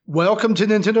Welcome to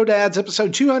Nintendo Dads,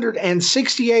 episode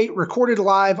 268, recorded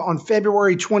live on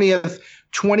February 20th,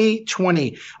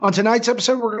 2020. On tonight's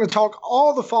episode, we're going to talk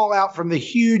all the fallout from the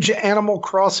huge Animal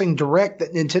Crossing Direct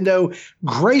that Nintendo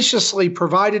graciously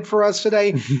provided for us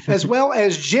today, as well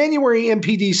as January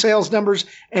MPD sales numbers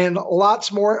and lots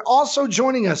more. Also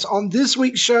joining us on this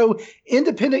week's show,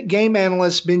 independent game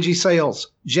analyst Benji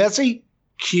Sales. Jesse,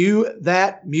 cue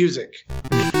that music.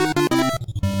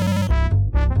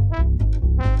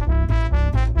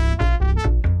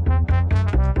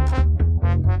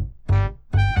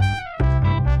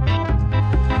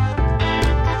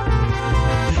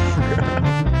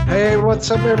 Hey, what's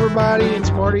up, everybody?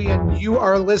 It's Marty, and you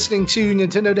are listening to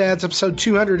Nintendo Dads episode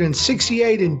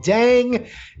 268, and dang,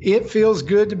 it feels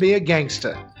good to be a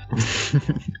gangsta.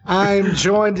 I'm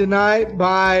joined tonight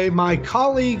by my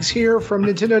colleagues here from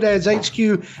Nintendo Dads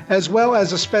HQ, as well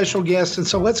as a special guest, and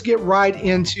so let's get right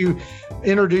into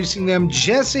introducing them.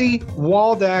 Jesse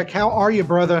Waldeck, how are you,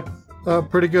 brother?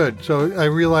 Pretty good. So I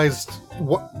realized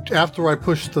after I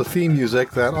pushed the theme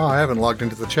music that, I haven't logged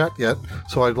into the chat yet.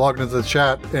 So I logged into the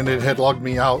chat and it had logged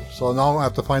me out. So now I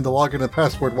have to find the login and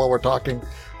password while we're talking.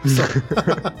 So,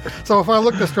 so if I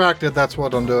look distracted, that's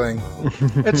what I'm doing.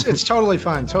 It's totally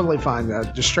fine. Totally fine.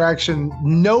 Distraction.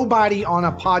 Nobody on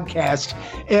a podcast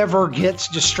ever gets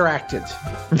distracted.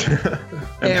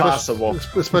 Impossible.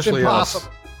 Especially us.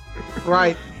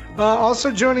 Right.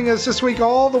 Also joining us this week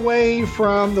all the way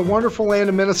from the wonderful land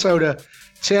of Minnesota,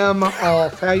 Tim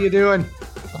Alf. How you doing?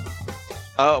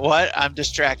 What? I'm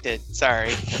distracted.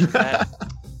 Sorry.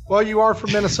 Well, you are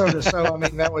from Minnesota, so I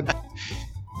mean that would.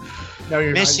 No,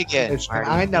 you're Michigan. Not.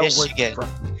 I know Michigan. where you're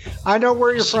from. I know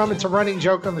where you're from. It's a running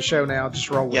joke on the show now.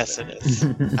 Just roll with it. Yes, it is.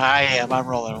 I am. I'm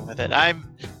rolling with it. I'm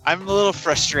a little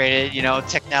frustrated. You know,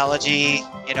 technology.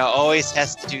 Always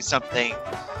has to do something.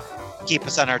 Keep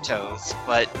us on our toes,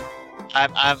 but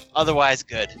I'm otherwise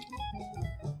good.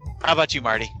 How about you,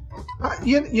 Marty?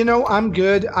 I'm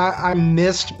good. I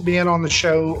missed being on the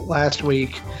show last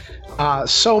week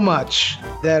so much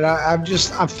that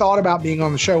I've thought about being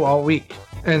on the show all week,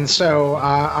 and so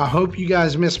I hope you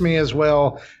guys miss me as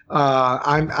well.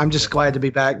 I'm just glad to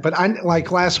be back. But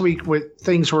like last week,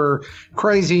 things were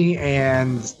crazy,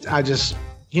 and I just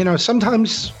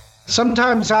sometimes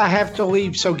I have to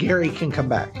leave so Gary can come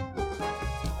back.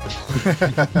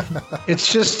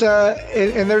 It's just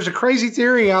and there's a crazy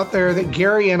theory out there that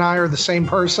Gary and I are the same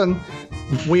person.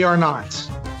 We are not.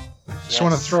 Just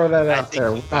want to throw that out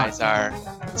there. You guys are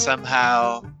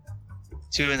somehow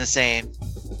two in the same.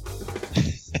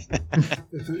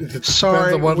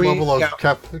 Sorry, depends on what level of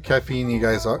caffeine you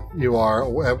guys are at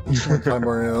one time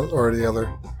or the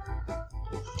other.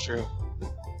 True.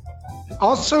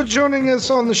 Also joining us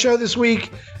on the show this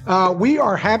week, we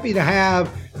are happy to have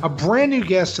a brand new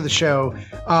guest to the show,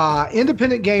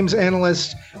 independent games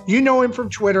analyst. You know him from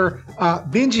Twitter,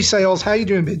 Benji Sales. How you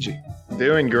doing, Benji?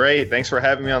 Doing great. Thanks for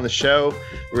having me on the show.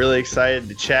 Really excited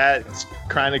to chat. It's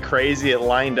kind of crazy. It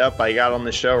lined up. I got on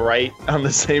the show right on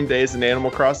the same day as an Animal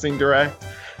Crossing Direct.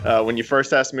 When you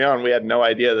first asked me on, we had no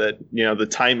idea that the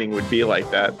timing would be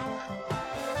like that.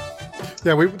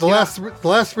 Yeah, the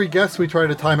last three guests we tried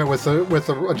to time it with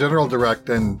a general direct,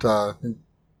 and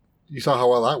you saw how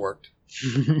well that worked.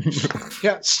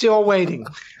 Yeah, still waiting.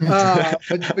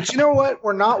 But you know what?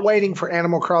 We're not waiting for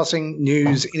Animal Crossing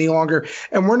news any longer,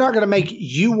 and we're not going to make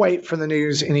you wait for the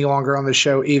news any longer on the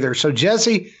show either. So,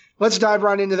 Jesse, let's dive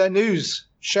right into that news,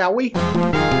 shall we?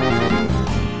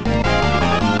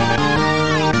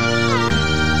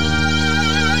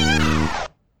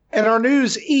 And our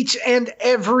news each and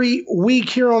every week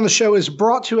here on the show is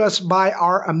brought to us by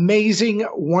our amazing,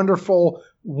 wonderful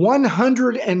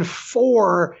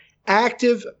 104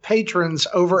 active patrons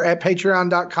over at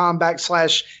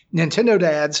patreon.com/Nintendo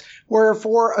Dads, where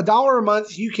for $1 a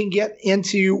month, you can get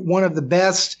into one of the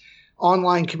best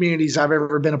online communities I've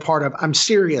ever been a part of. I'm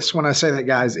serious when I say that,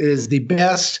 guys. It is the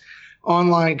best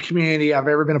online community I've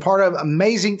ever been a part of.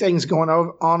 Amazing things going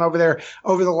on over there.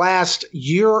 Over the last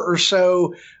year or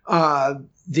so,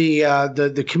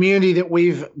 the community that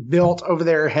we've built over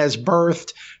there has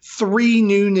birthed 3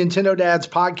 new Nintendo Dads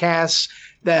podcasts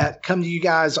that come to you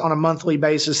guys on a monthly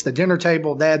basis: The Dinner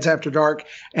Table, Dads After Dark,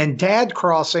 and Dad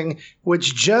Crossing,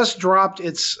 which just dropped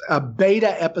its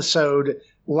beta episode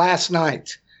last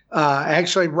night,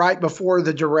 actually right before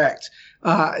the Direct.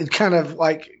 Kind of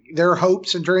like their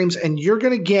hopes and dreams, and you're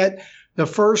going to get the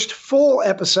first full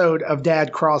episode of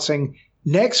Dad Crossing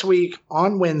next week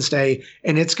on Wednesday,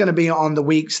 and it's going to be on the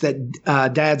weeks that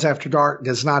Dads After Dark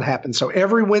does not happen. So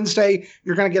every Wednesday,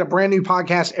 you're going to get a brand new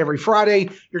podcast. Every Friday,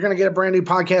 you're going to get a brand new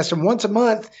podcast. And once a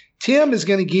month, Tim is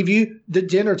going to give you the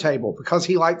dinner table because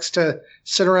he likes to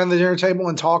sit around the dinner table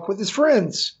and talk with his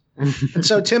friends. And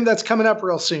so, Tim, that's coming up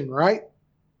real soon, right?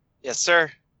 Yes,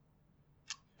 sir.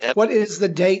 Yep. What is the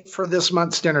date for this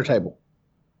month's dinner table?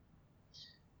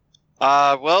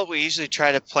 Well, we usually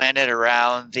try to plan it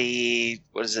around the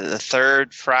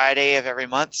third Friday of every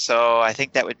month. So I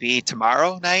think that would be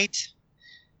tomorrow night,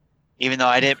 even though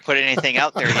I didn't put anything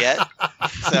out there yet.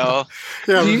 So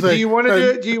Yeah, do you want to do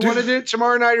it? Do you want to do it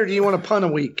tomorrow night, or do you want to punt a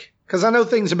week? Because I know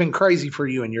things have been crazy for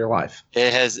you in your life.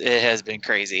 it has been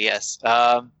crazy. Yes.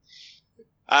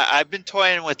 I've been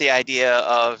toying with the idea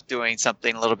of doing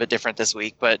something a little bit different this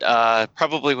week, but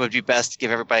probably would be best to give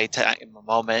everybody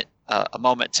a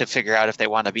moment to figure out if they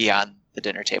want to be on the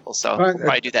dinner table. So we'll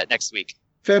probably do that next week.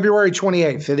 February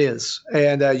 28th it is.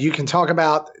 And you can talk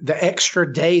about the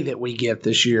extra day that we get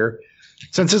this year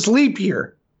since it's leap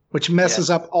year, which messes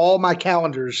up all my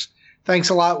calendars. Thanks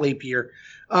a lot, leap year.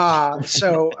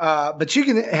 But you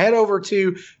can head over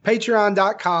to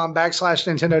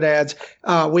patreon.com/Nintendo Dads.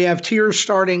 We have tiers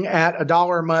starting at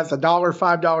 $1 a month, $1,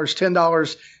 $5,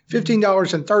 $10,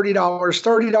 $15, and $30.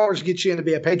 $30 gets you in to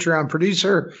be a Patreon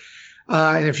producer.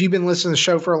 And if you've been listening to the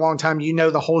show for a long time, you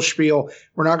know the whole spiel.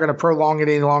 We're not going to prolong it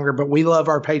any longer, but we love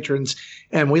our patrons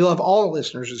and we love all the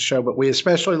listeners of the show, but we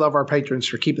especially love our patrons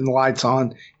for keeping the lights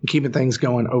on and keeping things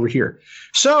going over here.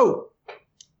 So,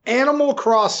 Animal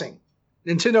Crossing.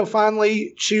 Nintendo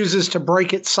finally chooses to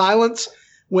break its silence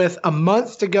with a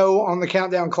month to go on the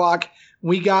countdown clock.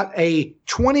 We got a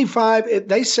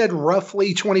they said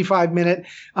roughly 25-minute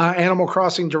Animal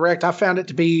Crossing Direct. I found it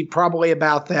to be probably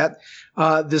about that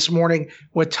this morning,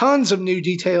 with tons of new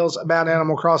details about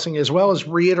Animal Crossing, as well as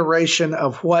reiteration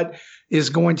of what is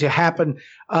going to happen.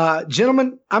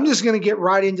 Gentlemen, I'm just going to get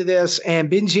right into this. And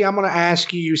Benji, I'm going to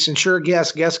ask you, since you're a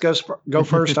guest go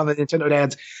first on the Nintendo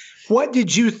Dads. What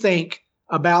did you think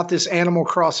about this Animal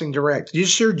Crossing Direct?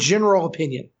 Just your general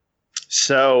opinion.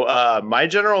 So my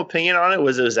general opinion on it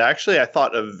was actually, I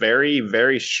thought, a very,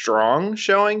 very strong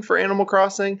showing for Animal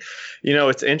Crossing. You know,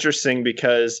 it's interesting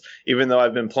because even though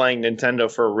I've been playing Nintendo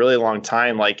for a really long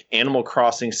time, like Animal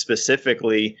Crossing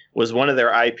specifically was one of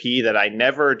their IP that I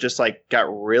never just like got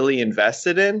really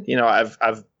invested in. You know, I've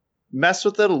messed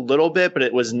with it a little bit, but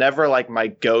it was never like my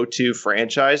go-to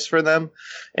franchise for them.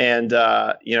 And,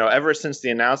 you know, ever since the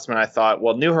announcement, I thought,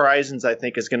 well, New Horizons, I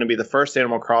think, is going to be the first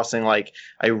Animal Crossing, like,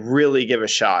 I really give a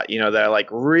shot, you know, that I like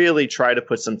really try to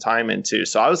put some time into.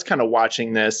 So I was kind of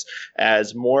watching this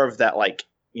as more of that, like,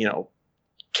 you know,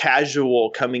 casual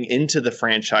coming into the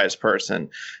franchise person.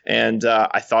 And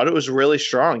I thought it was really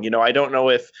strong. You know, I don't know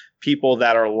if people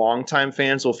that are longtime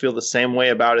fans will feel the same way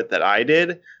about it that I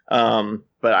did.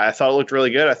 But I thought it looked really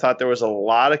good. I thought there was a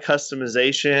lot of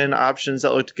customization options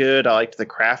that looked good. I liked the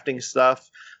crafting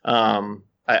stuff.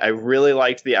 I really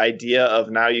liked the idea of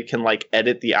now you can like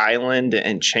edit the island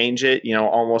and change it, you know,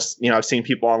 almost, you know, I've seen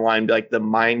people online be like the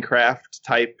Minecraft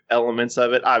type elements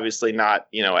of it. Obviously not,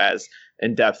 you know, as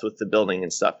in depth with the building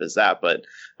and stuff as that, but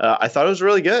I thought it was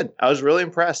really good. I was really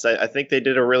impressed. I think they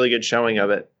did a really good showing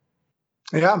of it.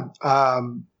 Yeah.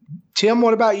 Tim,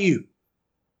 what about you?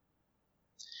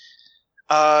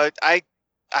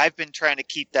 I've been trying to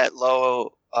keep that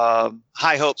low,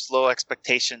 high hopes, low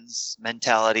expectations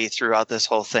mentality throughout this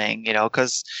whole thing, you know,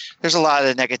 because there's a lot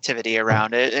of negativity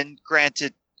around it. And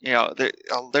granted, you know,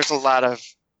 there's a lot of,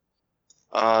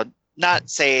 not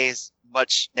say as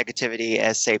much negativity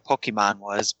as say Pokemon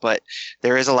was, but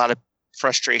there is a lot of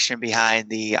frustration behind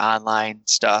the online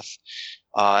stuff,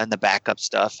 and the backup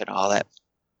stuff and all that,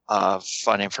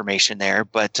 fun information there.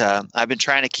 But, I've been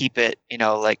trying to keep it, you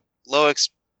know, like, low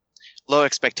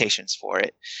expectations for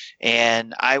it,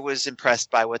 and I was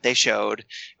impressed by what they showed. It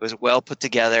was well put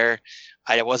together.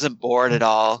 I wasn't bored at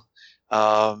all.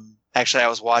 Actually, I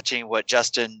was watching what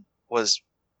Justin was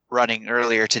running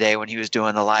earlier today when he was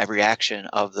doing the live reaction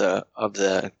of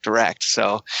the Direct.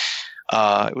 So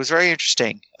it was very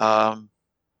interesting,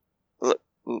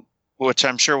 which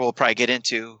I'm sure we'll probably get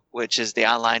into, which is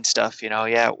the online stuff. You know,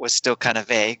 yeah, it was still kind of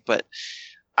vague, but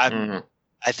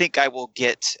I think I will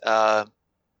get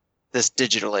this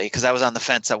digitally, because I was on the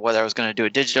fence of whether I was going to do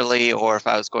it digitally or if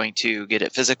I was going to get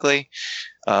it physically,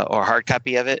 or a hard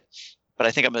copy of it. But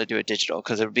I think I'm going to do it digital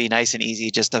because it would be nice and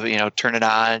easy just to, you know, turn it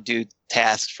on, do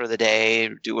tasks for the day,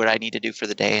 do what I need to do for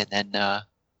the day, and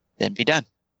then be done.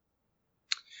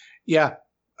 Yeah.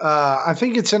 I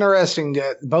think it's interesting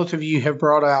that both of you have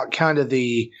brought out kind of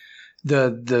the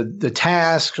the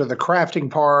tasks or the crafting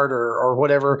part or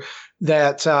whatever,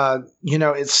 that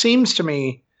it seems to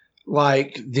me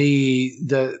like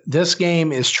this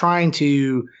game is trying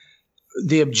to,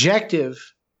 the objective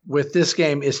with this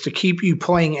game is to keep you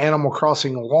playing Animal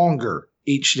Crossing longer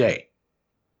each day.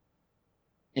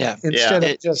 Yeah. Instead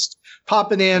of just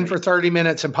popping in for 30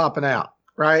 minutes and popping out,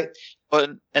 right?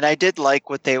 But and I did like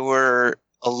what they were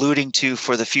alluding to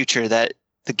for the future, that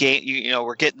the game,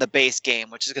 we're getting the base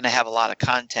game, which is going to have a lot of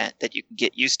content that you can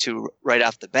get used to right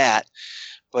off the bat,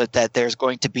 but that there's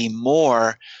going to be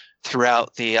more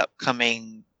throughout the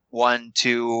upcoming 1,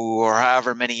 2, or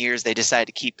however many years they decide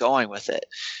to keep going with it.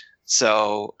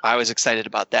 So I was excited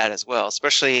about that as well.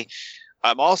 Especially,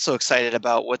 I'm also excited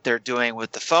about what they're doing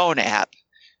with the phone app.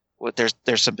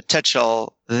 There's some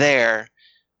potential there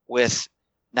with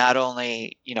not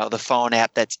only the phone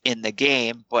app that's in the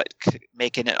game, but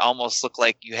making it almost look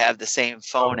like you have the same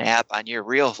phone app on your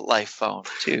real life phone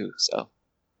too. So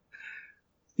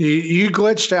you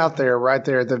glitched out there right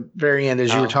there at the very end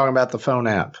as you were talking about the phone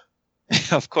app.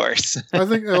 Of course. I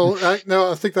think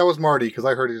I think that was Marty, because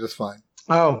I heard you just fine.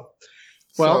 Oh,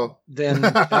 well, then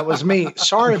that was me.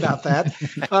 Sorry about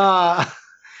that.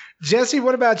 Jesse,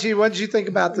 what about you? What did you think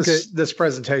about this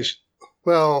presentation?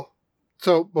 Well,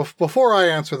 so before I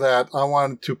answer that, I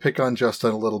wanted to pick on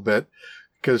Justin a little bit,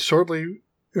 because shortly,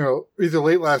 either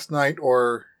late last night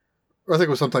or I think it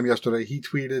was sometime yesterday, he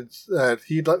tweeted that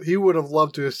he would have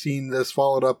loved to have seen this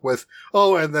followed up with,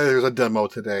 and there's a demo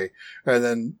today, and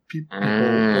then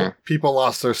people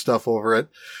lost their stuff over it,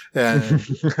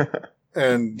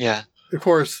 and yeah, of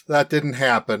course that didn't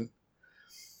happen.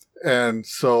 And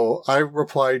so I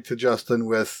replied to Justin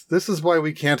with, "This is why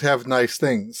we can't have nice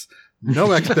things.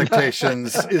 No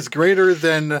expectations is greater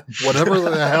than whatever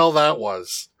the hell that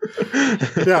was."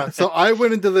 Yeah, so I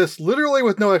went into this literally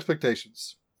with no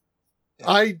expectations.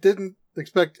 I didn't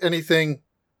expect anything,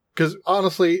 because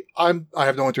honestly, I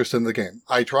have no interest in the game.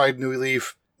 I tried New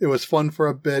Leaf. It was fun for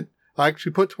a bit. I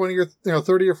actually put 20 or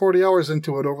 30 or 40 hours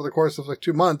into it over the course of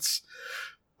 2 months.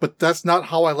 But that's not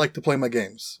how I like to play my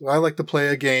games. I like to play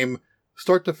a game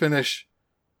start to finish,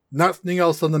 nothing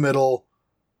else in the middle,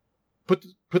 put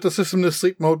the system to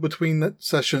sleep mode between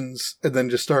sessions, and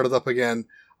then just start it up again.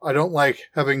 I don't like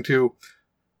having to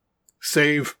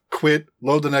save, quit,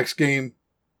 load the next game,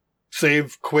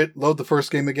 save, quit, load the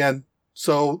first game again.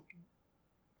 So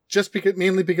just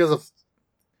mainly because of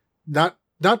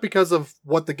not because of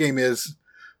what the game is,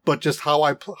 but just how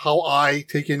I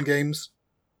take in games.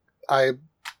 I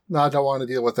don't want to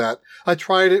deal with that. I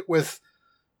tried it with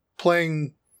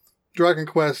playing Dragon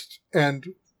Quest and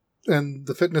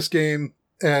the fitness game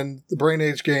and the Brain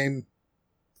Age game,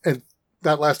 and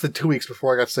that lasted 2 weeks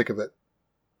before I got sick of it.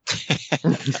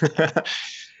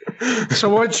 So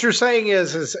what you're saying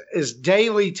is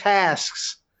daily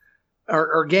tasks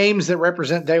or games that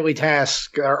represent daily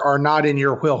tasks are not in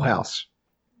your wheelhouse.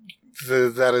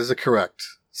 That is correct.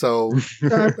 So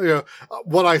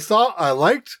what I saw, I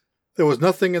liked. There was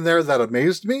nothing in there that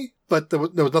amazed me, but there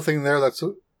was nothing in there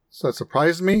that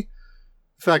surprised me. In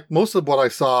fact, most of what I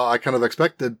saw, I kind of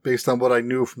expected based on what I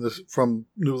knew from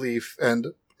New Leaf and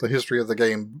the history of the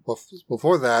game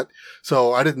before that.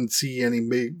 So I didn't see any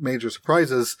major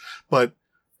surprises, but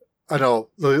I know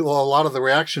a lot of the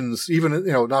reactions, even,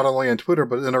 not only on Twitter,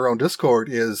 but in our own Discord,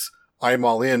 is I'm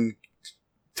all in,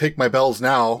 take my bells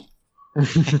now.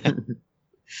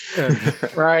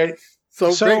 Right.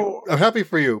 So great. I'm happy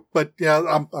for you, but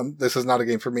yeah, this is not a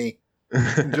game for me.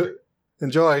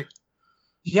 Enjoy.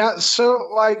 Yeah. So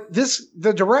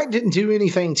the Direct didn't do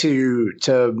anything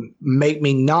to make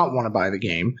me not want to buy the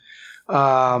game.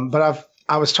 But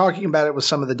I was talking about it with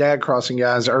some of the Dad Crossing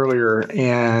guys earlier,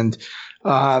 and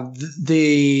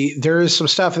there is some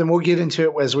stuff, and we'll get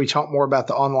into it as we talk more about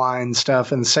the online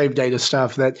stuff and the save data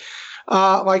stuff that,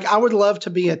 I would love to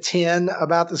be a 10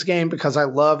 about this game, because I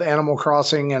love Animal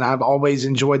Crossing and I've always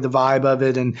enjoyed the vibe of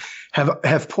it and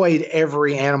have played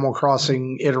every Animal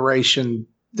Crossing iteration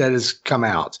that has come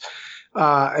out.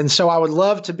 And so I would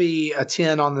love to be a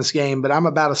 10 on this game, but I'm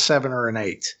about a 7 or an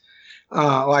 8.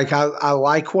 I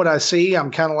like what I see.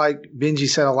 I'm kind of like Benji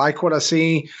said, I like what I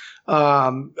see.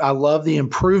 I love the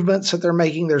improvements that they're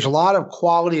making. There's a lot of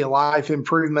quality of life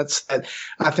improvements that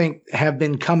I think have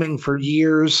been coming for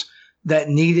years, that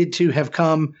needed to have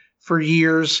come for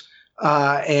years.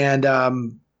 The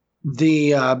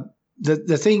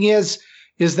thing is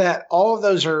that all of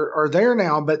those are there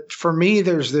now. But for me,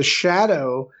 there's this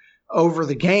shadow over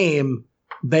the game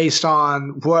based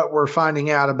on what we're finding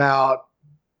out about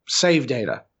save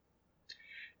data.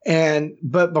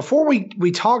 But before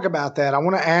we talk about that, I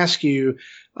want to ask you,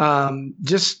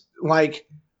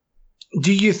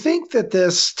 Do you think that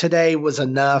this today was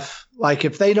enough? Like,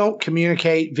 if they don't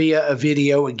communicate via a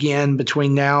video again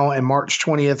between now and March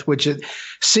 20th, which it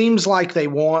seems like they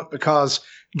want, because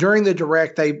during the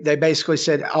direct, they basically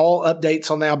said all updates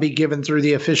will now be given through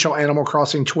the official Animal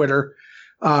Crossing Twitter.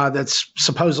 That's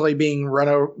supposedly being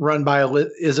run by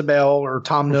Isabel or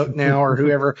Tom Nook now or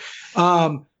whoever.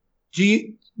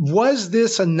 Was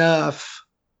this enough,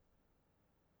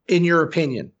 in your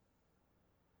opinion?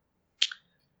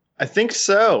 I think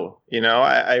so.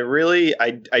 I really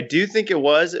do think it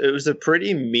was a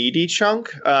pretty meaty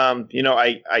chunk.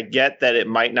 I get that it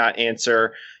might not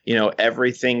answer,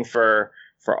 everything for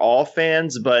all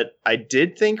fans, but I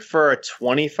did think for a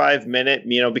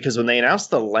 25-minute, because when they announced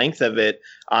the length of it,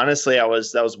 honestly, that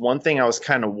was one thing I was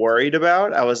kind of worried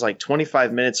about. I was like,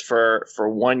 25 minutes for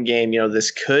one game,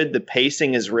 the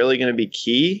pacing is really going to be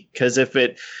key, because if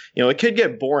it, it could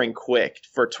get boring quick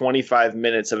for 25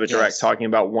 minutes of a direct talking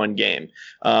about one game.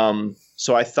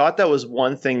 So I thought that was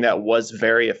one thing that was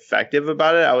very effective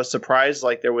about it. I was surprised,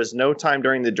 like, there was no time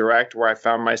during the direct where I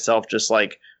found myself just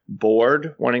like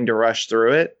bored, wanting to rush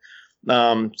through it.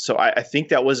 So I think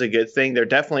that was a good thing. There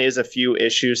definitely is a few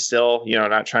issues still,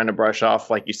 not trying to brush off,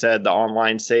 like you said, the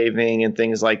online saving and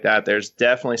things like that. There's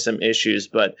definitely some issues,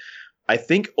 but I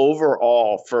think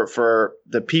overall for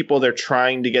the people they're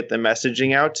trying to get the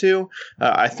messaging out to,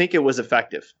 I think it was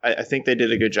effective. I think they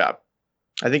did a good job.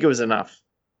 I think it was enough.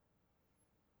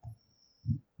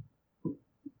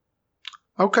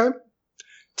 Okay.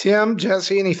 Tim,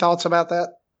 Jesse, any thoughts about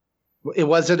that?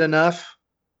 Was it enough?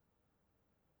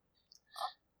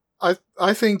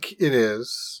 I think it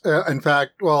is. In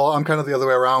fact, well, I'm kind of the other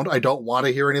way around. I don't want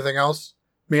to hear anything else.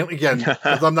 Mainly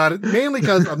because I'm not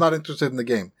interested in the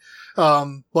game.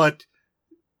 But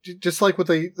just like what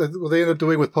they ended up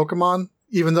doing with Pokemon,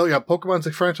 even though Pokemon's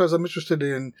a franchise I'm interested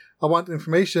in, I want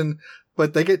information,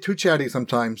 but they get too chatty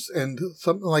sometimes, and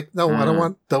something like, no, I don't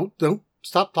want. Don't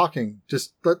stop talking.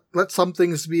 Just let some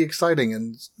things be exciting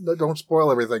and don't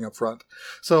spoil everything up front.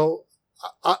 So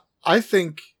I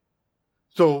think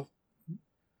so.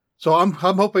 So I'm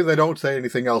hoping they don't say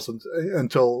anything else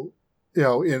until,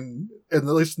 in at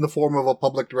least in the form of a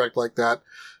public direct like that.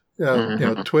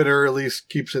 Twitter at least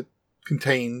keeps it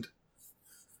contained.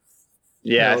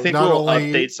 Yeah, I think little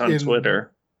updates on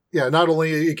Twitter. Yeah, not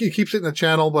only it keeps it in the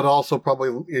channel, but also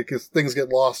probably because things get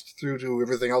lost through to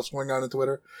everything else going on in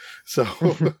Twitter. So,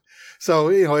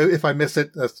 if I miss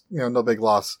it, that's no big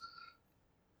loss.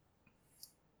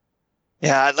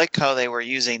 Yeah, I like how they were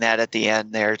using that at the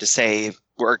end there to say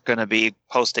we're going to be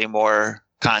posting more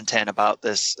content about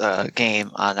this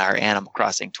game on our Animal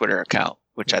Crossing Twitter account,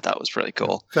 which I thought was really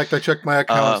cool. In fact, I checked my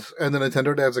accounts and the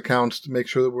Nintendo Dad's accounts to make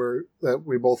sure that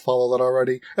we both follow that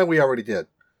already, and we already did.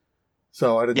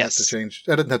 So I didn't have to change.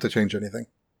 I didn't have to change anything.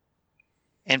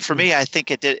 And for me, I think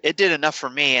it did enough for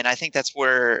me, and I think that's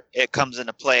where it comes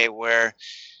into play, where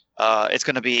it's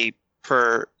going to be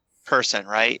per person,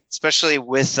 right? Especially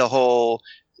with the whole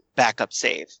backup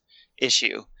save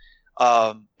issue.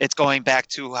 It's going back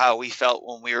to how we felt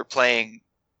when we were playing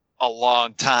a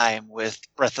long time with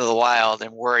Breath of the Wild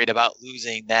and worried about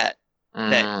losing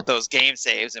those game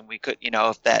saves, and we could,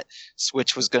 if that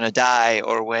Switch was going to die,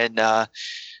 or when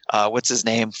what's his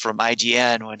name from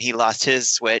IGN, when he lost his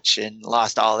Switch and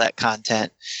lost all that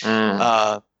content. And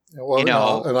I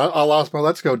lost my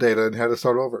Let's Go data and had to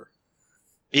start over.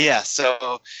 Yeah,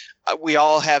 so we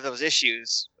all have those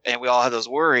issues and we all have those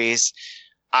worries.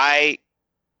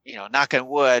 Knock on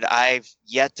wood, I've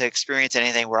yet to experience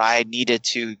anything where I needed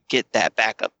to get that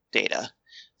backup data.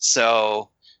 So,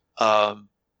 and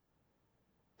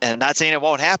I'm not saying it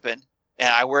won't happen, and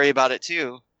I worry about it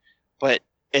too, but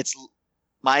it's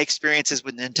my experiences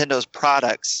with Nintendo's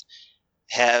products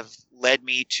have led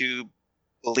me to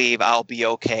believe I'll be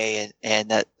okay, and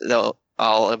that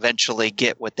I'll eventually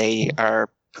get what they are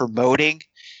promoting,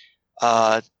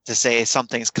 to say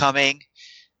something's coming.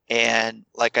 And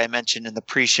like I mentioned in the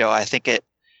pre-show, I think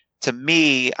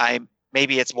maybe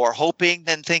it's more hoping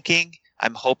than thinking.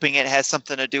 I'm hoping it has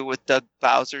something to do with Doug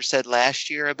Bowser said last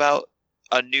year about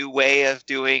a new way of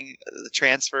doing the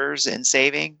transfers and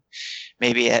saving.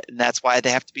 And that's why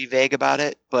they have to be vague about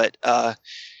it. But I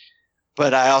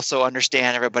also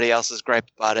understand everybody else's gripe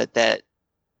about it, that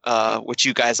what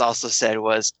you guys also said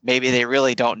was maybe they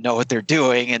really don't know what they're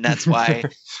doing, and that's why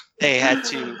they had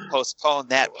to postpone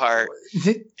that part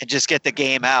and just get the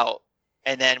game out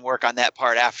and then work on that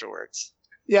part afterwards.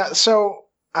 Yeah, so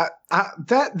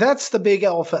that's the big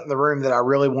elephant in the room that I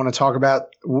really want to talk about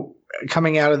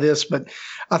coming out of this. But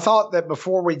I thought that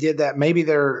before we did that, maybe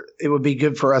it would be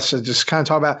good for us to just kind of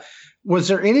talk about Was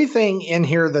there anything in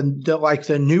here, like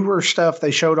the newer stuff they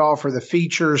showed off or the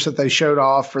features that they showed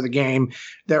off for the game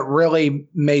that really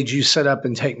made you sit up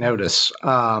and take notice?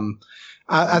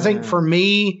 I think for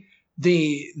me,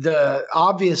 the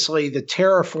obviously the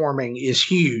terraforming is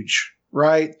huge,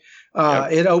 right?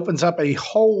 It opens up a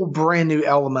whole brand new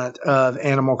element of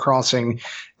Animal Crossing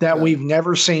that we've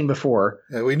never seen before.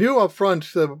 Yeah, we knew up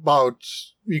front about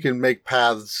you can make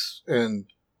paths and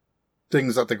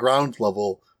things at the ground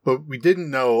level, but we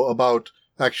didn't know about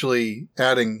actually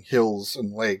adding hills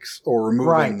and lakes or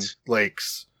removing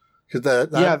lakes. Because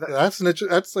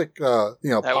that's like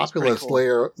populous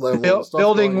layer level stuff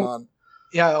building going on.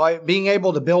 Yeah, like being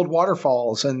able to build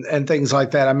waterfalls and things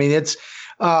like that. I mean, it's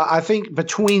I think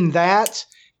between that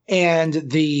and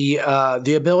the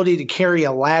ability to carry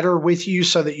a ladder with you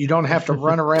so that you don't have to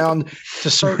run around to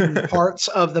certain parts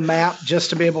of the map just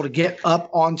to be able to get up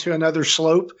onto another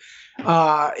slope.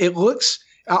 It looks.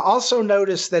 I also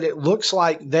noticed that it looks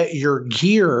like that your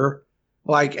gear,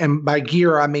 and by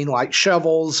gear I mean like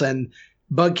shovels and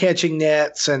bug catching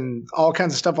nets and all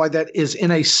kinds of stuff like that, is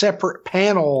in a separate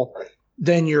panel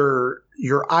than your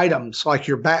items, like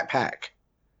your backpack.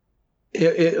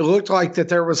 It looked like that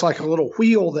there was like a little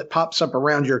wheel that pops up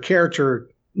around your character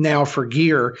now for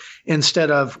gear instead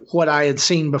of what I had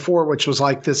seen before, which was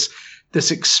like this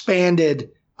expanded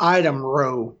item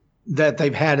row that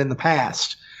they've had in the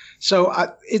past. So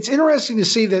it's interesting to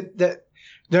see that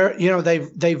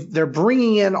they're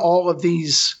bringing in all of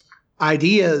these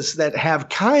ideas that have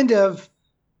kind of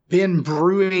been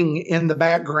brewing in the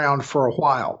background for a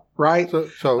while, right?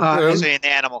 Especially in the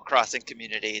Animal Crossing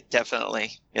community,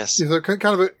 definitely, yes. Is there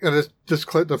kind of just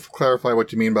to clarify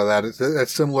what you mean by that?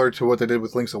 It's similar to what they did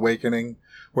with Link's Awakening,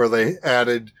 where they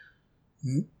added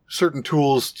certain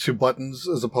tools to buttons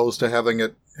as opposed to having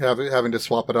to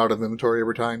swap it out of inventory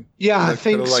every time. Yeah, I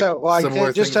think so.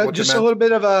 Like just a little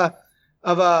bit of a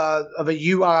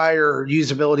UI or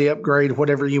usability upgrade,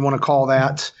 whatever you want to call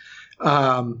that.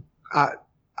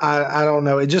 I don't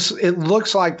know. It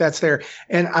looks like that's there.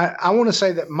 And I want to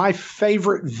say that my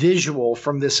favorite visual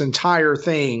from this entire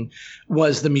thing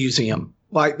was the museum.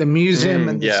 Like the museum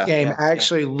in this game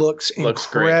actually looks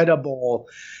incredible.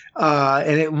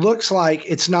 And it looks like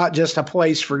it's not just a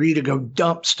place for you to go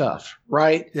dump stuff,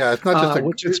 right? Yeah, it's not just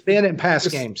which it's been in past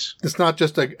games. It's not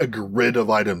just a grid of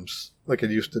items like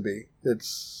it used to be.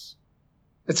 It's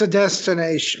a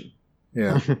destination.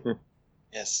 Yeah.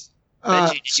 Yes.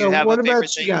 So what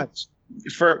about you guys?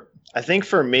 I think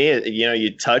for me,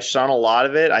 you touched on a lot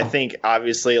of it. I think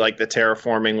obviously like the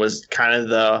terraforming was kind of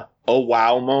the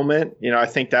wow moment. I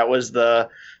think that was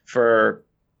for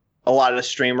a lot of the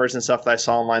streamers and stuff that I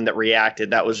saw online that reacted,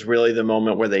 that was really the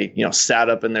moment where they, sat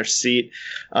up in their seat.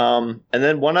 And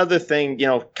then one other thing,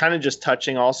 kind of just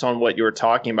touching also on what you were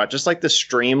talking about, just like the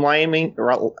streamlining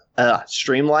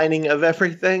of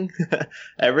everything.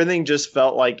 Everything just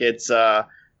felt like it's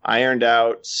ironed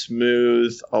out,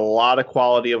 smooth, a lot of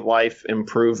quality of life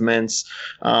improvements.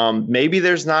 Maybe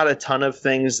there's not a ton of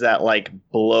things that like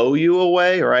blow you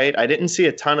away, right? I didn't see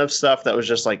a ton of stuff that was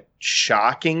just like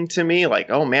shocking to me,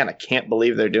 like, oh man, I can't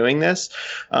believe they're doing this.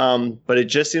 But it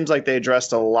just seems like they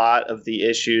addressed a lot of the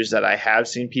issues that I have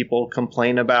seen people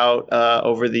complain about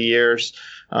over the years.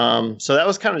 So that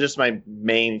was kind of just my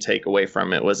main takeaway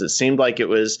from it. It seemed like it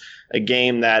was a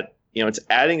game that, it's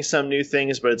adding some new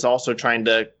things, but it's also trying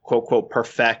to quote, quote,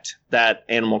 perfect that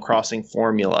Animal Crossing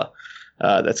formula.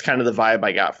 That's kind of the vibe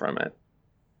I got from it.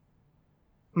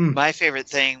 My favorite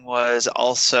thing was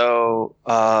also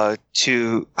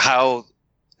to how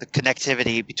the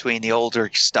connectivity between the older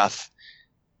stuff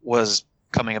was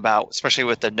coming about, especially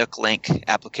with the Nook Link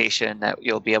application that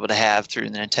you'll be able to have through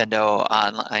the Nintendo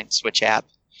Online Switch app.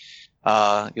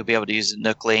 You'll be able to use the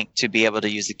Nook Link to be able to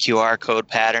use the QR code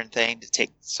pattern thing to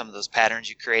take some of those patterns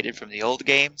you created from the old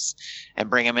games and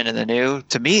bring them into the new.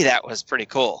 To me, that was pretty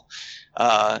cool.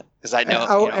 Because I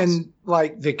know, and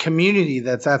like the community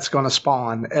that's going to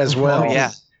spawn as well.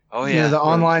 Oh yeah. The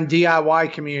online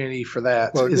DIY community for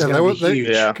that is going to be huge.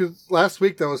 Because last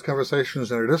week there was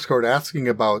conversations in our Discord asking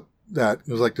about that.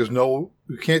 It was like, you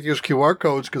can't use QR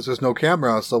codes because there's no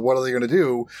camera. So what are they going to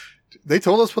do? They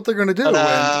told us what they're going to do,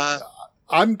 and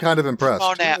I'm kind of impressed.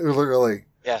 Really,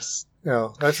 yes.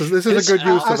 This is a good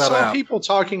use of that app. I saw people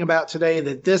talking about today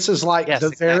that this is like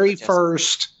very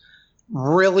first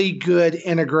really good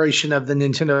integration of the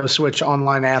Nintendo Switch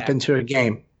online app into a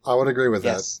game. I would agree with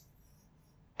that.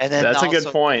 And then that's a good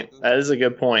point. That is a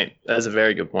good point. That is a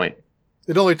very good point.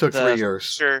 It only took 3 years.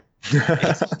 Sure. In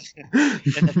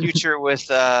the future, with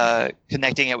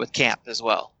connecting it with Camp as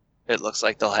well, it looks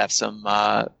like they'll have some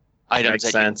items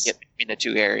that you can get between the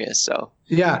two areas. So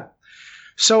yeah.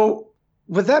 So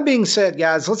with that being said,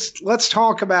 guys, let's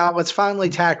talk about, let's finally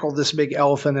tackle this big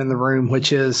elephant in the room,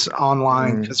 which is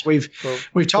online, because we've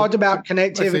talked about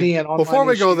connectivity and online Before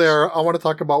we go issues. there, I want to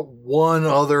talk about one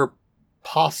other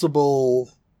possible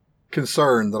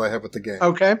concern that I have with the game.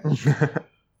 Okay.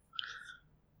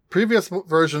 Previous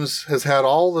versions has had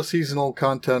all the seasonal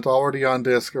content already on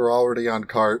disc or already on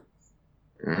cart.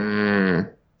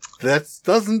 That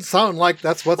doesn't sound like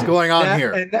that's what's going on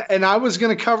here. And I was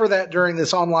going to cover that during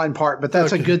this online part, but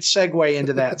that's a good segue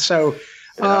into that. So,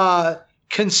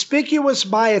 conspicuous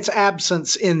by its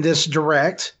absence in this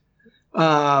direct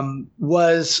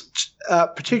was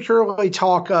particularly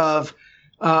talk of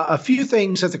a few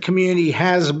things that the community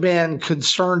has been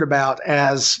concerned about,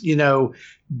 as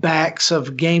backs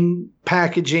of game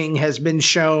packaging has been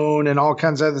shown and all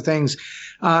kinds of other things.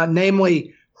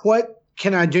 Namely, what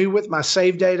can I do with my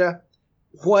save data?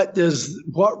 What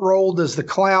role does the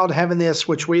cloud have in this,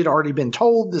 which we had already been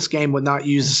told this game would not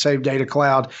use the save data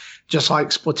cloud, just like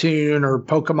Splatoon or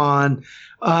Pokemon.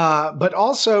 But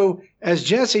also, as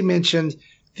Jesse mentioned,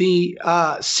 the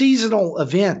seasonal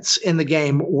events in the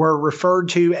game were referred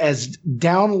to as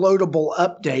downloadable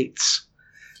updates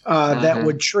that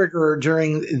would trigger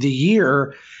during the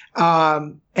year.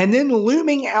 And then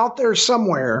looming out there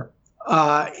somewhere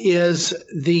is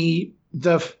the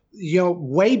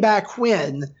way back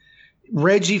when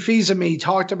Reggie Fils-Aimé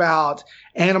talked about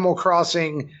Animal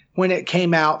Crossing when it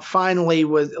came out, finally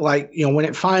was when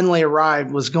it finally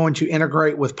arrived, was going to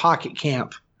integrate with Pocket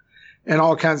Camp and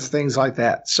all kinds of things like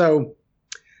that. So,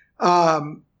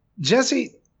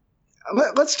 Jesse,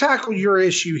 let's tackle your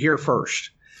issue here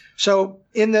first. So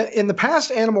in the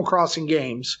past Animal Crossing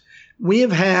games, we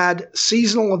have had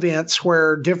seasonal events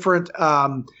where different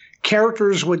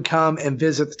characters would come and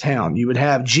visit the town. You would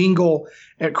have Jingle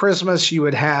at Christmas. You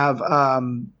would have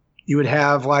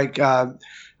like a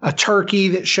turkey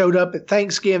that showed up at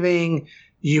Thanksgiving.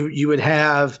 You would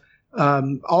have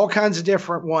all kinds of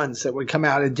different ones that would come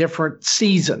out at different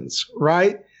seasons,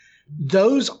 right?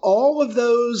 All of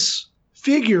those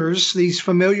figures, these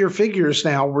familiar figures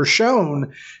now, were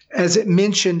shown, as it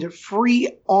mentioned, free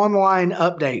online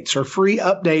updates or free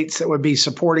updates that would be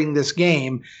supporting this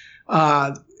game.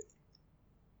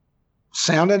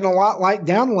 Sounded a lot like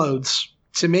downloads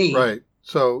to me. Right.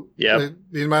 So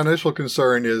my initial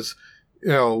concern is,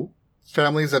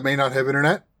 families that may not have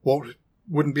internet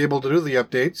wouldn't be able to do the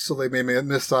updates, so they may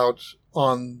miss out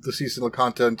on the seasonal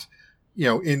content,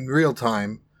 in real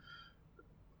time.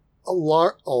 A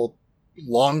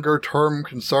longer term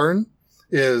concern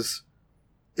is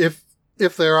if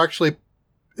they're actually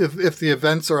if the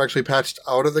events are actually patched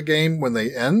out of the game when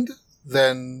they end,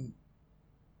 then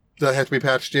that has to be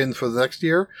patched in for the next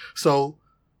year. So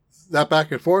that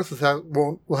back and forth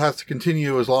will have to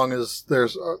continue as long as there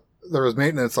is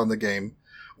maintenance on the game.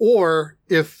 Or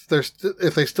if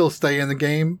they still stay in the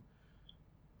game,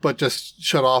 but just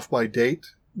shut off by date,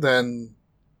 then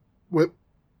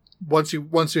once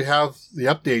you have the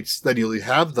updates, then you'll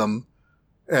have them,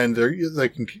 and they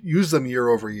can use them year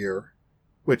over year,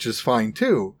 which is fine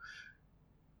too.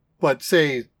 But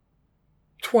say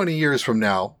 20 years from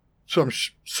now, some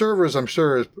servers, I'm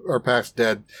sure, are past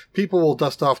dead. People will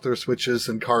dust off their Switches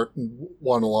and cart and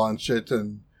want to launch it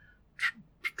and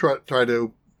try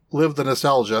to live the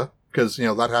nostalgia, because,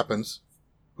 that happens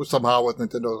somehow with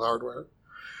Nintendo's hardware.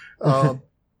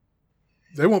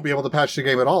 They won't be able to patch the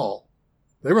game at all.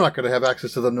 They were not going to have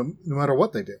access to them no matter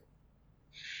what they do.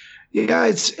 Yeah,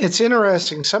 it's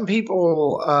interesting. Some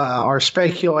people are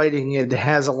speculating it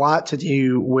has a lot to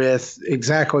do with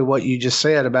exactly what you just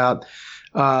said about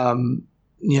these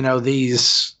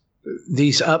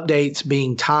updates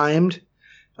being timed,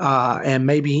 and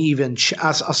maybe even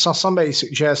I saw somebody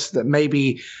suggest that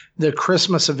maybe the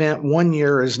Christmas event one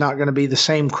year is not going to be the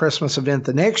same Christmas event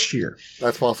the next year.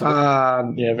 That's possible.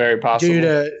 Very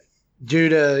possible. Due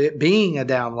to it being a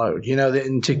download,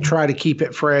 and to try to keep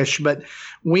it fresh. But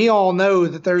we all know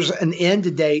that there's an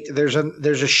end date. There's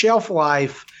a shelf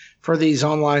life for these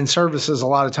online services a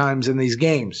lot of times in these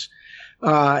games.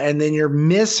 And then you're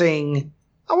missing,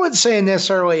 I wouldn't say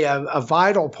necessarily a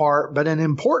vital part, but an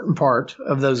important part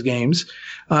of those games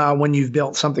when you've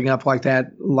built something up like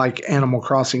that, like Animal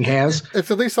Crossing has. It's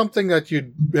at least something that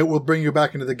it will bring you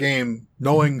back into the game,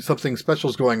 knowing something special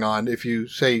is going on. If you,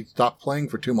 say, stop playing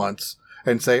for 2 months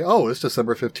and say, oh, it's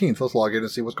December 15th, let's log in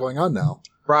and see what's going on now.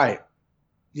 Right.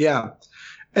 Yeah.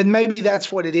 And maybe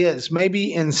that's what it is.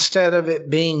 Maybe instead of it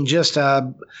being just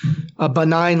a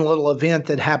benign little event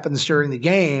that happens during the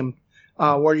game,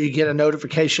 where you get a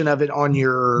notification of it on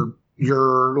your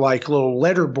your like little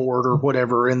letterboard or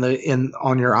whatever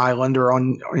on your island or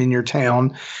in your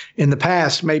town. In the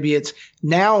past, maybe it's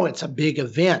a big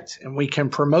event and we can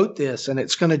promote this, and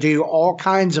it's going to do all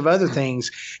kinds of other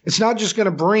things. It's not just going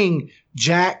to bring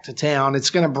Jack to town. It's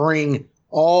going to bring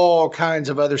all kinds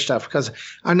of other stuff, because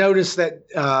I noticed that,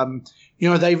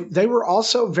 they were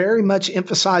also very much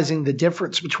emphasizing the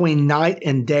difference between night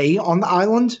and day on the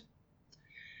island.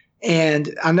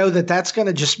 And I know that that's going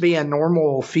to just be a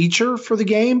normal feature for the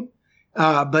game.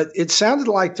 But it sounded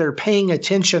like they're paying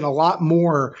attention a lot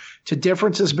more to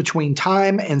differences between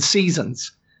time and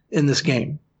seasons in this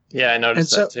game. Yeah, I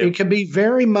noticed that too. It could be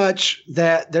very much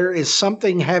that there is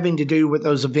something having to do with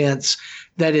those events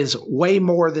that is way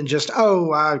more than just,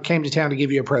 I came to town to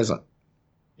give you a present.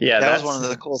 Yeah, that was one of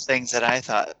the cool things that I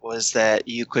thought, was that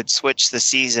you could switch the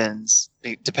seasons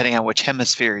depending on which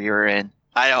hemisphere you're in.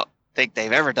 I don't think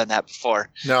they've ever done that before.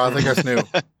 No, I think that's new.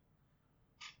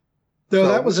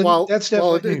 No, that's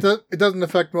definitely new. It doesn't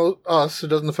affect us. It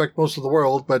doesn't affect most of the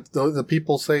world, but the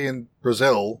people, say in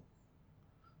Brazil,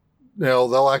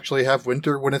 they'll actually have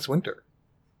winter when it's winter.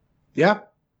 Yeah.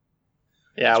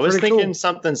 Yeah, I was thinking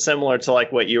something similar to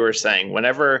like what you were saying.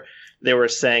 Whenever they were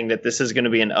saying that this is going to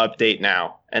be an update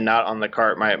now and not on the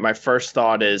cart, my first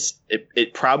thought is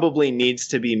it probably needs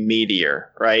to be meatier,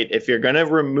 right? If you're going to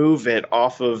remove it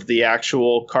off of the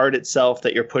actual cart itself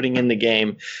that you're putting in the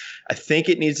game, I think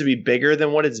it needs to be bigger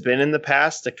than what it's been in the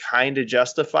past to kind of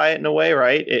justify it in a way,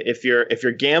 right? If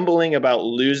you're gambling about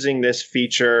losing this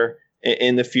feature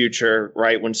in the future,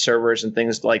 right, when servers and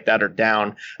things like that are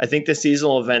down, I think the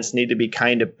seasonal events need to be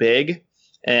kind of big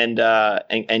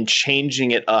and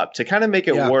changing it up to kind of make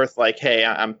it worth like, hey,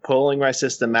 I'm pulling my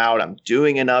system out, I'm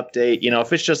doing an update.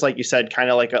 If it's just like you said,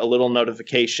 kind of like a little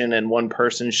notification and one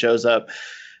person shows up,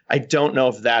 I don't know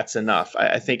if that's enough.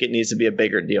 I think it needs to be a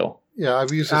bigger deal. Yeah,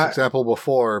 I've used this example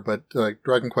before, but like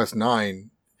Dragon Quest IX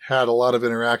had a lot of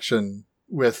interaction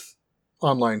with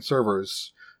online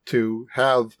servers to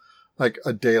have like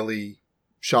a daily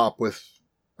shop with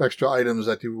extra items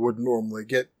that you wouldn't normally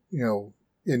get,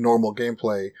 in normal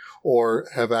gameplay, or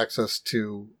have access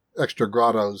to extra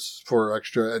grottos for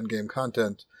extra endgame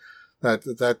content.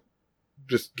 That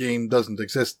just game doesn't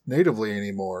exist natively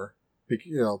anymore,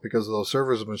 because those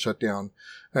servers have been shut down,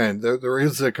 and there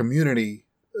is a community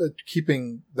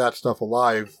keeping that stuff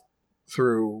alive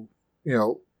through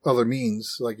other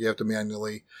means, like you have to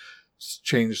manually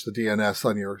change the DNS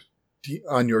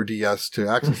on your DS to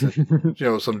access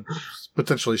it. Some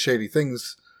potentially shady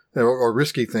things or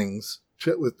risky things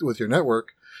with your network,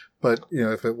 but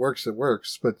if it works, it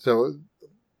works. But so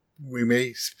we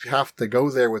may have to go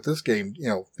there with this game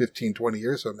 15, 20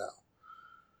 years from now.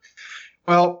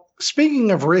 Well,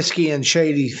 speaking of risky and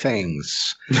shady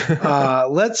things,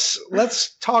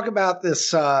 let's talk about this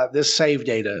save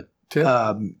data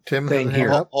Tim thing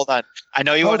here. Hold on, I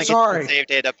know you want to get to the save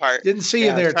data part. Didn't see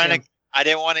you there, Tim. I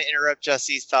didn't want to interrupt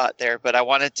Jesse's thought there, but I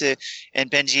wanted to, and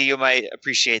Benji, you might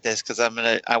appreciate this because I'm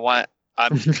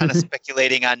kind of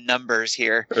speculating on numbers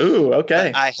here. Ooh,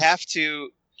 okay. I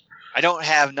don't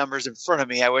have numbers in front of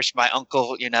me. I wish my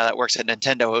uncle, that works at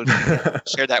Nintendo would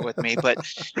share that with me. But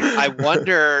I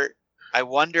wonder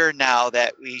now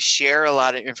that we share a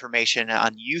lot of information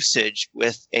on usage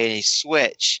with a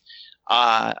Switch,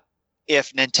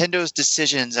 if Nintendo's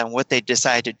decisions on what they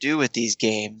decide to do with these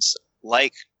games,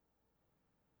 like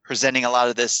presenting a lot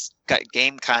of this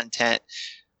game content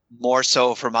more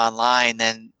so from online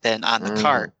than on the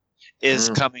cart, is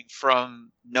coming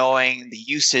from knowing the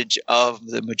usage of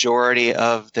the majority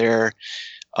of their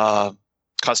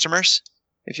customers,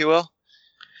 if you will.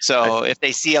 So if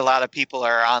they see a lot of people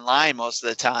are online most of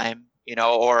the time,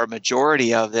 or a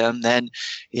majority of them, then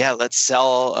let's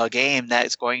sell a game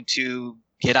that's going to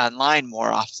get online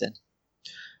more often.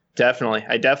 Definitely.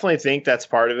 I definitely think that's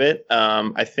part of it.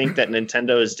 I think that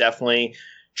Nintendo is definitely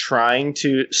trying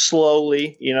to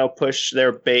slowly, push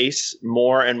their base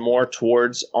more and more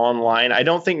towards online. I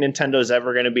don't think Nintendo is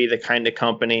ever going to be the kind of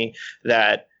company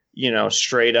that,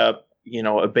 straight up,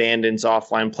 abandons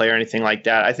offline play or anything like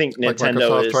that. I think Nintendo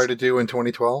Microsoft tried to do in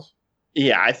 2012.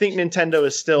 Yeah, I think Nintendo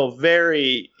is still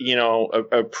very,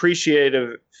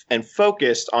 appreciative and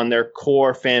focused on their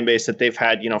core fan base that they've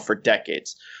had, for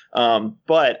decades.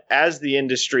 But as the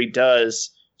industry does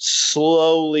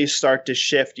slowly start to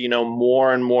shift,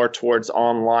 more and more towards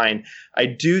online, I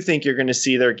do think you're going to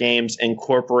see their games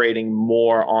incorporating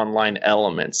more online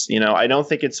elements. I don't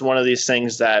think it's one of these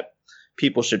things that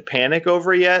people should panic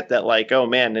over yet, that like, oh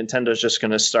man, Nintendo's just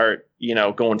going to start,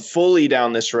 going fully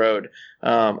down this road.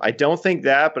 I don't think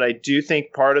that, but I do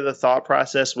think part of the thought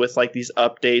process with like these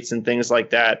updates and things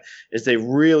like that is they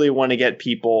really want to get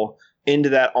people into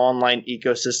that online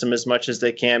ecosystem as much as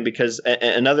they can, because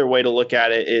another way to look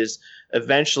at it is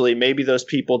eventually maybe those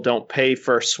people don't pay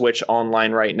for Switch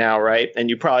Online right now, right? And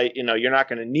you probably, you're not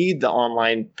going to need the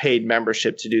online paid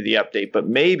membership to do the update, but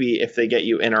maybe if they get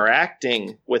you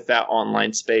interacting with that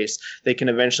online space, they can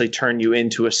eventually turn you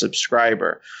into a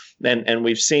subscriber. And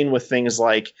we've seen with things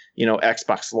like,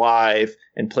 Xbox Live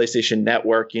and PlayStation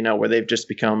Network, where they've just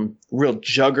become real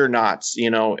juggernauts,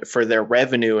 for their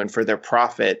revenue and for their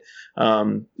profit.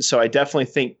 So I definitely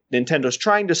think Nintendo's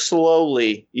trying to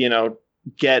slowly,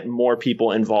 get more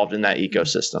people involved in that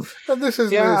ecosystem.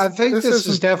 I think this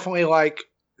is definitely like,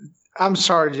 I'm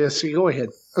sorry, Jesse, go ahead.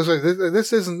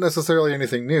 This isn't necessarily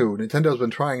anything new. Nintendo's been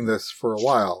trying this for a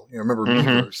while. Remember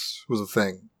Miiverse was a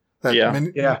thing.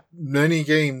 Many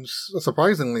games, a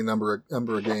surprisingly number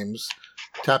of games,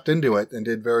 tapped into it and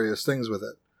did various things with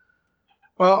it.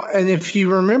 Well, and if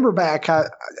you remember back,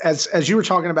 as you were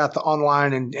talking about the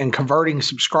online and converting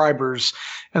subscribers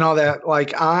and all that,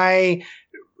 like I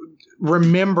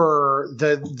remember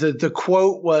the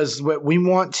quote was, "We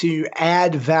want to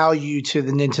add value to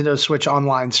the Nintendo Switch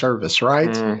Online service,"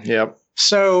 right? Yep.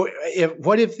 So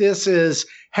what if this is,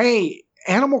 hey,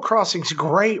 Animal Crossing's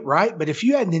great, right? But if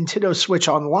you had Nintendo Switch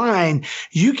Online,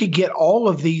 you could get all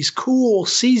of these cool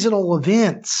seasonal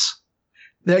events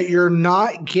that you're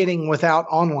not getting without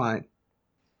online.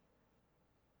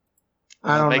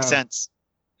 I don't know. Makes sense.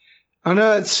 I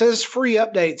know it says free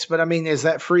updates, but I mean, is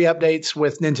that free updates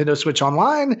with Nintendo Switch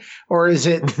Online, or is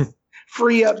it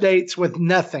free updates with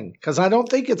nothing? Because I don't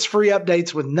think it's free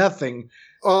updates with nothing.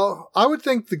 I would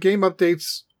think the game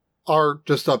updates are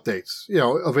just updates,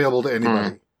 available to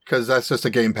anybody, because that's just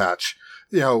a game patch.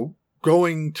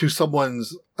 Going to someone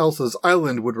else's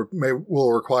island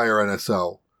will require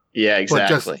NSO. Yeah,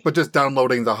 exactly. But just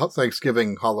downloading the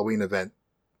Thanksgiving Halloween event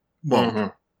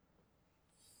won't.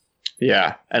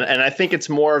 Yeah, and I think it's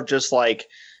more of just like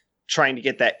trying to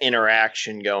get that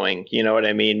interaction going. You know what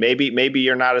I mean? Maybe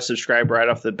you're not a subscriber right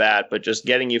off the bat, but just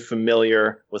getting you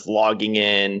familiar with logging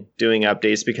in, doing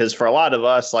updates. Because for a lot of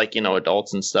us, like,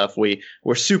 adults and stuff,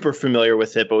 we're super familiar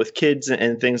with it. But with kids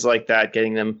and things like that,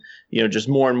 getting them, just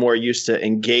more and more used to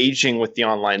engaging with the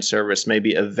online service,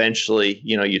 maybe eventually,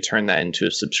 you turn that into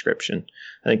a subscription.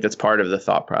 I think that's part of the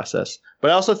thought process.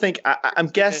 But I also think I'm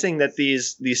guessing that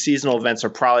these seasonal events are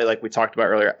probably, like we talked about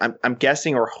earlier, I'm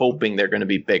guessing or hoping they're going to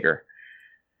be bigger.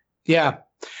 Yeah.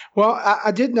 Well,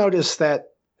 I did notice that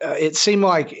it seemed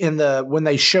like when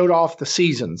they showed off the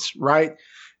seasons, right,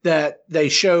 that they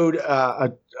showed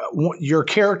your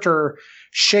character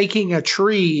shaking a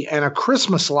tree and a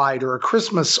Christmas light or a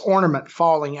Christmas ornament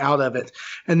falling out of it.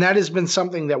 And that has been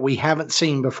something that we haven't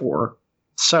seen before.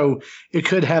 So it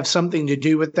could have something to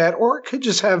do with that, or it could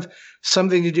just have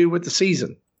something to do with the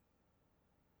season.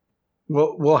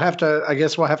 We'll have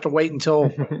to wait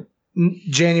until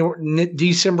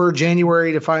December,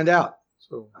 January to find out.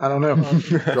 So I don't know.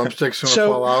 Drumsticks going to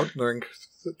fall out during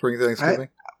Thanksgiving.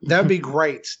 That'd be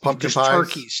great. Pumpkin just pies.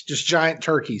 Turkeys, just giant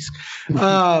turkeys.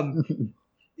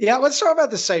 Yeah, let's talk about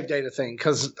the save data thing,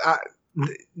 because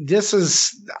this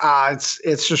is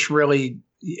it's just really.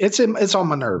 It's on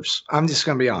my nerves. I'm just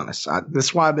going to be honest.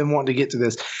 That's why I've been wanting to get to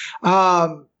this.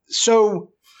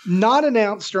 So not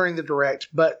announced during the Direct,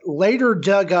 but later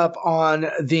dug up on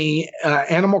the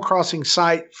Animal Crossing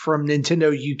site from Nintendo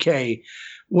UK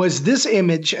was this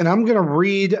image, and I'm going to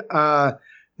read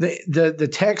the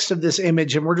text of this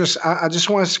image, and I just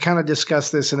want us to kind of discuss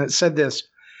this. And it said this: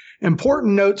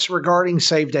 important notes regarding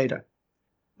save data.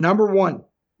 Number 1.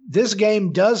 This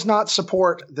game does not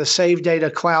support the save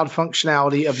data cloud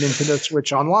functionality of Nintendo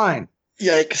Switch Online.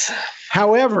 Yikes.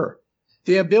 However,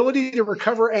 the ability to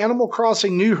recover Animal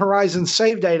Crossing New Horizons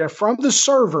save data from the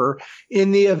server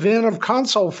in the event of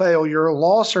console failure,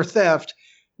 loss, or theft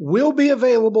will be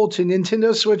available to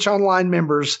Nintendo Switch Online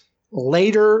members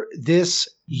later this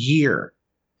year.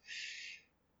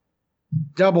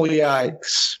 Double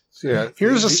yikes. Yeah,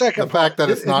 here's a second. The fact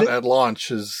that it's not at launch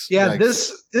is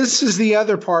this is the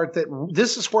other part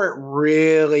this is where it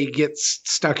really gets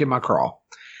stuck in my craw.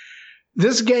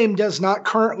 This game does not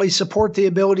currently support the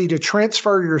ability to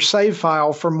transfer your save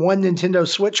file from one Nintendo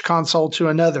Switch console to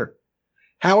another.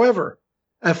 However,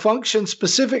 a function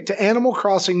specific to Animal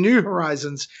Crossing New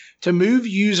Horizons to move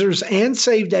users and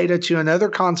save data to another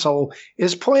console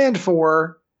is planned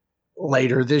for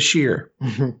later this year.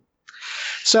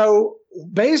 So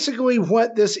basically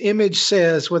what this image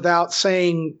says, without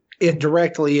saying it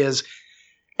directly, is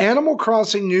Animal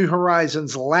Crossing New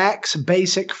Horizons lacks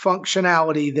basic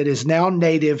functionality that is now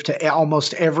native to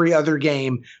almost every other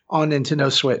game on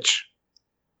Nintendo Switch.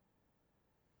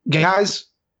 Guys,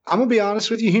 I'm going to be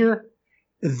honest with you here.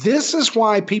 This is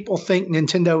why people think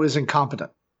Nintendo is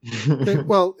incompetent.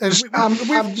 Well, and I'm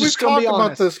we've just gonna talked be about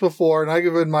honest. this before, and I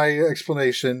given my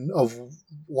explanation of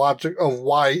logic of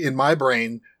why in my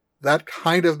brain that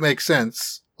kind of makes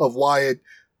sense of why it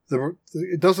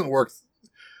doesn't work.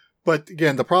 But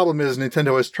again, the problem is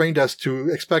Nintendo has trained us to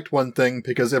expect one thing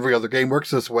because every other game works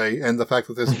this way, and the fact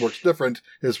that this works different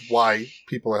is why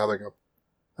people are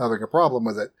having a problem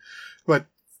with it. But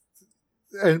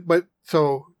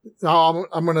so now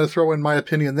I'm going to throw in my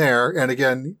opinion there, and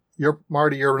again,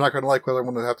 Marty, you're not going to like what I'm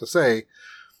going to have to say.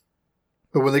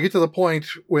 But when they get to the point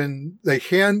when they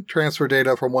can transfer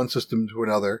data from one system to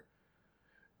another,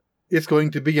 it's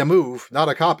going to be a move, not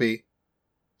a copy.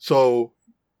 So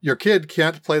your kid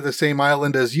can't play the same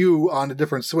island as you on a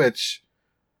different Switch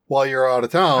while you're out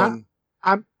of town.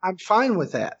 I'm fine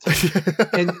with that,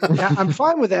 and I'm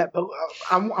fine with that. But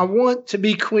I want to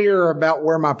be clear about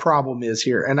where my problem is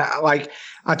here. And I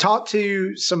talked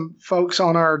to some folks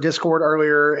on our Discord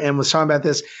earlier and was talking about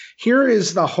this. Here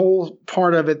is the whole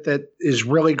part of it that is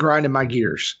really grinding my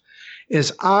gears.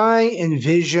 Is I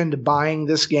envisioned buying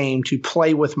this game to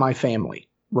play with my family,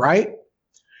 right?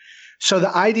 So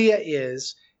the idea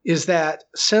is that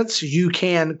since you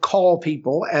can call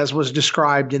people, as was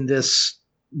described in this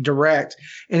direct,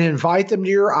 and invite them to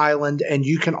your island, and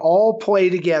you can all play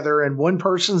together, and one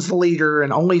person's the leader,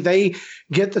 and only they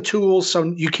get the tools, so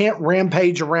you can't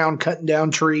rampage around cutting down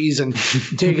trees and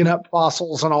digging up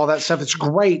fossils and all that stuff. It's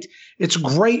great. It's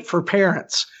great for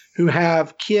parents who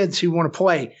have kids who want to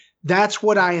play. That's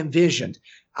what I envisioned.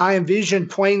 I envisioned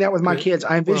playing that with my kids.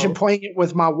 I envisioned playing it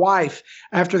with my wife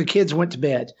after the kids went to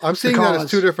bed. I'm seeing that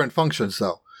as two different functions,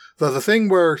 though. The thing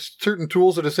where certain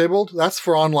tools are disabled, that's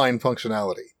for online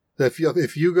functionality.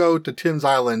 If you go to Tim's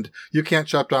Island, you can't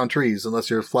chop down trees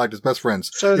unless you're flagged as best friends.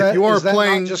 So that, is that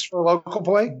not just for local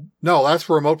play? No, that's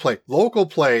for remote play. Local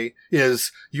play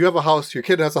is you have a house, your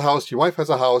kid has a house, your wife has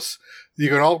a house, you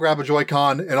can all grab a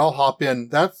Joy-Con and all hop in.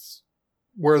 That's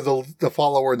where the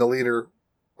follower and the leader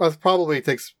probably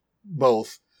takes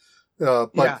both.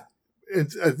 But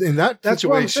in that that's situation,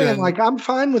 what I'm saying. Like, I'm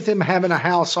fine with them having a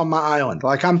house on my island.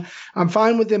 Like, I'm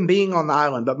fine with them being on the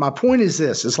island. But my point is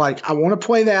this: is like I want to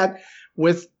play that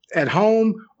at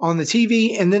home on the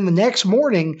TV, and then the next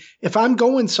morning, if I'm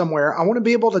going somewhere, I want to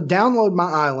be able to download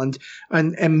my island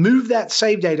and move that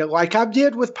save data like I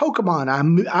did with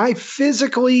Pokemon. I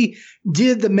physically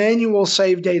did the manual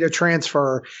save data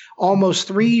transfer almost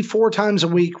 3-4 times a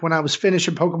week when I was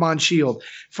finishing Pokemon Shield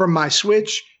from my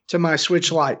Switch to my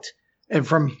Switch Lite. And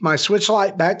from my Switch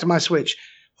Lite back to my Switch.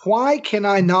 Why can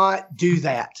I not do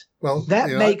that? Well, that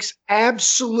makes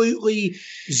absolutely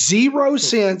zero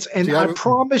sense. And I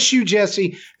promise you,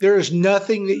 Jesse, there is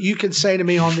nothing that you can say to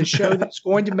me on this show that's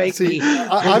going to make me.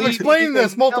 I've explained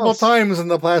this multiple times in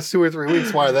the past 2 or 3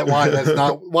 weeks why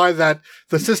the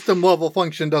system level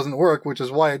function doesn't work, which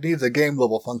is why it needs a game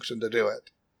level function to do it.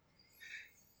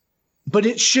 But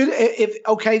it should,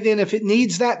 if it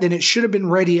needs that, then it should have been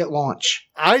ready at launch.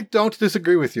 I don't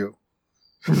disagree with you.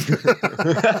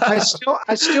 I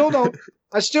still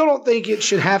don't think it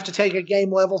should have to take a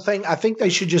game level thing. I think they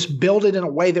should just build it in a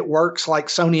way that works like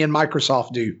Sony and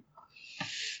Microsoft do.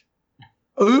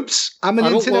 Oops, I'm a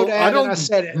Nintendo dad and I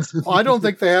said it. I don't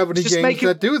think they have any games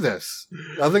that do this.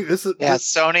 I think this is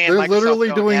Sony and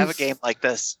Microsoft don't have a game like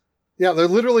this. Yeah, they're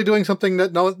literally doing something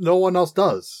that no one else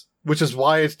does, which is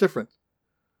why it's different.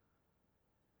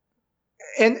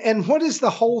 And what is the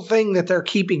whole thing that they're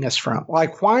keeping us from?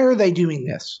 Like, why are they doing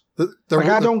this?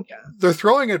 They're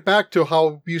throwing it back to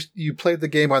how you played the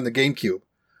game on the GameCube.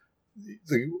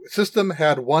 The system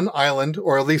had one island,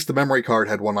 or at least the memory card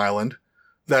had one island,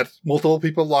 that multiple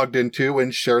people logged into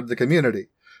and shared the community.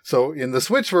 So in the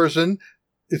Switch version,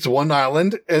 it's one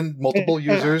island and multiple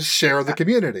users share the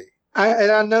community.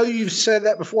 I know you've said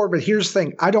that before, but here's the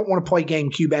thing. I don't want to play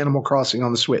GameCube Animal Crossing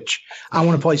on the Switch. I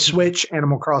want to play Switch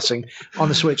Animal Crossing on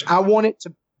the Switch. I want it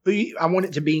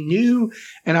to be new,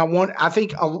 and I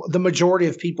think the majority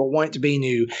of people want it to be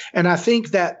new. And I think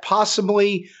that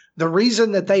possibly the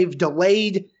reason that they've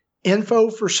delayed info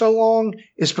for so long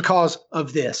is because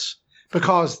of this.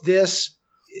 Because this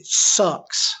it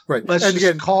sucks. Right. Let's and just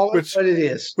again, call it what it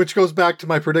is. Which goes back to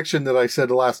my prediction that I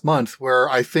said last month, where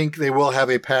I think they will have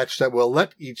a patch that will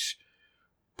let each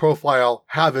profile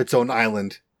have its own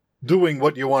island, doing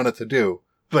what you want it to do.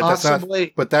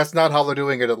 But that's not how they're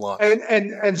doing it at launch.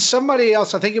 And somebody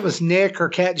else, I think it was Nick or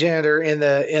Cat Janitor in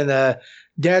the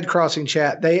Dad Crossing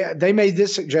chat, they made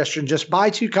this suggestion: just buy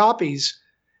 2 copies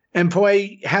and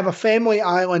have a family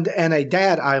island and a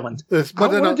dad island. I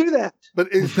want to do that. But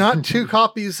it's not 2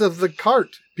 copies of the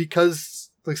cart because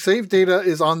the save data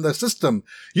is on the system.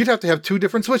 You'd have to have 2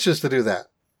 different Switches to do that.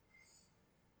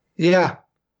 Yeah.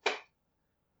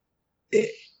 It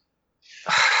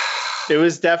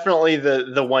was definitely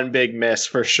the one big miss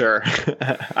for sure.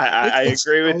 I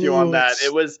agree with you on that.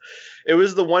 It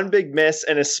was the one big miss,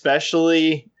 and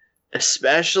especially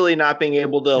not being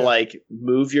able to like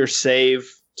move your save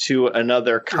to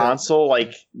another console,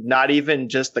 like not even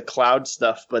just the cloud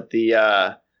stuff, but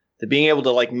the being able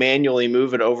to like manually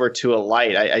move it over to a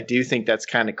light. I do think that's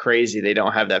kind of crazy. They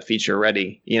don't have that feature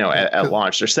ready, at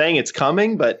launch. They're saying it's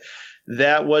coming, but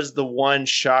that was the one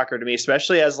shocker to me,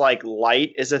 especially as like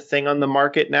light is a thing on the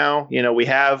market now. We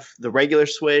have the regular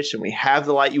Switch and we have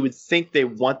the light. You would think they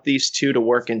want these two to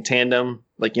work in tandem,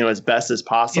 like, as best as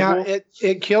possible. Yeah,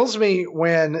 it kills me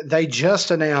when they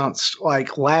just announced,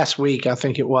 like last week, I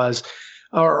think it was,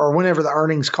 or whenever the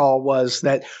earnings call was,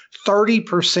 that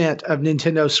 30% of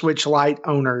Nintendo Switch Lite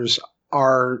owners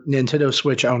are Nintendo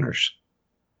Switch owners.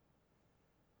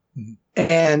 Mm-hmm.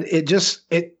 And it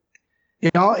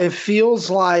feels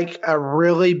like a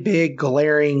really big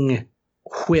glaring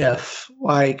whiff,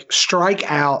 like strike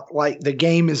out, like the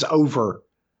game is over.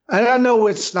 And I know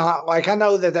it's not, like, I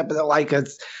know that but like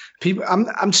it's people,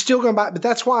 I'm still going to buy, but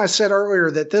that's why I said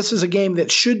earlier that this is a game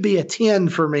that should be a 10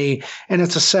 for me, and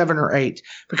it's a 7 or 8,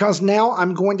 because now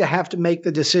I'm going to have to make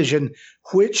the decision,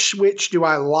 which Switch do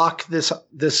I lock this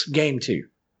game to?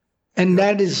 And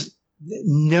that is,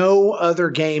 no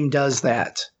other game does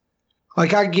that.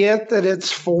 Like, I get that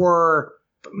it's for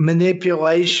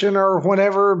manipulation or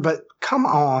whatever, but come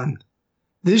on.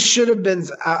 This should have been,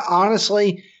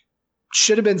 honestly,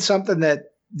 should have been something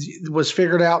that was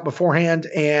figured out beforehand.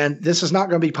 And this is not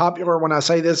going to be popular when I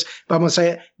say this, but I'm going to say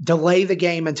it, delay the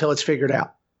game until it's figured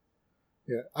out.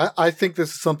 Yeah, I think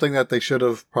this is something that they should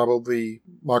have probably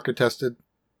market tested,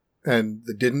 and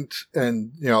they didn't.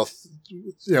 And,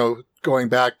 going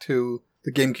back to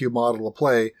the GameCube model of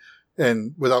play,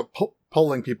 and without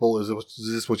polling people, is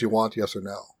this what you want? Yes or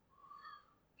no?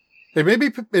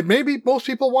 It may be most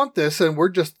people want this, and we're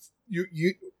just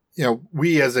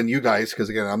we as in you guys, because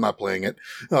again I'm not playing it,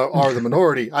 are the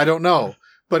minority. I don't know,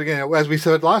 but again, as we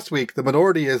said last week, the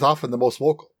minority is often the most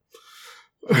vocal.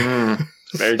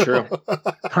 Very true.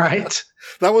 Right.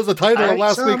 That was the title of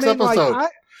last week's episode.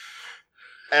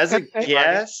 As a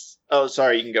guess, oh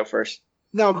sorry, you can go first.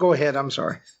 No, go ahead. I'm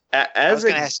sorry.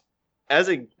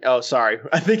 Oh, sorry.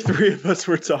 I think three of us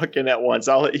were talking at once.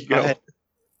 I'll let you go. Go ahead.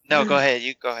 No, go ahead.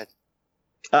 You go ahead.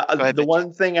 The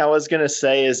one thing I was going to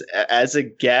say is, as a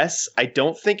guess, I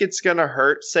don't think it's going to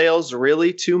hurt sales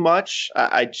really too much.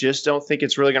 I just don't think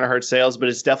it's really going to hurt sales, but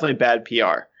it's definitely bad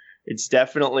PR. It's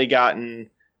definitely gotten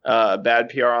bad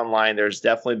PR online. There's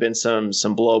definitely been some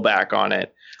blowback on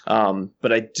it.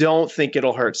 But I don't think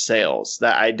it'll hurt sales.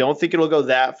 I don't think it'll go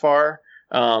that far.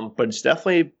 But it's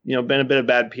definitely, been a bit of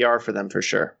bad PR for them for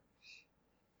sure.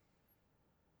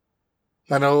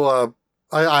 I know,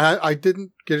 I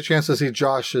didn't get a chance to see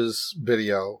Josh's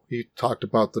video. He talked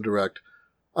about the Direct.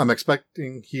 I'm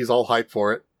expecting he's all hyped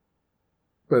for it.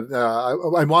 But,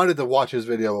 I wanted to watch his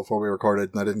video before we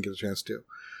recorded, and I didn't get a chance to.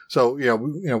 So,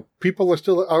 people are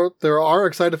still out there, are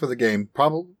excited for the game,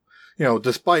 probably,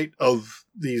 despite of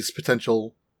these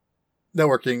potential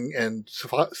networking and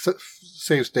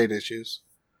save state issues,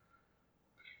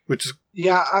 which is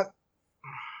Marty,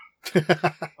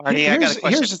 I got a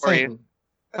question for you.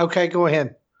 Okay, go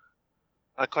ahead.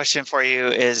 A question for you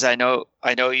is, I know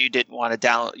you didn't want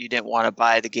to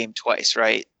buy the game twice,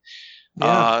 right?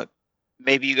 Yeah.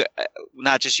 Maybe you,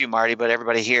 not just you, Marty, but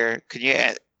everybody here. Could you?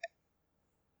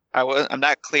 I'm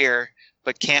not clear,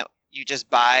 but can't you just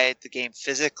buy the game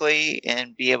physically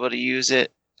and be able to use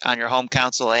it on your home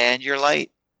console and your light?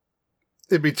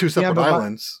 It'd be two separate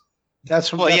islands.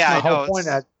 That's my whole point.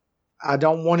 I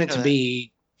don't want it to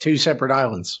be two separate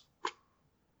islands.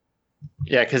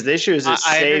 Yeah, because the issue is it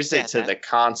saves it to the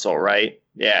console, right?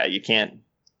 Yeah, you can't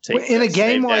take in a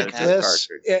game like this.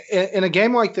 In a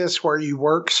game like this, where you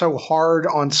work so hard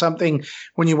on something,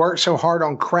 when you work so hard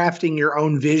on crafting your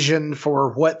own vision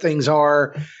for what things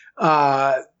are,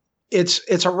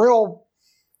 it's a real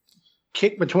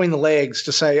kick between the legs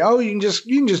to say, oh, you can just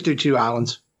do two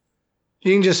islands.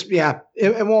 You can just,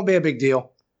 it won't be a big deal.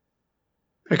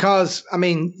 Because, I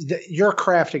mean, you're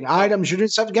crafting items, you're doing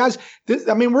stuff. Guys,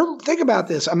 think about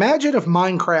this. Imagine if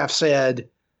Minecraft said,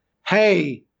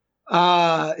 hey,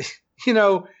 we're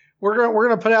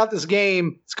gonna put out this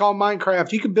game. It's called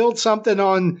Minecraft. You can build something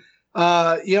on,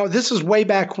 this is way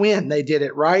back when they did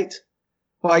it, right?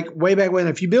 Like way back when.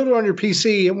 If you build it on your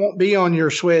PC, it won't be on your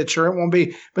Switch, or it won't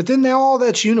be. But then now all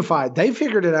that's unified. They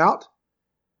figured it out.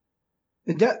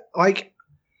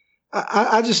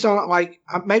 I just don't like.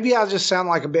 Maybe I just sound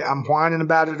like I'm whining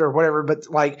about it or whatever. But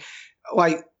like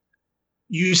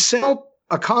you sell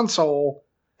a console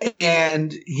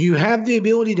and you have the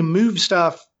ability to move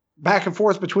stuff back and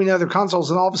forth between other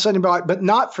consoles, and all of a sudden you'll be like, but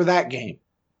not for that game.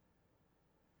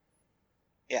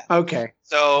 Yeah. Okay.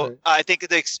 So I think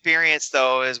the experience,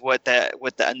 though, is what the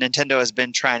Nintendo has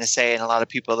been trying to say, and a lot of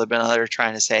people have been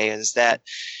trying to say, is that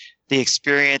the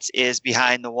experience is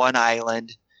behind the one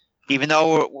island. Even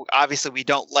though obviously we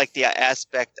don't like the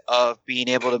aspect of being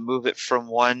able to move it from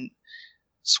one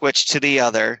Switch to the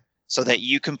other so that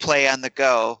you can play on the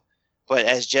go. But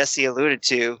as Jesse alluded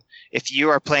to, if you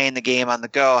are playing the game on the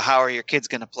go, how are your kids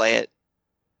going to play it?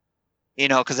 You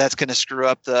know, because that's going to screw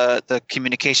up the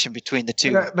communication between the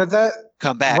two. But that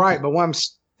come back, right? But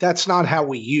that's not how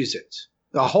we use it.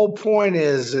 The whole point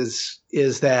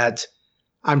is that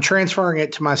I'm transferring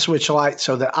it to my Switch Lite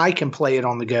so that I can play it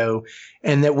on the go,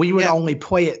 and that we would only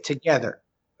play it together.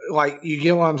 Like, you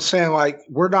get what I'm saying? Like,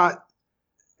 we're not.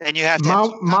 And you have to.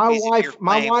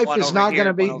 My wife is not going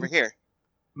to be over here.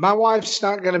 My wife's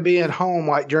not going to be at home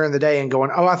like during the day and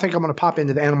going, oh, I think I'm going to pop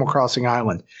into the Animal Crossing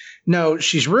island. No,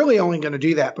 she's really only going to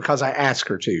do that because I ask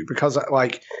her to, because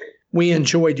like we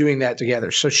enjoy doing that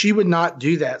together. So she would not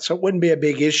do that. So it wouldn't be a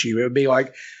big issue. It would be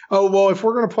like, oh, well, if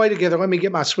we're going to play together, let me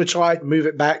get my Switch Lite and move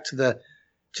it back to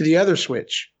the other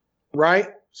Switch. Right.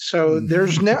 So there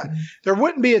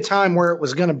wouldn't be a time where it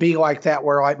was going to be like that,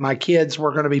 where like my kids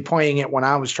were going to be playing it when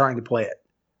I was trying to play it.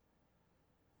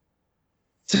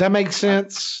 Does that make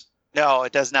sense? No,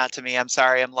 it does not to me. I'm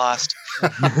sorry, I'm lost.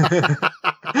 Because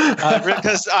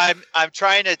I'm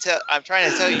trying to tell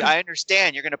you, I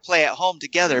understand you're going to play at home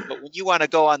together, but when you want to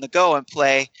go on the go and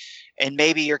play, and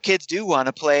maybe your kids do want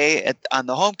to play on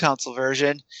the home console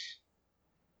version,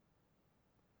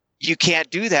 you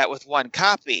can't do that with one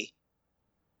copy.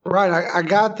 Right, I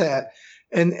got that,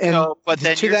 and so, but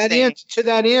then to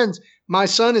that end, my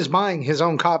son is buying his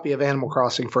own copy of Animal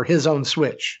Crossing for his own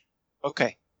Switch.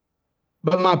 Okay.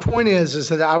 But my point is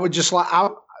that I would just like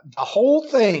the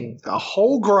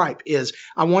whole gripe is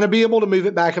I want to be able to move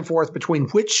it back and forth between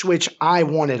which Switch I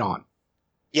want it on.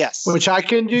 Yes. Which I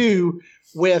can do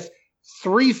with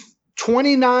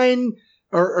 329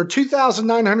 or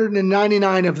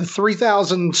 2,999 of the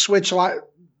 3,000 Switch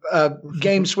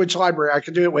game Switch library I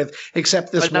could do it with,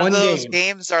 except this but one none of game. those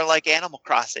games are like Animal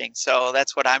Crossing, so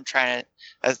that's what I'm trying to.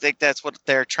 I think that's what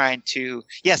they're trying to.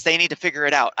 Yes, they need to figure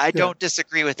it out. I don't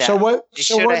disagree with that. They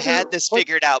should have had this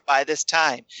figured out by this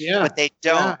time. Yeah, but they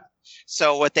don't. Yeah.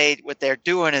 So what they're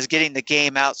doing is getting the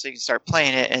game out so you can start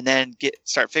playing it and then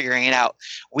start figuring it out.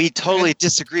 We totally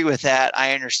disagree with that.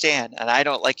 I understand, and I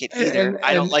don't like it either.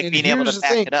 I don't like being able to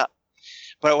back it up.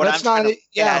 But what let's not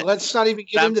even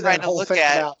get into that whole thing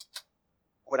about.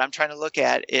 What I'm trying to look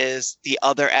at is the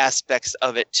other aspects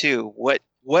of it too. What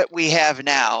we have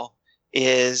now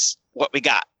is what we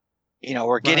got. You know,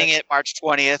 we're getting it March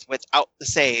 20th without the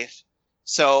save.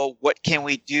 So what can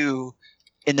we do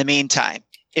in the meantime?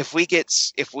 If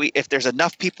there's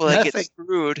enough people that get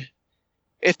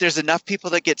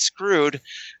screwed,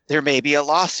 there may be a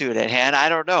lawsuit at hand. I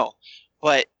don't know,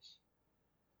 but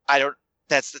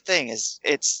that's the thing, is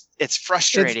it's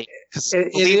frustrating.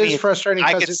 It is frustrating.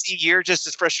 I can see you're just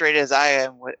as frustrated as I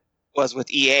was with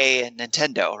EA and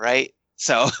Nintendo, right?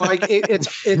 So like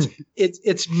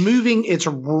it's moving.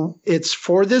 It's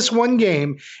for this one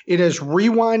game. It is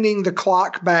rewinding the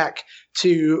clock back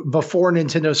to before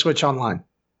Nintendo Switch Online,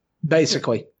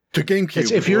 basically. To GameCube.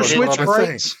 If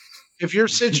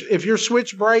your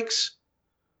Switch breaks,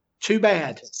 too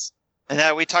bad.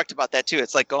 And we talked about that too.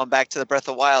 It's like going back to the Breath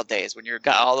of the Wild days when you've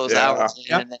got all those hours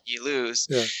and then you lose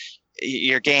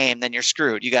your game, then you're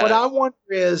screwed. You got. What I wonder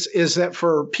is that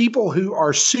for people who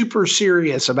are super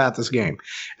serious about this game,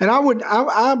 and I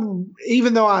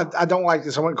even though I don't like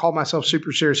this, I wouldn't call myself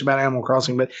super serious about Animal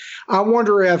Crossing, but I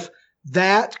wonder if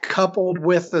that coupled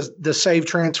with the save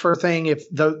transfer thing, if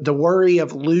the worry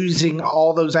of losing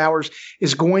all those hours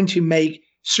is going to make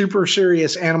super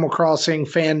serious Animal Crossing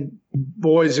fan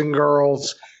boys and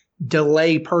girls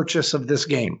delay purchase of this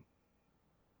game.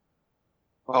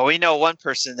 Well, we know one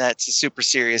person that's a super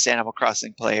serious Animal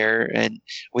Crossing player, and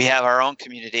we have our own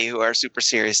community who are super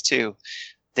serious too.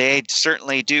 They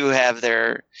certainly do have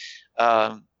their,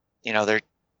 they're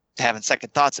having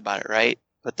second thoughts about it, right?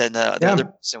 But then the other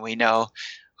person we know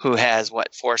who has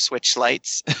 4 Switch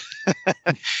Lites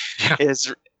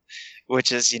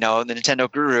which is, the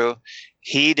Nintendo guru.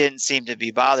 He didn't seem to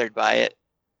be bothered by it,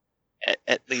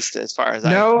 at least as far as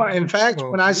I. In fact,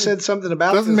 when I said something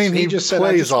about this, he just said,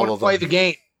 "I just want to play the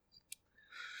game."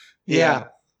 Yeah.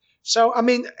 So, I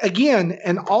mean, again,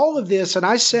 and all of this, and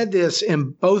I said this in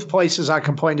both places I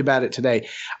complained about it today.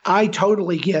 I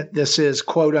totally get this is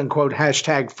quote unquote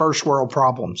 # first world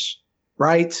problems,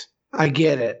 right? I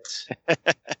get it.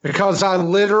 Because I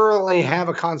literally have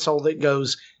a console that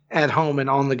goes at home and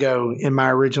on the go in my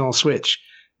original Switch.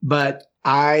 But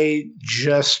I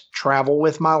just travel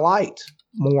with my Lite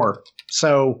more.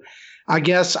 So I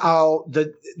guess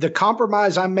the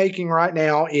compromise I'm making right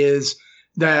now is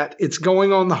that it's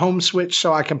going on the home Switch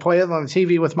so I can play it on the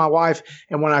TV with my wife.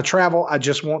 And when I travel, I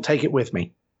just won't take it with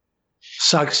me.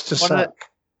 Sucks to suck.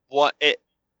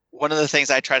 One of the things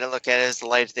I try to look at is the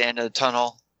light at the end of the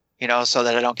tunnel, so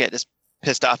that I don't get as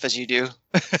pissed off as you do.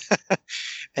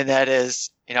 And that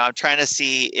is, I'm trying to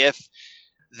see if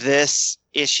this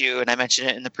issue, and I mentioned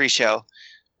it in the pre-show,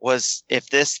 was if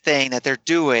this thing that they're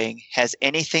doing has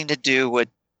anything to do with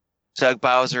Doug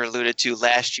Bowser alluded to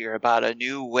last year about a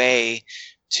new way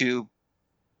to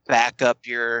back up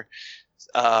your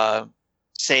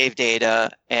save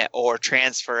data or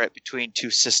transfer it between two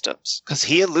systems. Because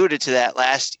he alluded to that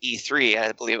last E3,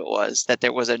 I believe it was, that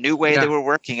there was a new way they were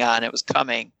working on. It was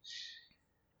coming.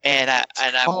 And I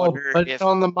wonder put if it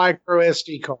on the micro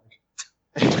SD card.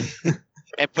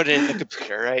 and put it in the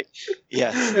computer, right?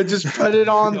 Yes. And just put it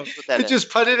on. Just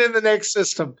put it in the next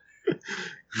system.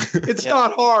 It's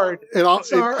not hard. It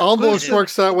almost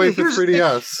works that way for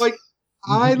 3DS. Like,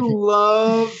 I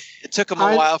love. It took them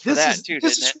a while for that too,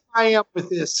 this didn't is it? who I am with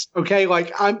this. Okay,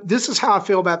 like this is how I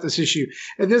feel about this issue,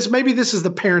 and this is the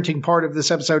parenting part of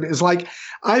this episode. Is like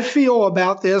I feel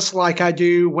about this like I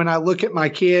do when I look at my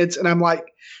kids, and I'm like,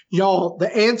 y'all,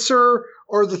 the answer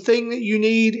or the thing that you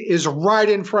need is right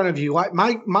in front of you. Like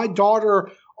my daughter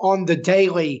on the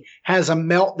daily has a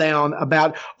meltdown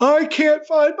about, I can't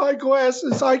find my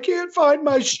glasses. I can't find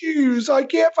my shoes.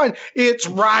 It's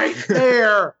right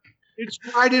there. It's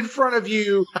right in front of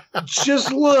you.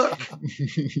 Just look.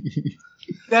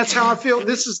 That's how I feel.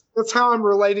 That's how I'm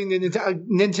relating to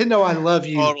Nintendo. I love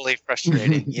you. Totally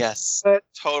frustrating. Yes.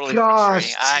 Totally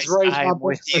Gosh, frustrating. I'm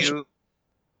with you.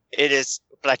 It is,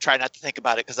 but I try not to think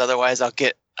about it because otherwise I'll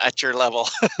get at your level.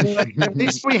 At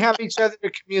least we have each other to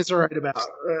commiserate about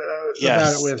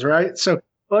it with, right? So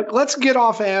look, let's get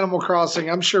off Animal Crossing.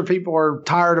 I'm sure people are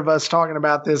tired of us talking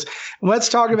about this. Let's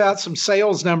talk about some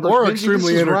sales numbers. Or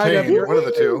extremely entertaining. One of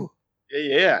the two.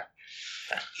 Yeah.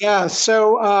 Yeah.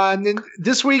 So then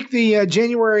this week, the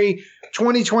January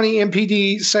 2020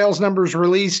 MPD sales numbers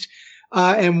released.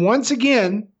 And once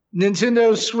again,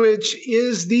 Nintendo Switch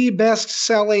is the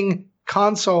best-selling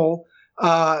console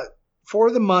for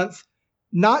the month,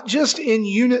 not just in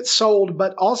units sold,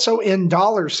 but also in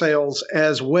dollar sales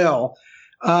as well.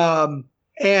 And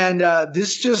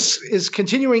this just is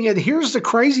continuing. And here's the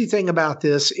crazy thing about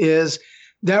this is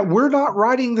that we're not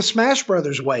riding the Smash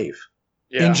Brothers wave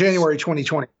in January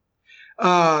 2020.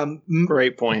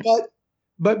 Great point.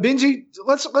 But Benji,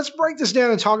 let's break this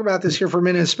down and talk about this here for a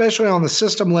minute, especially on the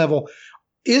system level.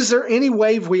 Is there any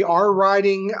wave we are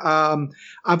riding?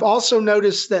 I've also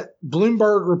noticed that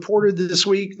Bloomberg reported this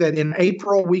week that in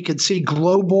April we could see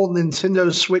global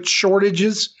Nintendo Switch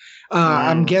shortages.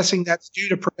 I'm guessing that's due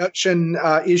to production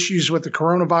issues with the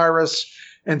coronavirus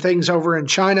and things over in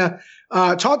China.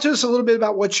 Talk to us a little bit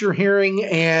about what you're hearing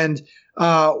and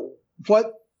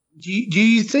what do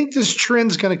you think this trend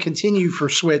is going to continue for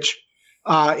Switch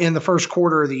in the first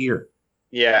quarter of the year?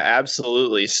 Yeah,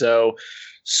 absolutely. So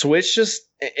Switch just,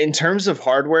 in terms of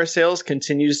hardware sales,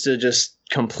 continues to just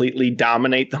completely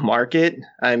dominate the market.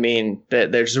 I mean,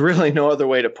 there's really no other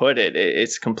way to put it.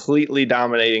 It's completely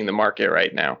dominating the market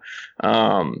right now.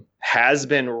 Has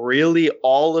been really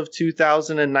all of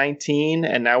 2019,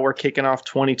 and now we're kicking off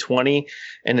 2020,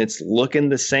 and it's looking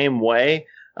the same way.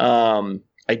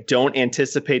 I don't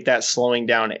anticipate that slowing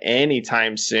down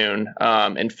anytime soon.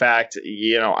 In fact,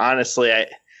 honestly,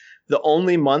 the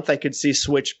only month I could see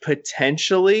Switch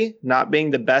potentially not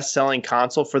being the best-selling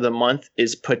console for the month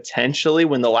is potentially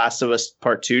when The Last of Us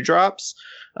Part 2 drops.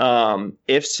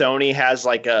 If Sony has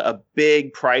like a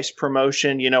big price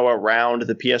promotion, around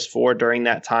the PS4 during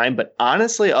that time. But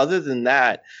honestly, other than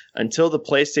that, until the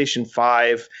PlayStation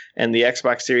 5 and the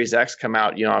Xbox Series X come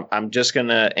out, I'm just going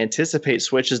to anticipate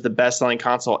Switch is the best-selling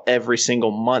console every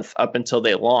single month up until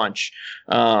they launch,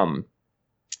 by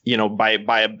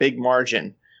a big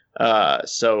margin.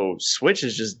 So Switch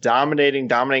is just dominating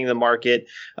the market.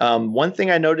 One thing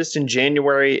I noticed in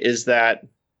January is that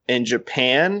in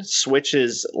Japan, Switch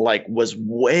was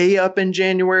way up in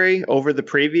January over the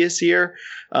previous year.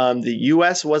 The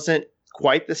US wasn't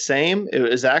quite the same. It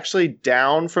was actually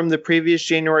down from the previous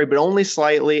January, but only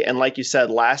slightly. And like you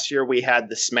said, last year we had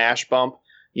the Smash bump.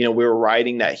 We were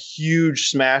riding that huge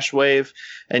Smash wave.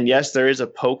 And yes, there is a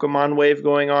Pokemon wave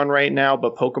going on right now,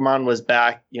 but Pokemon was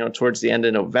back, towards the end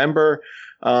of November.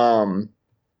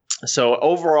 So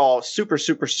overall, super,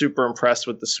 super, super impressed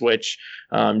with the Switch.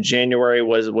 January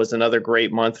was another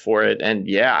great month for it. And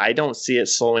yeah, I don't see it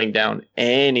slowing down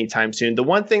anytime soon. The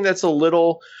one thing that's a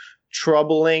little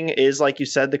troubling is, like you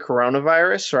said, the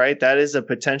coronavirus, right? That is a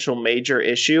potential major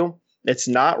issue. It's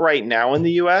not right now in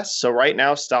the US. So right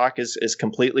now, stock is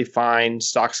completely fine.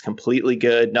 Stock's completely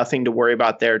good. Nothing to worry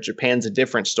about there. Japan's a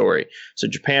different story. So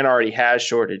Japan already has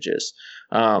shortages.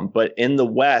 But in the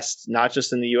West, not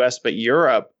just in the US, but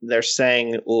Europe, they're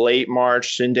saying late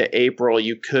March into April,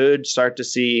 you could start to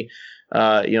see,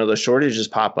 the shortages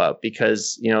pop up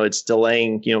because, it's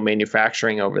delaying,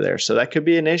 manufacturing over there. So that could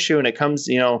be an issue. And it comes,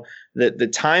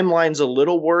 the timeline's a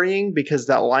little worrying because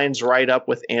that lines right up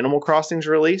with Animal Crossing's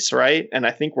release, right? And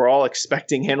I think we're all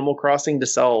expecting Animal Crossing to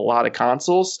sell a lot of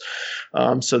consoles.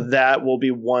 So that will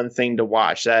be one thing to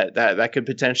watch. That could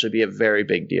potentially be a very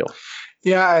big deal.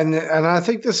 Yeah, and I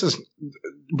think this is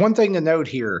one thing to note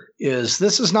here is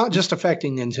this is not just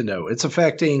affecting Nintendo. It's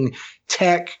affecting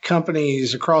tech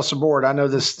companies across the board. I know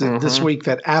this week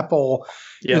that Apple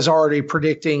is already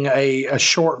predicting a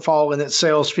shortfall in its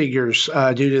sales figures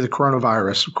due to the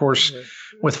coronavirus. Of course,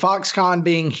 with Foxconn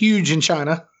being huge in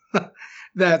China,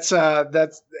 that's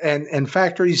and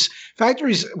factories.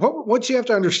 What you have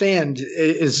to understand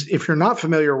is, if you're not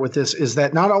familiar with this, is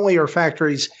that not only are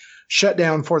factories shut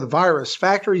down for the virus,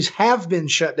 factories have been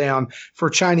shut down for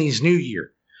Chinese New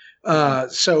Year.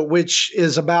 So which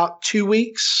is about 2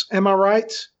 weeks. Am I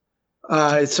right?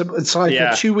 It's like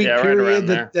a 2 week period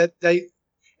that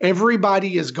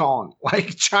everybody is gone.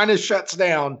 Like China shuts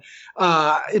down.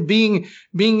 Being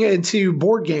into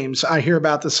board games, I hear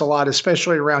about this a lot,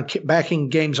 especially around backing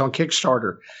games on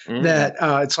Kickstarter. That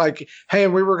it's like, hey,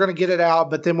 we were going to get it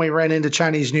out, but then we ran into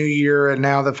Chinese New Year, and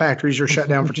now the factories are shut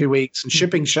down for 2 weeks, and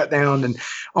shipping shut down, and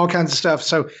all kinds of stuff.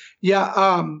 So yeah,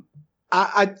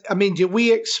 I mean, do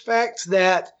we expect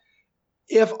that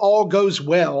if all goes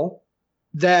well,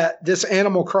 that this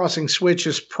Animal Crossing Switch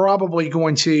is probably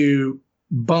going to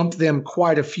bump them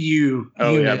quite a few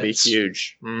units? Yeah, that'd be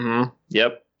huge.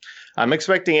 Yep. I'm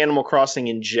expecting Animal Crossing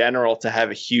in general to have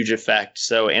a huge effect.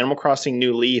 So Animal Crossing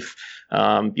New Leaf,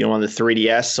 on the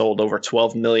 3DS sold over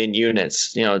 12 million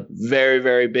units, very,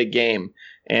 very big game.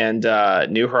 And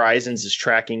New Horizons is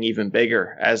tracking even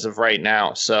bigger as of right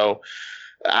now. So,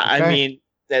 I mean,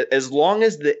 as long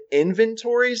as the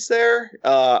inventory's there,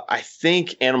 I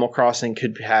think Animal Crossing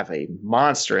could have a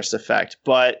monstrous effect.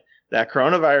 But that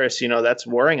coronavirus, that's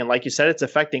worrying. And like you said, it's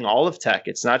affecting all of tech.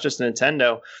 It's not just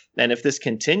Nintendo. And if this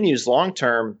continues long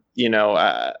term, I know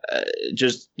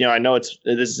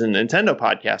this is a Nintendo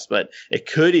podcast, but it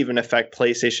could even affect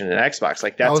PlayStation and Xbox.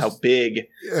 Like that's how big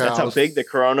the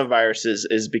coronavirus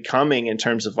is becoming in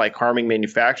terms of like harming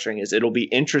manufacturing. It'll be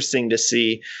interesting to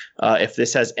see if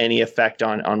this has any effect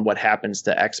on what happens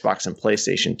to Xbox and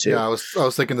PlayStation too. Yeah, I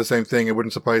was thinking the same thing. It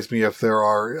wouldn't surprise me if there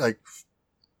are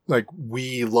like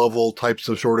Wii level types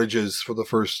of shortages for the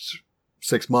first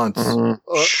 6 months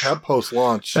post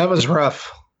launch. That was rough.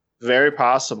 Very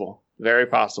possible. Very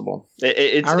possible.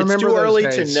 It's too early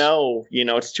to know.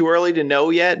 It's too early to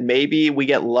know yet. Maybe we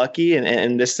get lucky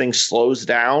and this thing slows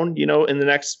down, in the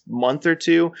next month or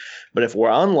two. But if we're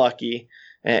unlucky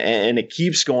and it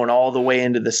keeps going all the way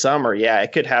into the summer,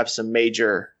 it could have some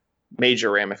major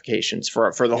ramifications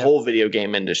for the whole video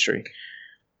game industry.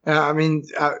 I mean,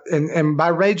 and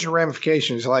by major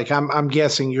ramifications, like I'm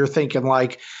guessing you're thinking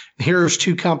like, here's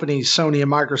two companies, Sony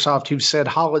and Microsoft, who've said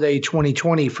holiday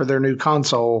 2020 for their new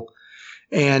console,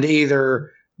 and either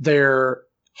they're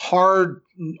hard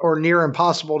or near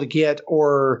impossible to get,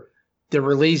 or the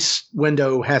release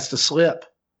window has to slip.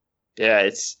 Yeah,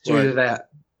 it's due to that.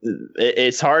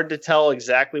 It's hard to tell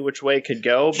exactly which way it could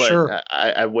go, but sure.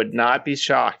 I would not be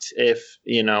shocked if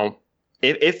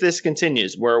If this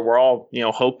continues, where we're all,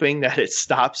 hoping that it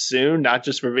stops soon, not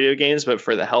just for video games, but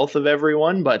for the health of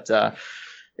everyone. But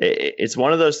it's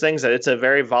one of those things that it's a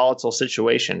very volatile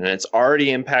situation, and it's already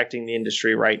impacting the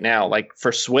industry right now. Like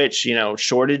for Switch,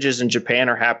 shortages in Japan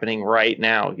are happening right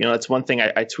now. That's one thing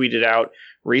I tweeted out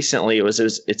recently.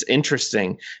 It's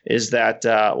interesting is that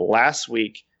last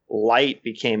week, Lite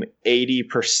became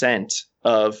 80%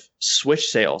 of Switch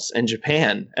sales in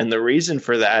Japan. And the reason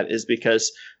for that is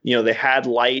because, they had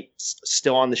Lite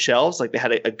still on the shelves, like they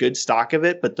had a good stock of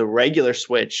it, but the regular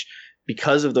Switch,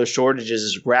 because of those shortages,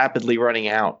 is rapidly running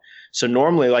out. So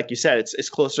normally, like you said, it's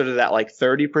closer to that like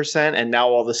 30%. And now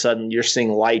all of a sudden you're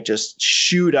seeing Lite just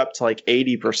shoot up to like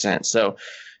 80%. So,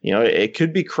 it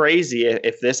could be crazy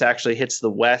if this actually hits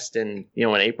the West and,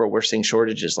 in April, we're seeing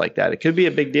shortages like that. It could be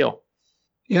a big deal.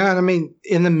 Yeah, and I mean,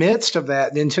 in the midst of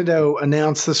that, Nintendo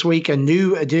announced this week a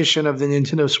new edition of the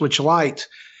Nintendo Switch Lite,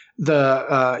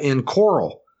 in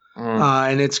Coral.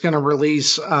 and it's going to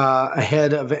release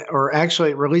ahead of, or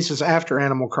actually it releases after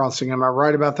Animal Crossing. Am I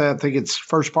right about that? I think it's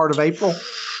first part of April.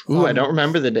 Ooh, I don't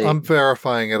remember the date. I'm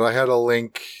verifying it. I had a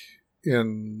link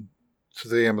to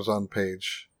the Amazon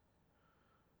page.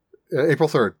 April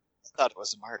 3rd. I thought it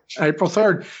was March. April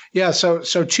 3rd. Yeah, so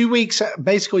 2 weeks,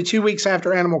 basically 2 weeks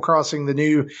after Animal Crossing, the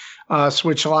new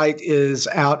Switch Lite is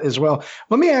out as well.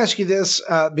 Let me ask you this,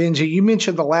 Benji. You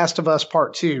mentioned The Last of Us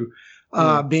Part 2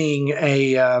 being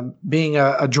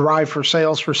a drive for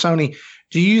sales for Sony.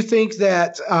 Do you think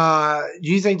that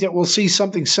we'll see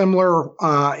something similar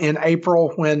in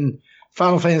April when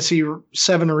Final Fantasy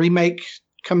VII Remake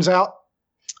comes out?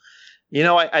 You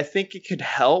know, I think it could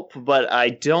help, but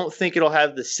I don't think it'll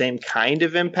have the same kind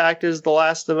of impact as The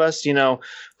Last of Us. You know,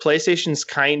 PlayStation's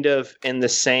kind of in the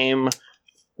same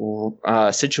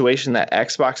situation that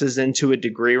Xbox is in to a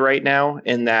degree right now,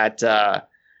 in that,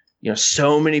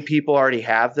 so many people already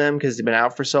have them because they've been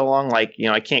out for so long. Like,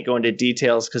 I can't go into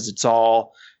details because it's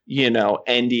all,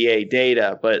 NDA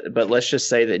data, but let's just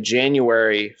say that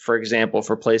January, for example,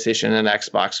 for PlayStation and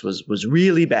Xbox was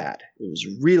really bad. It was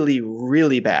really,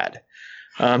 really bad.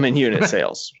 In unit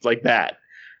sales, like that.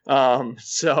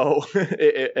 So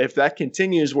if that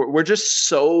continues, we're just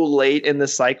so late in the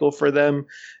cycle for them,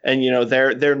 and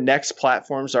their next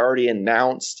platforms are already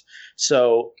announced.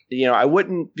 So I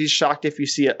wouldn't be shocked if you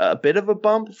see a bit of a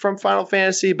bump from Final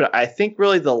Fantasy, but I think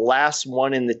really the last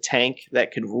one in the tank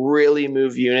that could really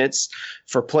move units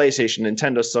for PlayStation,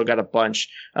 Nintendo still got a bunch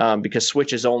because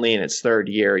Switch is only in its third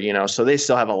year, so they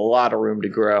still have a lot of room to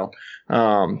grow.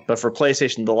 But for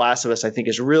PlayStation, The Last of Us, I think,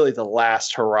 is really the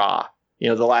last hurrah,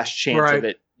 the last chance of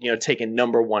it, taking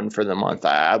number one for the month.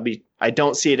 I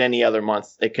don't see it any other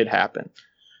month it could happen.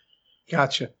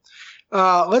 Gotcha.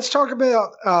 Let's talk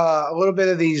about a little bit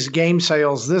of these game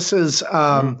sales. This is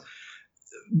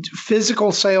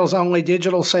physical sales only.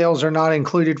 Digital sales are not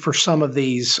included for some of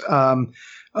these, the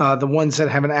ones that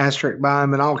have an asterisk by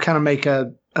them, and I'll kind of make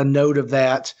a note of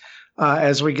that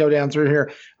as we go down through here.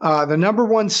 The number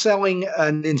one selling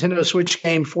Nintendo Switch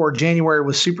game for January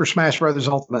was Super Smash Bros.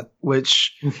 Ultimate,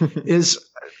 which is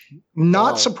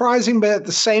not surprising, but at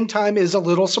the same time is a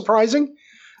little surprising.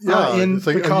 Yeah, it's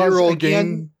like a year-old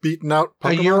game beating out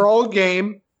Pokemon. A year-old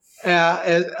game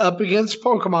up against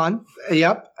Pokemon.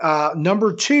 Yep.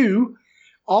 Number two,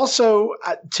 also,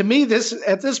 to me,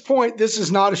 at this point, this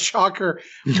is not a shocker.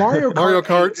 Mario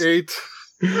Kart 8.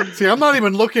 See, I'm not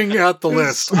even looking at the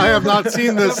list. I have not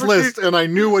seen this list, and I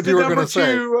knew what you were going to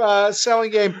say. Number two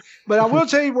selling game. But I will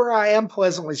tell you where I am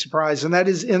pleasantly surprised, and that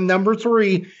is in number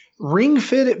 3, Ring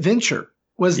Fit Adventure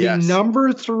was the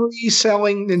number 3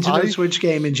 selling Nintendo Switch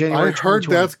game in January. I heard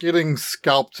that's getting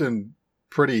scalped in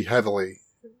pretty heavily,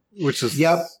 which is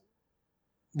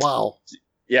wow.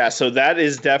 Yeah, so that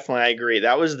is definitely, I agree.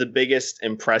 That was the biggest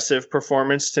impressive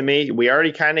performance to me. We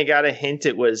already kind of got a hint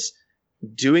it was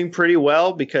doing pretty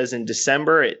well because in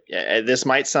December, this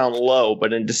might sound low,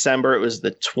 but in December it was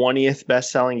the 20th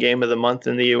best-selling game of the month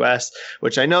in the US,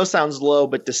 which I know sounds low,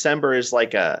 but December is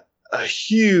like a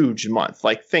huge month.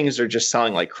 Like things are just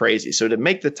selling like crazy. So to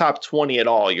make the top 20 at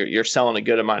all, you're selling a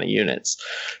good amount of units.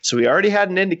 So we already had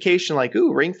an indication like,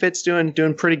 ooh, Ring Fit's doing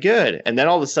pretty good. And then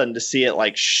all of a sudden to see it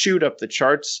like shoot up the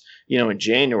charts, in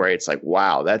January, it's like,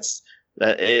 wow, that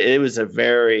was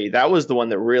the one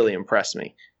that really impressed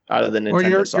me out of the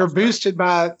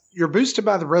Nintendo you're boosted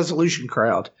by the resolution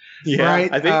crowd. Yeah, right?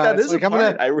 I think that is like, a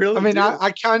part.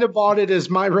 I kind of bought it as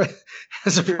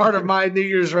as a part of my New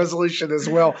Year's resolution as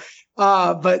well.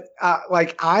 But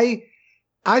I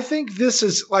think this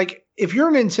is like, if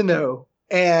you're Nintendo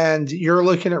and you're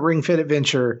looking at Ring Fit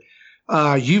Adventure,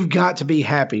 you've got to be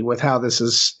happy with how this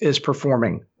is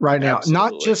performing right now.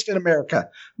 Absolutely. Not just in America,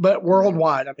 but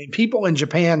worldwide. I mean, people in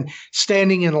Japan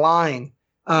standing in line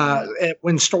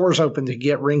when stores open to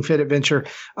get Ring Fit Adventure.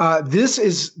 This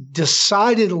is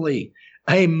decidedly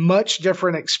a much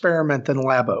different experiment than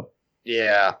Labo.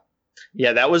 Yeah.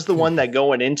 Yeah, that was the one that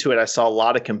going into it, I saw a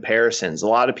lot of comparisons. A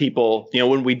lot of people,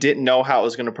 when we didn't know how it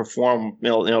was going to perform,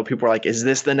 people were like, is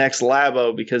this the next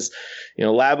Labo? Because,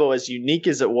 Labo, as unique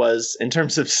as it was in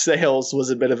terms of sales, was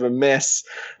a bit of a miss.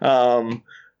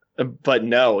 But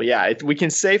no, we can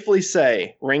safely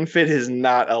say Ring Fit is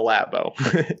not a Labo.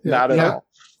 Not at all.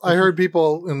 I heard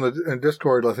people in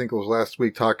Discord, I think it was last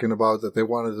week, talking about that they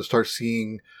wanted to start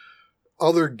seeing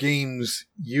other games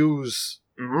use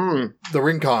the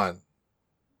Ring-Con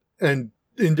and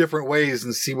in different ways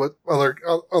and see what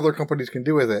other companies can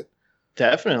do with it.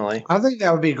 Definitely. I think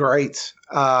that would be great.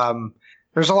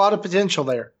 There's a lot of potential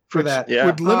there for that. Yeah.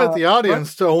 Would limit the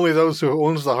audience to only those who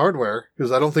owns the hardware,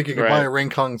 because I don't think you can buy a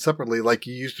Ring-Con separately like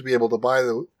you used to be able to buy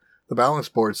the balance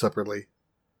board separately.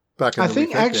 back in I the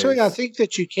think Wii Fit days. I think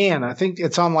that you can. I think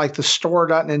it's on like the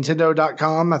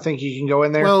store.nintendo.com. I think you can go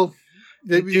in there. Well,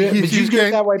 you do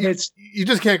it that way. You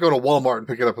just can't go to Walmart and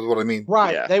pick it up, is what I mean.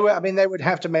 Right. Yeah. They would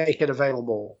have to make it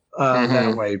available Mhm.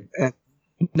 that way. And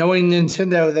knowing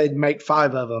Nintendo, they'd make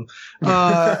 5 of them.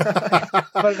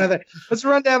 But let's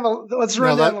run down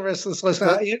the rest of this list.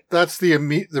 That's the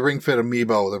Ring Fit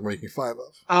amiibo they're making 5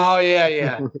 of. Oh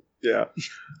yeah. Yeah.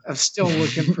 I'm still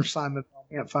looking for Simon.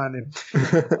 I can't find him.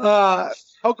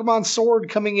 Pokemon Sword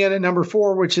coming in at number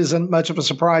 4, which isn't much of a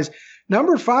surprise.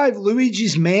 Number 5,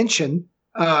 Luigi's Mansion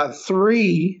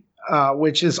 3,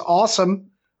 which is awesome.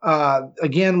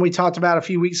 Again, we talked about a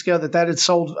few weeks ago that had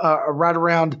sold right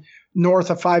around north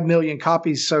of 5 million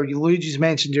copies. So Luigi's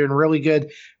Mansion doing really good.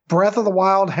 Breath of the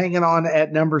Wild hanging on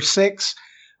at number 6.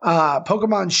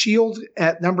 Pokemon Shield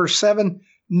at number 7.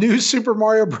 New Super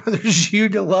Mario Brothers U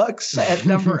Deluxe at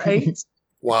number 8.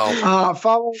 Wow.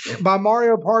 Followed by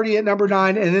Mario Party at number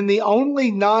 9. And then the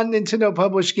only non-Nintendo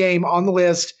published game on the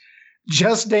list,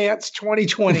 Just Dance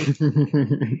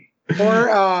 2020.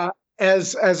 Or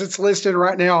as it's listed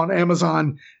right now on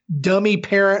Amazon, Dummy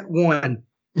Parent 1.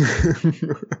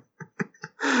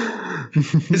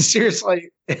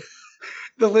 Seriously,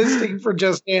 the listing for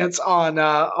Just Dance on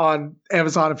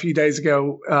Amazon a few days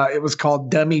ago, it was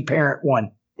called Dummy Parent 1.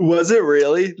 Was it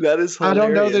really? That is hilarious. I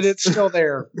don't know that it's still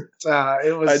there.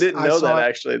 It was. I didn't know that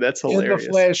actually. That's hilarious. In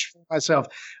the flesh for myself.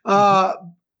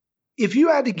 If you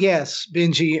had to guess,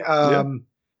 Benji,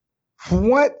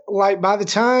 what, like, by the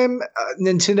time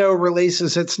Nintendo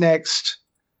releases its next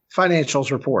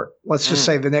financials report, let's just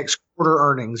say the next quarter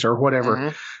earnings or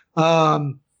whatever,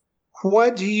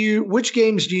 which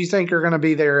games do you think are going to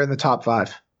be there in the top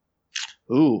 5?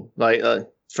 Ooh, like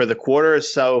for the quarter,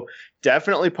 so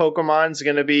definitely Pokemon's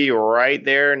going to be right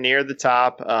there near the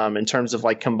top in terms of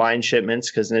like combined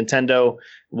shipments, because Nintendo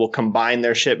will combine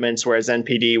their shipments, whereas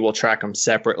NPD will track them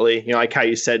separately. You know, like how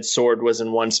you said Sword was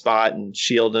in one spot and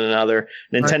Shield in another.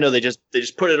 Nintendo, right. they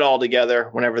just put it all together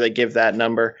whenever they give that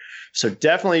number. So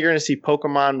definitely you're going to see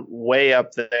Pokemon way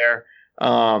up there.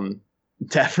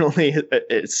 Definitely,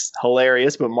 it's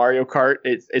hilarious, but Mario Kart,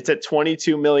 it's at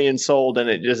 22 million sold and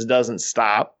it just doesn't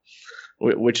stop,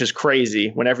 which is crazy.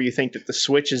 Whenever you think that the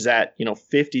Switch is at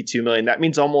 52 million, that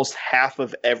means almost half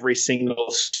of every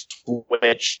single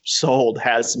Switch sold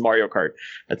has Mario Kart.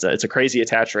 It's a crazy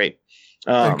attach rate.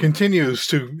 And continues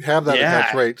to have that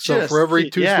attach rate. So for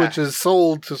every 2 Switches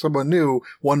sold to someone new,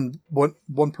 one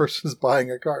person is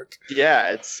buying a cart. Yeah,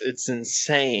 it's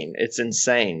insane. It's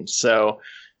insane. So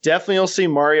definitely you'll see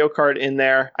Mario Kart in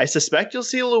there. I suspect you'll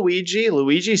see Luigi.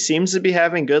 Luigi seems to be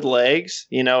having good legs.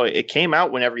 It came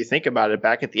out, whenever you think about it,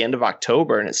 back at the end of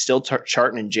October, and it's still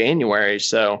charting in January.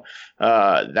 So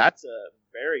that's a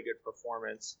very good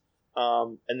performance.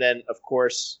 And then, of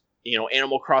course,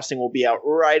 Animal Crossing will be out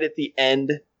right at the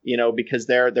end, because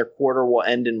their quarter will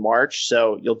end in March.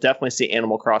 So you'll definitely see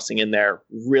Animal Crossing in there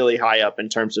really high up in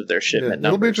terms of their shipment numbers.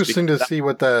 It'll be interesting to see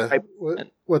what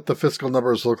the fiscal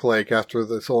numbers look like after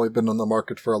it's only been on the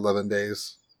market for 11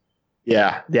 days.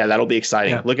 Yeah, that'll be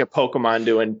exciting. Yeah. Look at Pokemon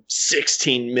doing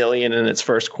 16 million in its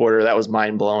first quarter. That was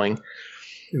mind-blowing.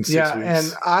 In 6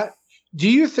 weeks. And do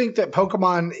you think that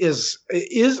Pokemon is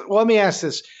let me ask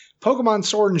this. Pokemon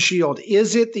Sword and Shield,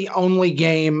 is it the only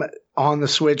game on the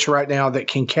Switch right now that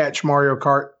can catch Mario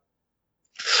Kart?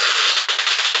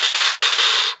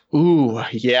 Ooh,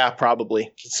 yeah,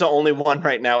 probably. It's the only one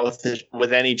right now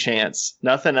with any chance.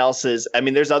 Nothing else is. I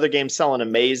mean, there's other games selling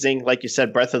amazing. Like you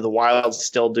said, Breath of the Wild is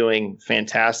still doing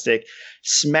fantastic.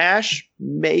 Smash,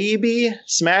 maybe.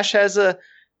 Smash has a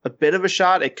bit of a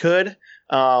shot. It could.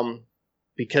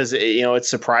 Because it's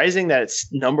surprising that it's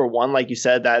number 1, like you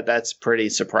said. That's pretty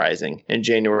surprising in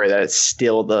January that it's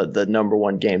still the number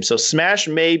 1 game. So Smash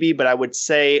maybe, but I would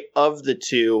say of the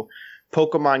two,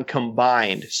 Pokemon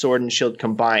combined, Sword and Shield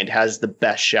combined, has the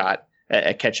best shot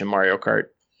at catching Mario Kart.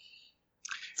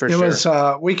 For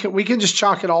sure. We can just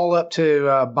chalk it all up to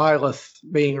Byleth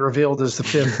being revealed as the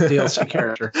 5th DLC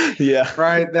character. Yeah.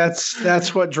 Right.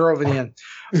 That's what drove it in.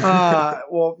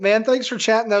 Well, man, thanks for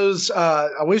chatting those.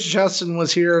 I wish Justin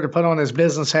was here to put on his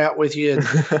business hat with you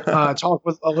and talk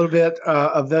with a little bit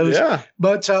of those. Yeah.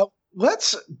 But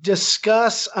let's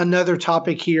discuss another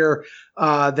topic here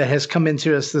that has come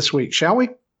into us this week, shall we?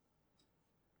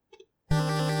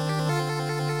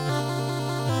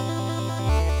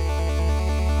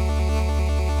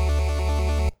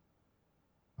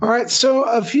 All right, so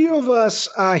a few of us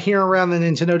here around the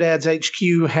Nintendo Dads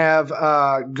HQ have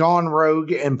gone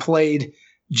rogue and played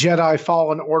Jedi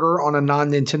Fallen Order on a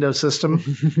non-Nintendo system.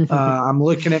 I'm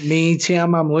looking at me,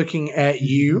 Tim. I'm looking at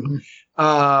you.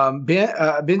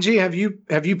 Benji,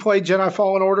 have you played Jedi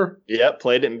Fallen Order? Yep,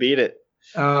 played it and beat it.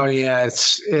 Oh yeah,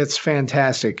 it's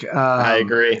fantastic. I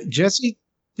agree. Jesse,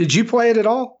 did you play it at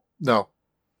all? No.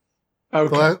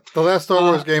 Okay. The last Star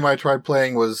Wars game I tried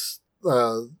playing was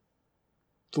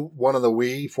one of the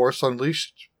Wii, Force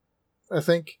Unleashed, I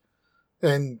think,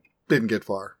 and didn't get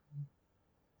far.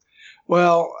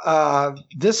 Well,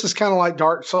 this is kind of like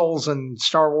Dark Souls and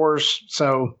Star Wars,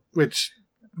 so which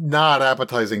not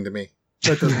appetizing to me.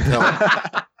 That doesn't tell.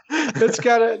 that's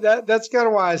kind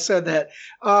of why I said that.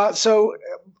 So,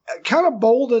 kind of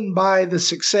boldened by the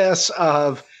success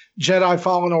of Jedi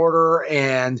Fallen Order,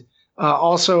 and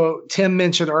also Tim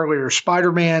mentioned earlier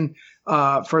Spider-Man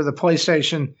for the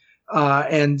PlayStation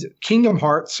and Kingdom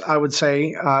Hearts. I would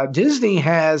say Disney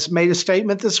has made a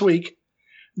statement this week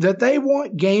that they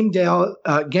want game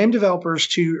developers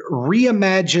to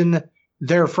reimagine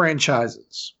their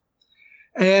franchises.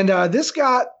 And this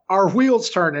got our wheels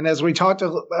turning as we talked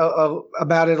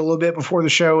about it a little bit before the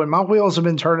show. And my wheels have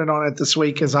been turning on it this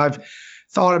week as I've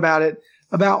thought about it,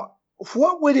 about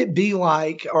what would it be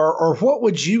like, or what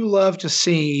would you love to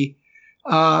see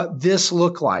this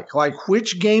look like? Like,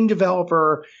 which game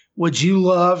developer would you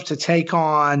love to take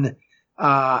on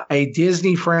a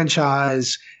Disney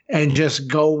franchise and just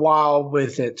go wild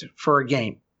with it for a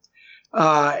game?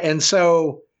 And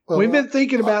so we've been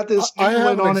thinking about this. I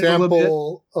have an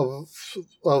example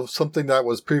of something that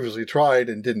was previously tried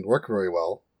and didn't work very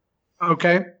well.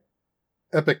 Okay.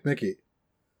 Epic Mickey.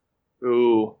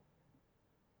 Ooh.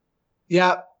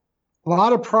 Yeah. A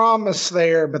lot of promise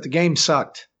there, but the game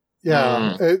sucked.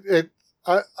 Yeah. That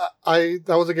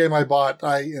was a game I bought.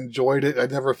 I enjoyed it. I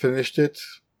never finished it.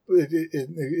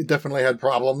 It definitely had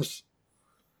problems.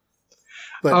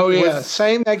 But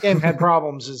saying that game had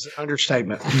problems is an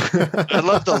understatement. I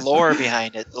love the lore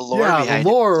behind it. The lore behind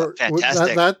it is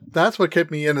fantastic. That's what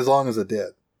kept me in as long as it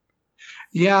did.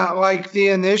 Yeah, like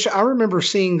I remember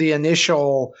seeing the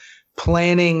initial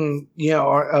planning,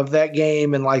 of that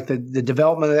game, and like the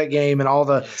development of that game, and all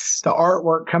the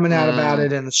artwork coming out about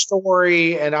it, and the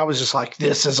story, and I was just like,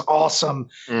 this is awesome.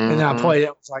 And then I played it,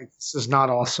 I was like, this is not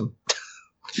awesome.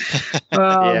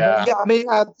 I mean,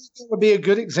 I think it would be a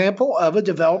good example of a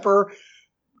developer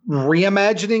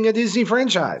reimagining a Disney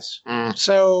franchise.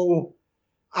 So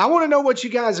I want to know what you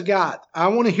guys have got. I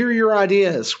want to hear your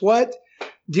ideas. What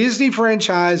Disney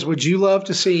franchise would you love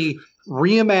to see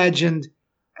reimagined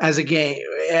as a game,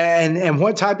 and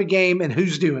what type of game, and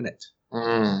who's doing it?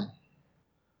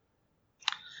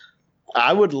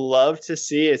 I would love to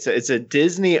see it's a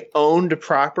Disney owned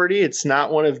property. It's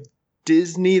not one of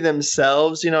Disney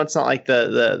themselves, it's not like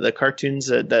the cartoons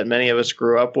that many of us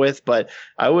grew up with, but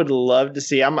I would love to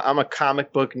see. I'm a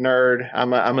comic book nerd.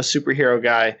 I'm a superhero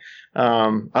guy.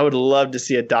 I would love to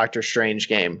see a Doctor Strange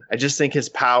game. I just think his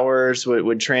powers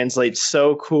would translate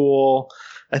so cool.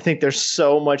 I think there's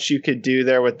so much you could do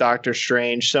there with Doctor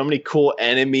Strange. So many cool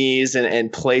enemies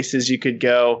and places you could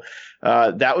go.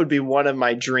 That would be one of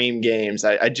my dream games.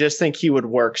 I just think he would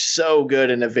work so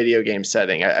good in a video game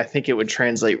setting. I think it would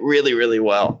translate really, really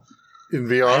well. In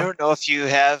VR? I don't know if you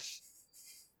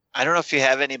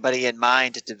have anybody in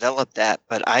mind to develop that,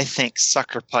 but I think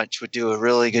Sucker Punch would do a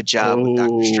really good job with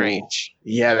Doctor Strange.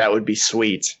 Yeah, that would be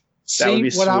sweet. I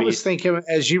was thinking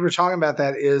as you were talking about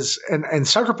that is, and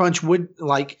Sucker Punch would,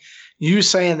 like, you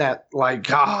saying that, like,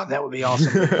 God, that would be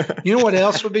awesome. You know what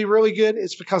else would be really good?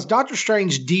 It's because Doctor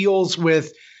Strange deals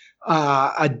with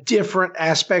a different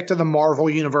aspect of the Marvel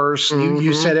universe.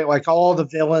 You said it, like all the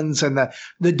villains and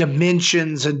the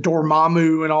dimensions and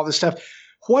Dormammu and all this stuff.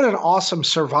 What an awesome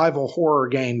survival horror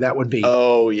game that would be.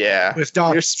 Oh, yeah. With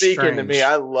Doctor You're speaking Strange. to me.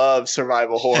 I love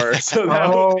survival horror. So that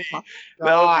would be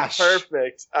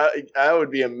perfect. That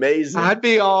would be amazing. I'd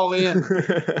be all in.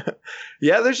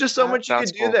 Yeah, there's just so much you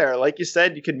could do there. Like you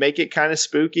said, you could make it kind of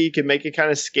spooky. You could make it kind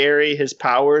of scary. His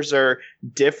powers are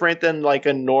different than like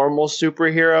a normal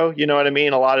superhero. You know what I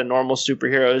mean? A lot of normal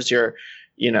superheroes, you're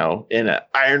in an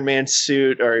Iron Man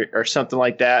suit or something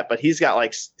like that. But he's got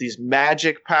like these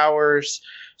magic powers.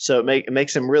 So it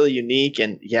makes him really unique.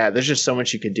 And yeah, there's just so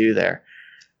much you could do there.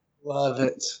 Love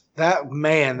it.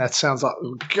 That sounds like,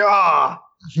 God.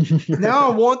 Now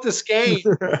I want this game.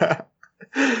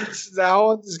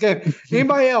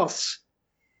 Anybody else?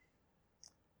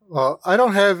 Well, I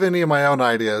don't have any of my own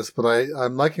ideas, but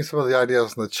I'm liking some of the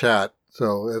ideas in the chat.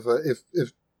 So if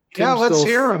let's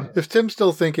hear them. If Tim's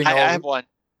still thinking, I have one.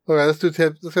 Okay, let's do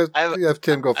Tim. Let's have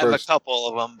Tim go first. I have a couple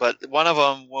of them, but one of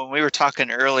them, when we were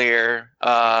talking earlier,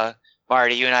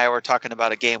 Marty, you and I were talking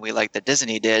about a game we liked that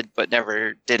Disney did, but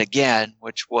never did again,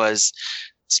 which was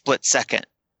Split Second,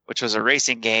 which was a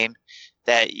racing game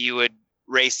that you would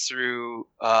race through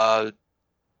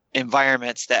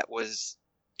environments that was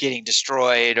getting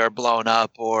destroyed or blown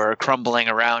up or crumbling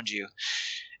around you.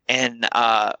 And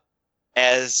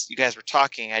as you guys were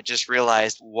talking, I just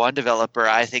realized one developer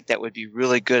I think that would be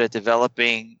really good at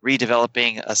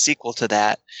redeveloping a sequel to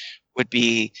that would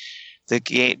be the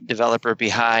game developer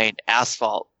behind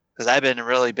Asphalt, because I've been a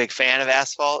really big fan of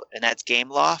Asphalt, and that's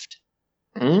Gameloft.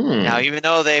 Now, even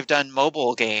though they've done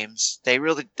mobile games,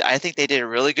 I think they did a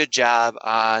really good job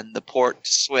on the port to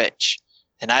Switch,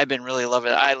 and I've been really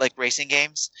loving it. I like racing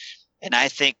games, and I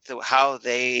think how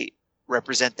they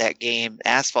represent that game,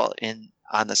 Asphalt,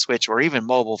 on the Switch, or even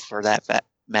mobile for that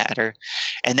matter.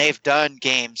 And they've done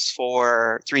games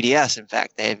for 3DS. In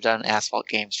fact, they've done Asphalt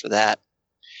games for that.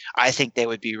 I think they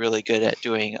would be really good at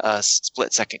doing a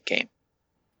split-second game.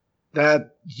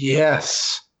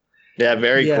 Yes. Yeah,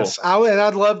 very cool.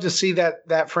 I'd love to see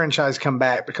that franchise come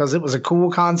back, because it was a cool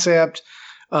concept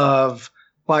of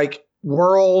like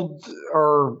world,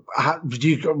 or do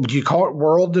you call it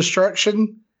world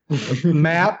destruction?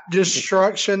 Map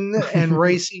destruction and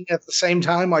racing at the same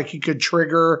time. Like you could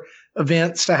trigger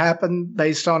events to happen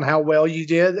based on how well you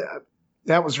did.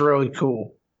 That was really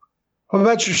cool. What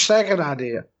about your second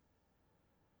idea?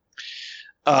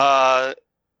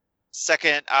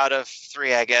 Second out of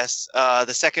three, I guess.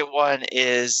 The second one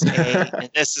is and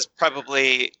this is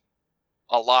probably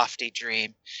a lofty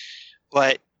dream,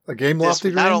 but a game lofty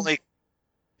dream. Not only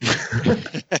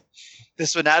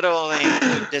this would not only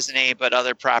include Disney, but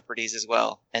other properties as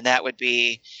well. And that would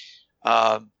be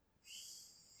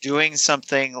doing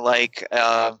something like,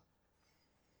 oh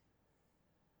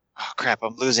crap,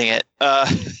 I'm losing it.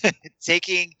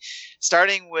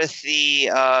 Starting with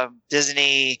the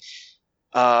Disney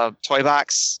toy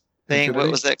box thing. Infinity?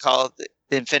 What was that called?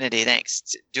 The Infinity, thanks.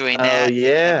 Doing Oh, that.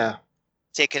 yeah.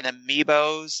 Taking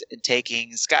Amiibos and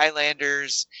taking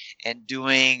Skylanders and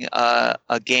doing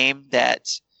a game that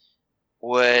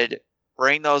would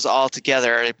bring those all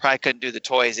together. They probably couldn't do the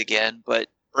toys again, but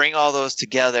bring all those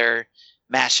together,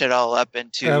 mash it all up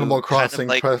into Animal Crossing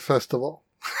kind of Festival.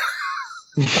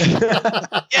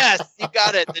 Yes, you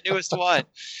got it. The newest one.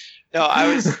 No,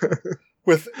 I was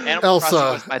with Animal Elsa.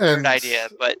 Crossing was my third and idea,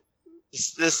 but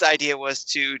this idea was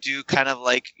to do kind of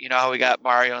like, you know how we got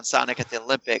Mario and Sonic at the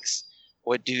Olympics,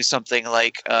 would do something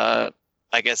like I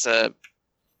guess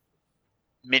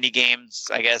mini games,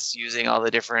 I guess, using all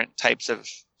the different types of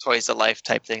Toys to Life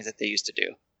type things that they used to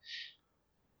do.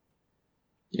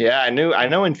 Yeah, I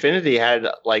know Infinity had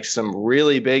like some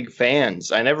really big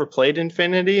fans. I never played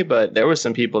Infinity, but there were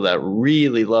some people that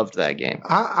really loved that game.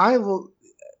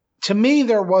 To me,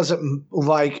 there wasn't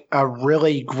like a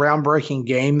really groundbreaking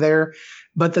game there,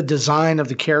 but the design of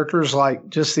the characters, like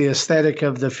just the aesthetic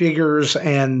of the figures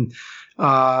and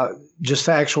just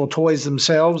the actual toys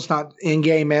themselves, not in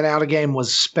game and out of game,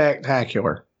 was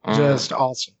spectacular. Just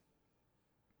awesome.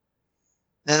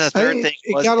 Then the third thing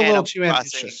was it got a little Animal too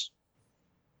Crossing. ambitious.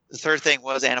 The third thing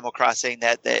was Animal Crossing,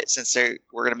 that since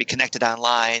we're going to be connected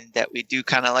online, that we do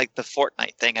kind of like the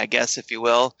Fortnite thing, I guess, if you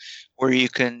will, where you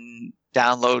can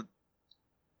download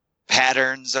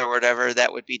patterns or whatever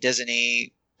that would be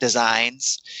Disney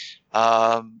designs,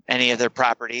 any of their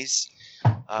properties,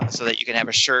 so that you can have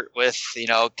a shirt with,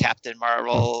 Captain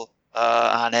Marvel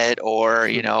on it, or,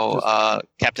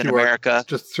 Captain America.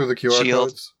 Just through the QR Shield.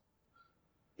 codes.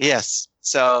 Yes.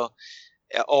 So,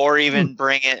 or even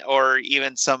bring it, or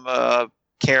even some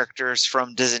characters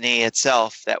from Disney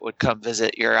itself that would come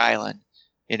visit your island,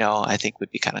 I think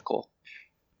would be kind of cool.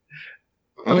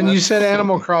 When you said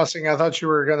Animal Crossing, I thought you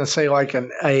were going to say like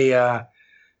a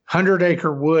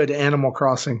 100-acre wood Animal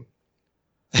Crossing.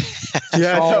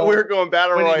 Yeah, I thought we were going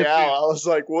Battle Winnie the Royale. Pooh. I was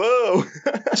like, whoa.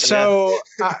 So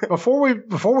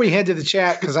before we head to the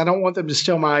chat, because I don't want them to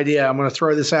steal my idea, I'm going to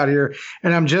throw this out here,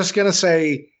 and I'm just going to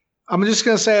say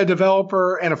a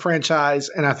developer and a franchise,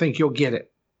 and I think you'll get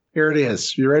it. Here it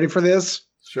is. You ready for this?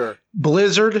 Sure.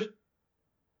 Blizzard,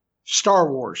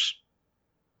 Star Wars.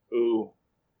 Ooh.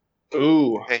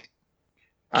 Okay.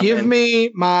 Give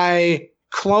me my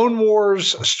Clone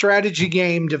Wars strategy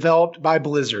game developed by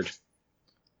Blizzard.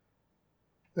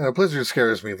 Blizzard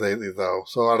scares me lately, though,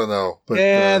 so I don't know. But,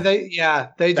 they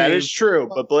do. That is true,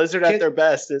 but Blizzard at their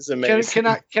best is amazing.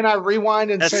 Can I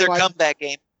rewind and That's say their like comeback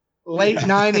game. late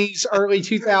 90s, early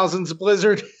 2000s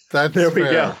Blizzard? there we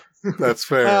go. That's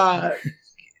fair.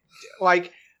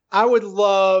 Like I would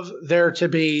love there to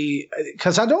be,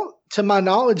 because to my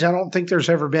knowledge, I don't think there's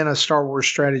ever been a Star Wars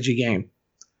strategy game.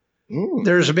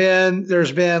 There's been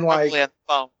like Probably on the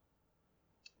phone.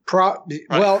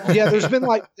 Well, yeah,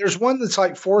 there's one that's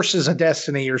like Forces of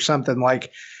Destiny or something,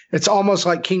 like it's almost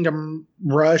like Kingdom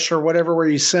Rush or whatever, where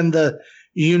you send the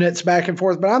units back and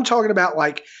forth. But I'm talking about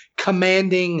like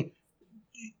commanding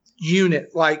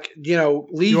unit, like,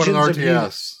 legions you want an of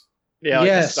units. RTS. Yeah, like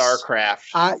Yes.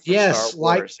 StarCraft. Yes, Star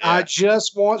Wars, yeah. I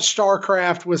just want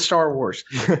StarCraft with Star Wars,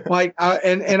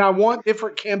 and I want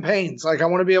different campaigns. Like I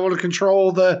want to be able to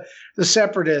control the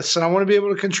Separatists, and I want to be able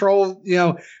to control,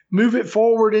 move it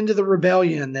forward into the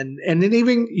Rebellion, and then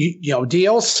even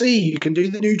DLC. You can do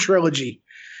the new trilogy.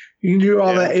 You can do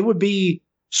all that. It would be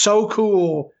so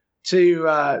cool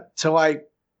to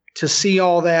see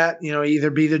all that. Either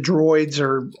be the droids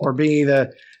or be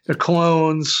the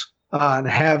clones. And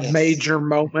have major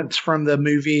moments from the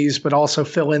movies, but also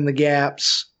fill in the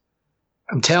gaps.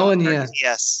 I'm telling you,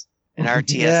 RTS, an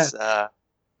RTS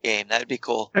game, that'd be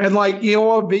cool. And what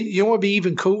would be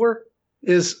even cooler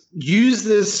is use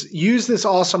this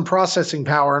awesome processing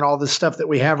power and all this stuff that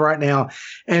we have right now,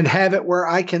 and have it where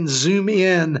I can zoom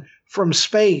in from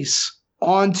space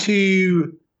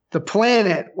onto the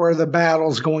planet where the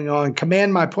battle's going on,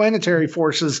 command my planetary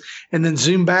forces, and then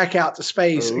zoom back out to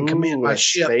space and command my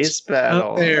ships space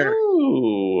battle up there.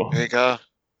 Ooh. There you go.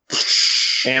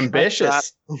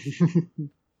 Ambitious.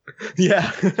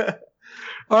 Yeah.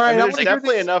 All right, there's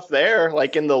definitely enough there,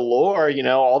 like in the lore,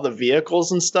 all the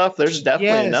vehicles and stuff. There's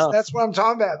definitely enough. That's what I'm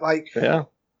talking about. Like, yeah.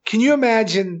 Can you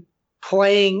imagine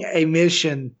playing a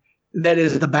mission that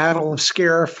is the Battle of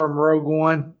Scarif from Rogue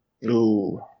One?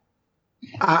 Ooh.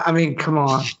 I mean, come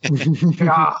on.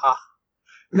 Now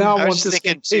I want this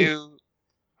game too.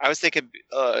 I was thinking,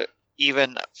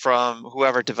 even from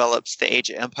whoever develops the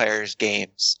Age of Empires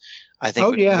games, I think it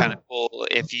would be kind of cool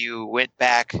if you went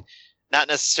back, not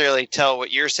necessarily tell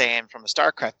what you're saying from a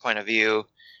StarCraft point of view,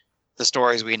 the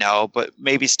stories we know, but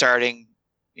maybe starting,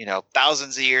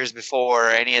 thousands of years before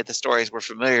any of the stories we're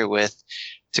familiar with,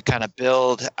 to kind of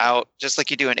build out, just like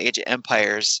you do in Age of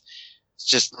Empires.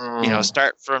 Just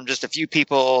start from just a few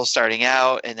people starting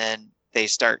out, and then they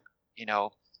start,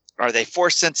 are they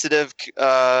force sensitive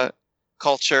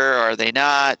culture, or are they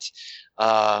not,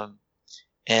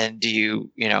 and do you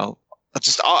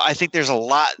I think there's a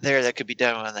lot there that could be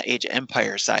done on the Age of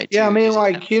Empires side too. I mean,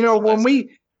 like, when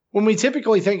we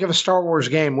typically think of a Star Wars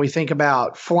game, we think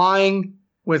about flying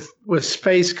with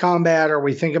space combat, or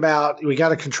we think about we got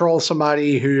to control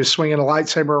somebody who's swinging a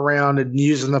lightsaber around and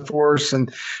using the Force,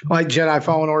 and like Jedi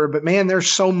Fallen Order. But man,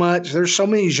 there's so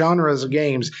many genres of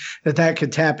games that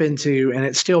could tap into, and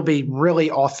it still be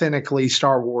really authentically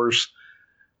Star Wars.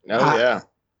 Oh yeah.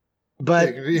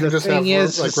 But you can just have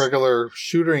like regular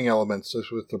shooting elements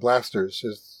with the blasters.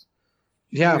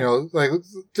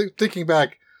 Thinking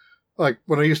back, like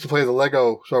when I used to play the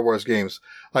Lego Star Wars games,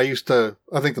 I think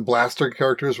the blaster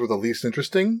characters were the least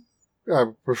interesting. I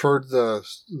preferred the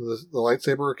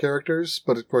lightsaber characters,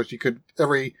 but of course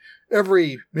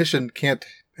every mission can't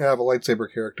have a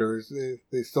lightsaber character.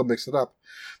 They still mix it up,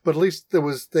 but at least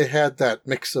they had that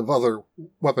mix of other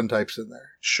weapon types in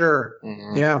there. Sure.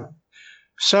 Mm-hmm. Yeah.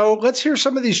 So let's hear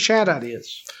some of these chat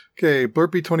ideas. Okay,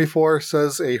 Burpee24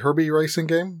 says a Herbie racing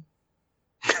game.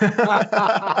 Herbie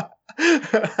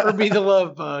the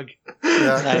Love Bug.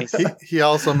 Yeah. Nice. He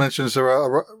also mentions a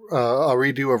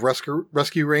redo of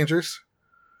Rescue Rangers.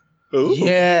 Ooh.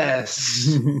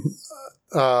 Yes.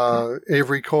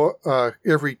 Avery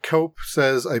Cope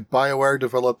says a BioWare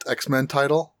developed X-Men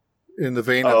title in the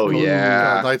vein of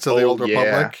Knights of the Old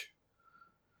Republic.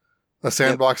 A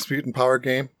sandbox mutant power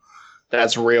game.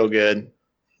 That's real good.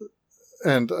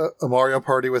 And a Mario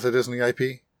Party with a Disney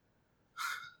IP.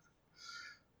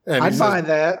 And I'd buy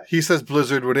that. He says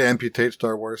Blizzard would amputate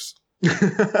Star Wars.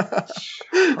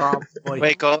 Probably.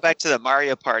 Wait, going back to the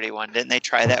Mario Party one, didn't they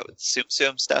try that with Tsum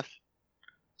Tsum stuff?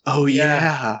 Oh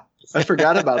yeah. I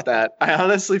forgot about that. I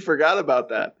honestly forgot about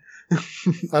that.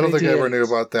 I don't think I ever knew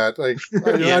about that.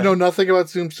 I know nothing about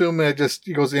Tsum Tsum.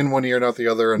 It goes in one ear and out the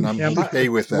other, and I'm okay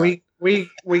with that.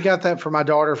 We got that for my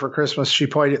daughter for Christmas. She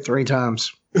played it 3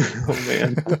 times. Oh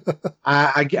man.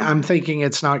 I'm thinking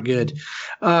it's not good.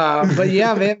 But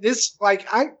yeah, man, this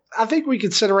I think we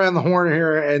could sit around the horn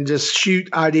here and just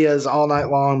shoot ideas all night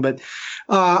long. But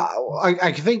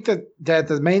I think that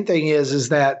the main thing is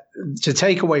that to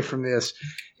take away from this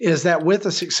is that with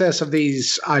the success of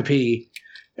these IP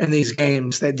and these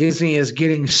games, that Disney is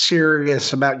getting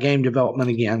serious about game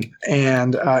development again.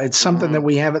 And it's something that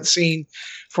we haven't seen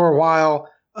for a while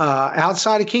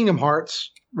outside of Kingdom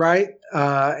Hearts. Right.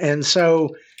 And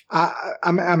so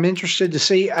I'm interested to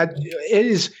see. It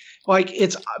is like,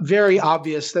 it's very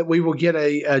obvious that we will get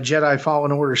a Jedi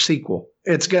Fallen Order sequel.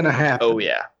 It's going to happen. Oh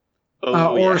yeah.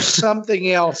 Or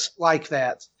something else like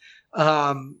that.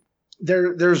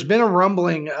 there's been a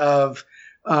rumbling of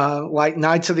like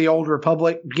Knights of the Old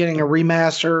Republic getting a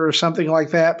remaster or something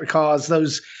like that, because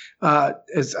those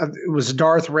it was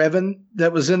Darth Revan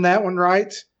that was in that one,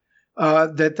 right?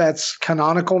 That's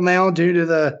canonical now due to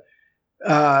the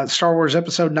Star Wars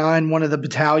Episode 9. One of the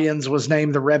battalions was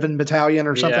named the Revan Battalion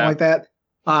or something like that.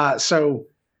 So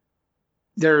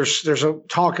there's a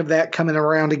talk of that coming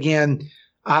around again.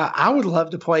 I would love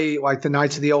to play like the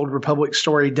Knights of the Old Republic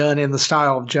story done in the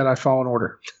style of Jedi Fallen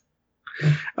Order.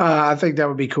 I think that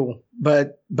would be cool.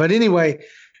 But anyway,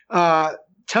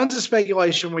 tons of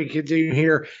speculation we could do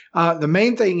here. The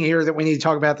main thing here that we need to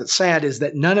talk about that's sad is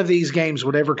that none of these games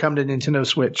would ever come to Nintendo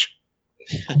Switch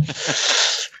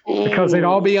because they'd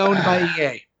all be owned by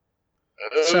EA.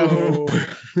 So,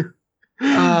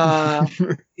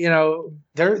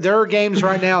 there are games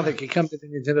right now that could come to the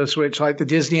Nintendo Switch, like the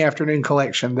Disney Afternoon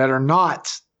Collection, that are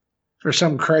not for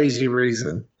some crazy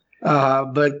reason.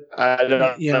 But I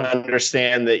don't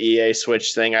understand the EA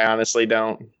Switch thing. I honestly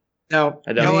don't. No,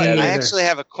 I don't. You know what? I actually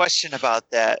have a question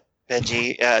about that,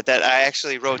 Benji, that I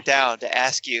actually wrote down to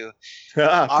ask you.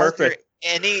 Perfect.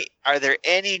 Are there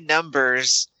any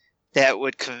numbers that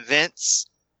would convince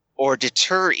or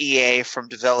deter EA from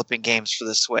developing games for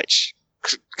the Switch?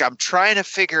 I'm trying to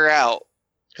figure out,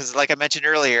 because like I mentioned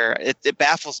earlier, it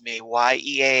baffles me why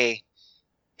EA,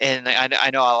 and I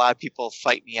know a lot of people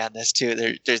fight me on this too.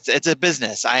 It's a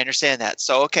business. I understand that.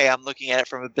 So, okay, I'm looking at it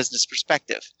from a business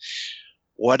perspective.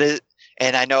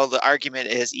 And I know the argument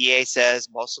is EA says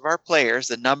most of our players,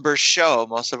 the numbers show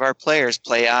most of our players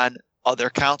play on other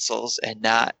consoles and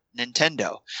not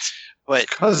Nintendo. But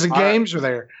because the games are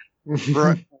there.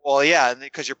 Well, yeah,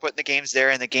 because you're putting the games there,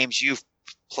 and the games you've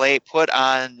put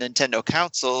on Nintendo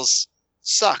consoles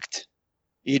sucked.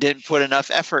 You didn't put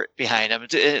enough effort behind them,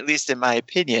 at least in my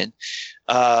opinion.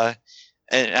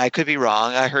 And I could be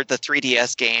wrong. I heard the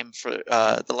 3DS game for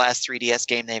the last 3DS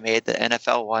game they made, the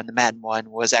NFL one, the Madden one,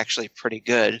 was actually pretty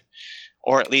good,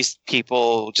 or at least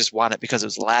people just want it because it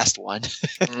was the last one.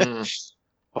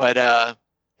 But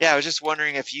yeah, I was just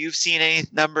wondering if you've seen any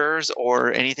numbers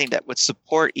or anything that would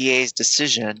support EA's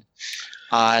decision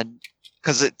on,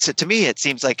 because to me it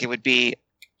seems like it would be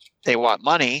they want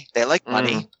money, they like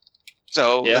money,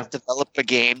 so let's develop a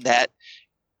game that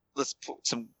let's put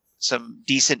some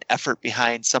decent effort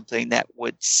behind something that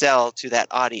would sell to that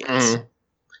audience.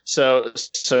 So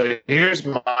here's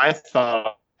my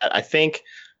thought. I think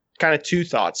kind of two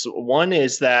thoughts. One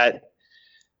is that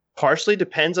partially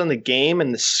depends on the game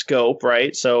and the scope,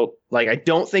 right? So like, I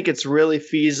don't think it's really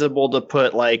feasible to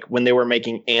put, like when they were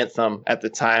making Anthem at the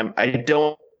time, I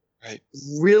don't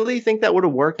really think that would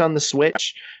have worked on the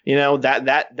Switch. You know,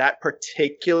 that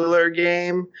particular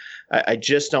game, I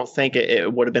just don't think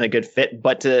it would have been a good fit.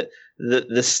 But to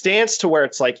the stance to where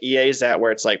it's like EA's at,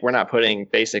 where it's like we're not putting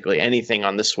basically anything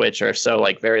on the Switch, or so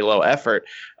like very low effort.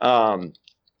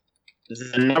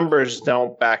 The numbers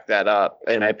don't back that up,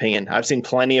 in my opinion. I've seen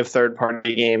plenty of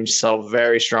third-party games sell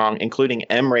very strong, including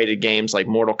M-rated games like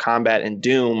Mortal Kombat and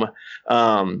Doom.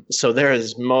 So there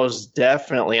is most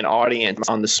definitely an audience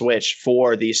on the Switch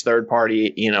for these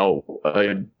third-party,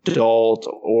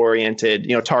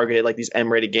 adult-oriented, targeted, like these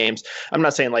M-rated games. I'm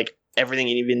not saying like everything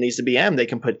even needs to be M. They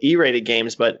can put E-rated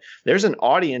games, but there's an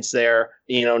audience there.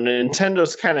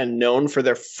 Nintendo's kind of known for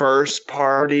their first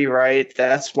party, right?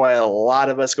 That's why a lot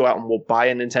of us go out and will buy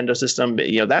a Nintendo system. But,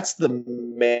 that's the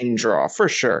main draw for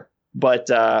sure. But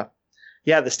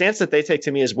yeah, the stance that they take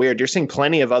to me is weird. You're seeing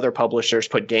plenty of other publishers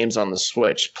put games on the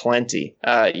Switch. Plenty.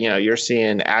 You're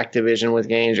seeing Activision with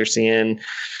games. You're seeing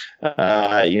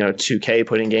 2K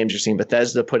putting games. You're seeing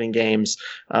Bethesda putting games.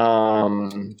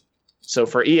 So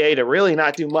for EA to really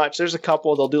not do much, there's a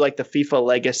couple. They'll do like the FIFA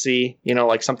Legacy,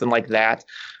 like something like that.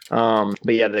 But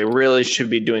yeah, they really should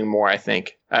be doing more, I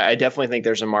think. I definitely think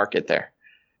there's a market there.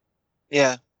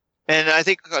 Yeah. And I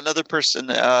think another person,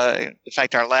 in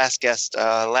fact, our last guest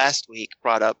last week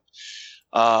brought up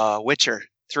Witcher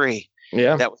 3.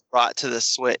 Yeah. That was brought to the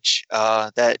Switch.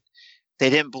 That they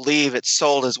didn't believe it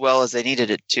sold as well as they needed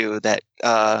it to. That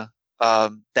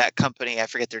that company, I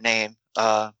forget their name,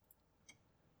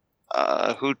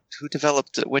 who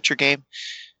developed the Witcher game?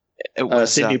 It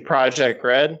was CD Projekt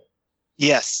Red.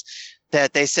 Yes,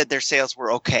 that they said their sales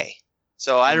were okay.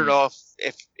 So I don't know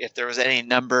if there was any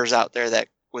numbers out there that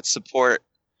would support,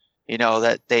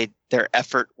 that their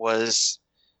effort was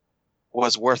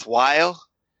worthwhile,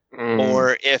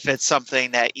 or if it's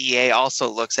something that EA also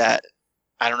looks at.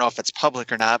 I don't know if it's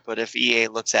public or not, but if EA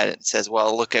looks at it and says,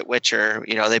 well, look at Witcher,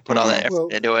 they put all that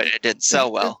effort into it, it didn't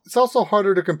sell well. It's also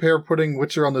harder to compare putting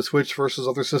Witcher on the Switch versus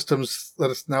other systems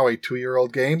that is now a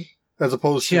 2-year-old game, as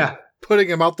opposed to putting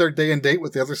them out there day and date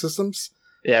with the other systems.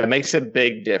 Yeah, it makes a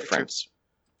big difference.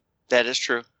 That is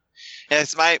true. And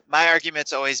it's my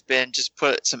argument's always been just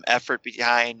put some effort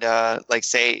behind, like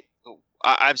say,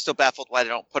 I'm still baffled why they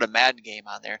don't put a Madden game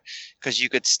on there, because you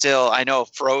could still, I know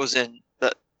Frozen,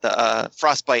 the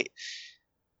Frostbite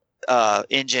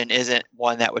engine isn't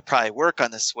one that would probably work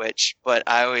on the Switch, but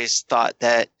I always thought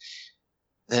that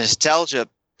the nostalgia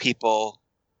people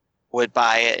would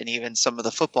buy it, and even some of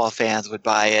the football fans would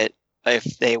buy it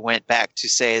if they went back to,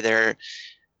 say, their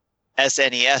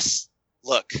SNES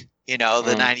look, the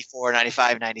 94,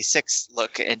 95, 96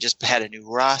 look, and just had a new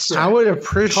roster. I would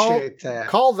appreciate that.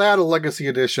 Call that a legacy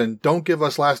edition. Don't give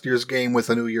us last year's game with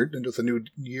a new year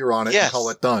on it and call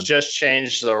it done. Just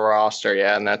change the roster,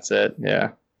 and that's it.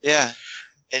 Yeah. Yeah.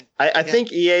 And I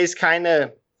think EA's kind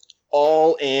of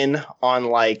all in on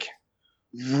like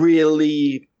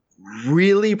really,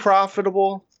 really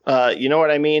profitable. You know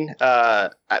what I mean?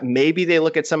 Maybe they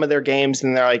look at some of their games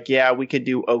and they're like, yeah, we could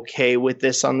do okay with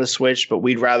this on the Switch, but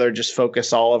we'd rather just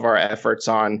focus all of our efforts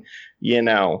on,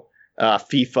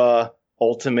 FIFA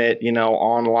Ultimate,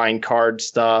 online card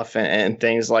stuff and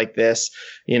things like this,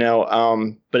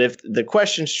 but if the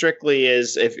question strictly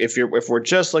is if we're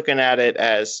just looking at it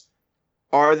as,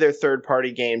 are there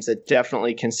third-party games that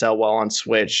definitely can sell well on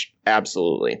Switch?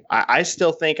 Absolutely. I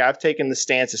still think I've taken the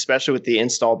stance, especially with the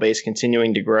install base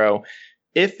continuing to grow.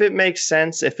 If it makes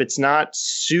sense, if it's not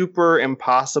super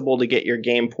impossible to get your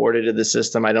game ported to the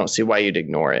system, I don't see why you'd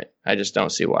ignore it. I just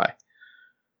don't see why.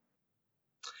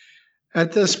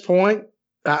 At this point,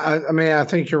 I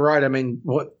think you're right. I mean,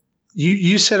 what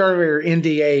you said earlier,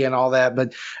 NDA and all that,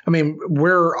 but I mean,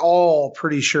 we're all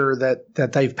pretty sure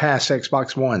that they've passed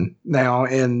Xbox One now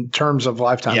in terms of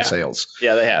lifetime sales.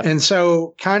 Yeah, they have. And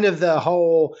so kind of the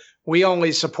whole, we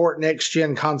only support next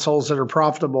gen consoles that are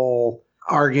profitable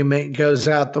argument goes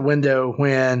out the window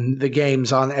when the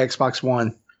game's on Xbox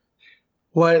One.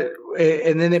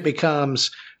 And then it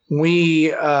becomes,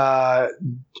 we are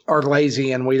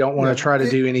lazy and we don't want to try to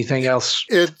do anything else.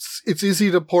 It's easy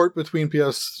to port between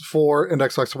PS4 and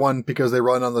Xbox One because they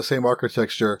run on the same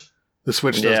architecture. The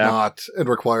Switch does not. It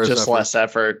requires just less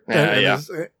effort. And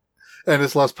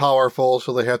it's less powerful,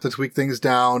 so they have to tweak things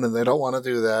down, and they don't want to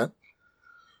do that.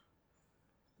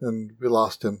 And we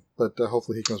lost him, but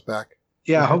hopefully he comes back.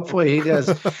 Yeah, hopefully he does.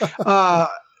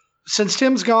 Since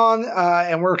Tim's gone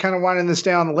and we're kind of winding this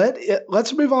down,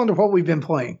 let's move on to what we've been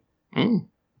playing.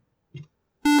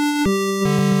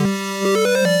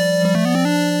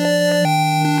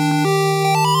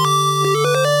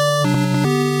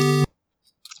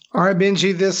 All right,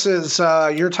 Benji, this is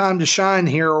your time to shine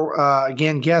here.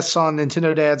 Again, guests on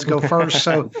Nintendo Dads go first.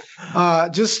 So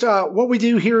what we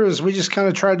do here is we just kind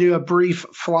of try to do a brief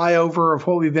flyover of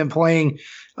what we've been playing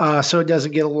so it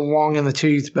doesn't get a little long in the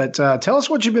tooth. But tell us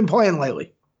what you've been playing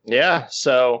lately. Yeah,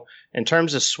 so in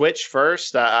terms of Switch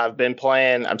first,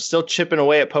 I'm still chipping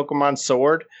away at Pokemon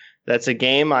Sword. That's a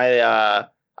game I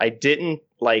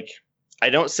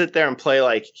don't sit there and play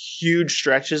like huge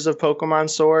stretches of Pokemon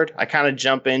Sword. I kind of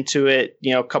jump into it,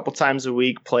 a couple times a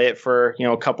week, play it for,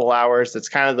 a couple hours. That's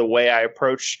kind of the way I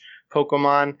approach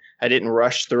Pokemon. I didn't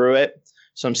rush through it.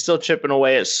 So I'm still chipping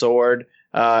away at Sword.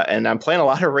 And I'm playing a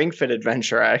lot of Ring Fit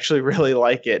Adventure. I actually really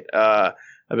like it.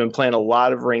 I've been playing a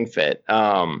lot of Ring Fit.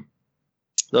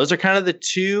 Those are kind of the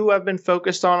two I've been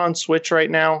focused on Switch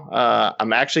right now.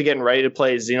 I'm actually getting ready to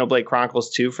play Xenoblade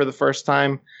Chronicles 2 for the first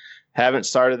time. Haven't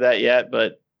started that yet,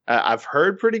 but I've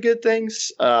heard pretty good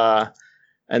things.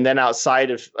 And then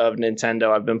outside of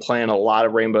Nintendo, I've been playing a lot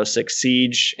of Rainbow Six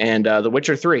Siege and The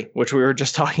Witcher 3, which we were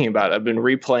just talking about. I've been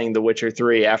replaying The Witcher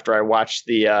 3 after I watched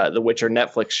the Witcher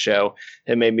Netflix show.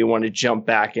 It made me want to jump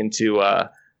back into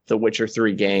The Witcher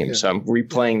 3 game. Yeah. So I'm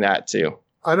replaying that too.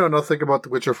 I know nothing about the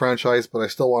Witcher franchise, but I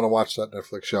still want to watch that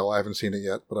Netflix show. I haven't seen it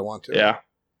yet, but I want to. Yeah.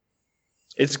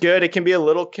 It's good. It can be a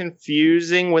little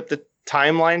confusing with the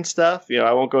timeline stuff.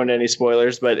 I won't go into any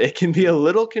spoilers, but it can be a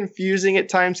little confusing at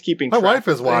times keeping my track wife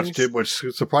has watched it, which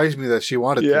surprised me that she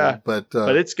wanted to, but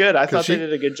it's good. I thought they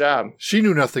did a good job. She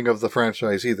knew nothing of the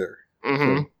franchise either.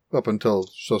 Mm-hmm.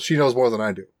 So she knows more than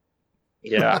I do.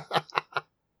 Yeah.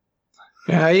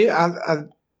 Yeah,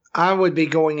 I would be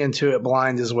going into it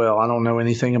blind as well. I don't know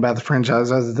anything about the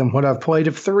franchise other than what I've played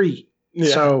of 3.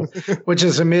 Yeah. So, which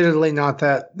is admittedly not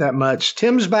that much.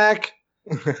 Tim's back.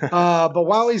 But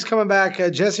while he's coming back,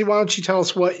 Jesse, why don't you tell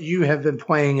us what you have been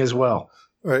playing as well?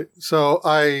 All right. So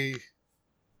I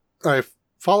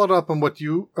followed up on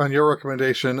your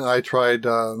recommendation. I tried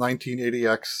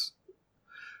 1980X,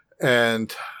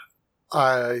 and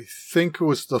I think it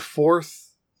was the 4th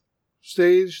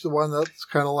stage, the one that's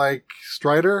kind of like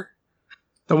Strider.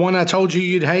 The one I told you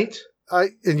you'd hate?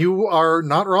 And you are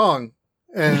not wrong.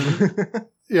 And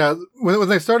Yeah, when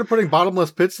they started putting bottomless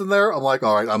pits in there, I'm like,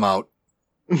 all right, I'm out.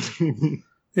 So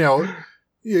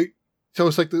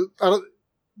it's like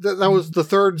that was the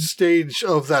third stage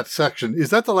of that section. Is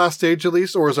that the last stage at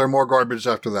least, or is there more garbage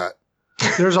after that?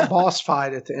 There's a boss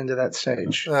fight at the end of that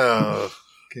stage.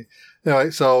 Okay.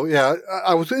 Anyway, so yeah,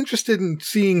 I was interested in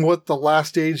seeing what the last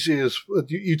stage is.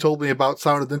 You told me about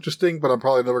sounded interesting, but I'm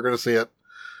probably never going to see it.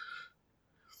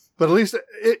 But at least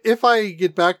if I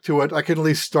get back to it, I can at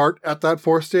least start at that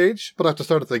fourth stage, but I have to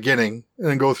start at the beginning and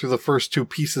then go through the first two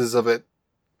pieces of it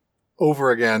over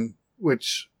again,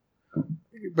 which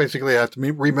basically I have to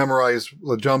rememorize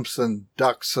the jumps and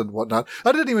ducks and whatnot.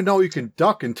 I didn't even know you can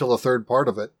duck until the third part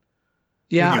of it.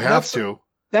 Yeah, you have to.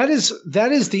 That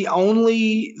is the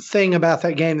only thing about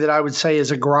that game that I would say is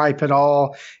a gripe at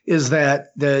all, is that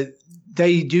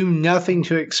they do nothing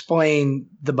to explain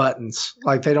the buttons.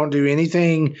 Like, they don't do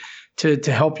anything to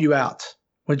help you out,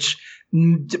 which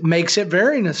makes it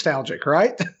very nostalgic,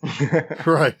 right?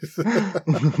 Right.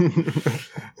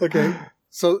 Okay.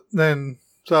 So that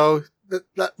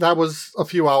was a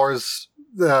few hours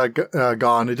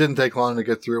gone. It didn't take long to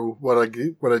get through what I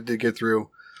did get through,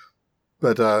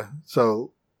 but I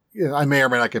may or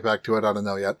may not get back to it. I don't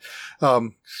know yet.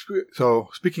 So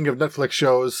speaking of Netflix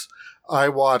shows, I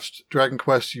watched Dragon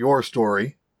Quest Your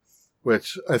Story,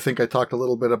 which I think I talked a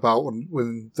little bit about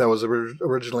when that was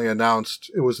originally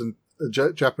announced. It was in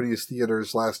Japanese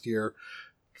theaters last year.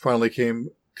 Finally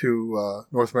came to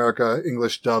North America,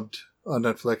 English dubbed on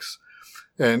Netflix.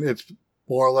 And it's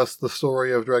more or less the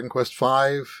story of Dragon Quest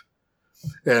V.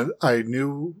 And I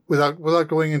knew, without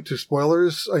going into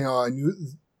spoilers, I knew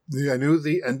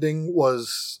the ending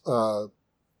was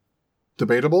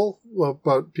debatable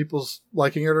about people's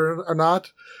liking it or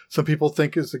not. Some people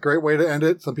think it's a great way to end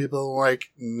it. Some people are like,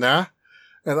 nah.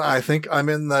 And I think I'm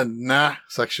in the nah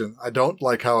section. I don't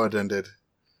like how it ended.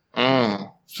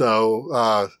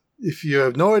 So if you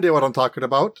have no idea what I'm talking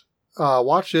about,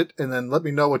 watch it and then let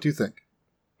me know what you think.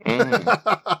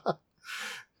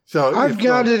 So I've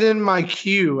got it in my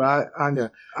queue.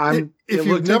 If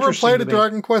you've never played a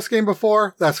Dragon Quest game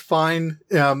before, that's fine.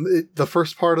 The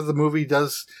first part of the movie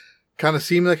does kind of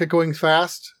seem like it's going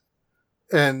fast,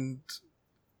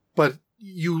 but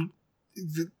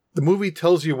the movie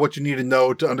tells you what you need to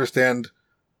know to understand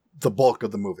the bulk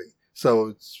of the movie.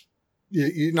 So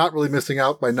you're not really missing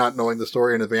out by not knowing the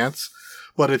story in advance.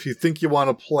 But if you think you want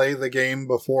to play the game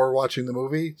before watching the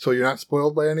movie, so you're not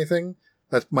spoiled by anything,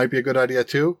 that might be a good idea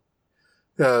too.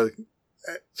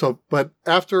 But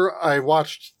after I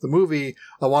watched the movie,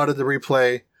 I wanted to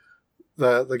replay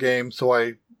the game, so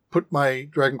I put my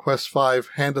Dragon Quest V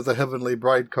Hand of the Heavenly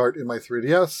Bride cart in my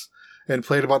 3DS and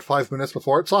played about 5 minutes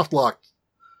before it soft locked.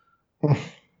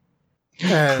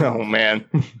 Oh man!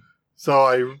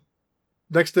 So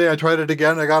next day I tried it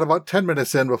again. I got about 10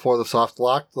 minutes in before the soft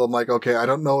lock. So I'm like, okay, I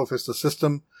don't know if it's the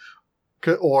system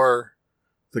or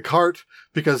the cart,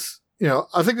 because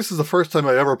I think this is the first time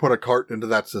I ever put a cart into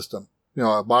that system.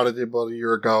 I bought it about a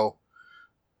year ago.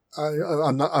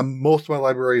 Most of my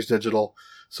library is digital,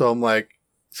 so I'm like,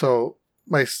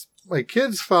 my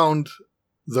kids found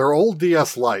their old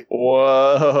DS Lite.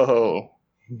 Whoa!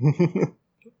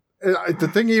 The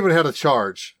thing even had a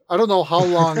charge. I don't know how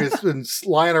long it's been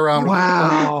lying around.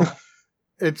 Wow!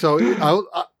 And so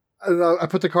I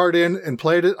put the card in and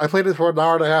played it. I played it for an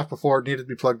hour and a half before it needed to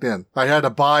be plugged in. I had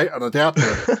to buy an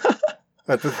adapter.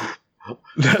 That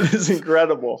is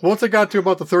incredible. Once I got to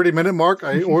about the 30-minute mark,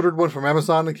 I ordered one from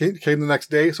Amazon and came the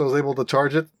next day, so I was able to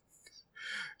charge it.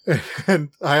 And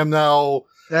I am now...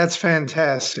 That's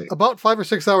fantastic. About 5 or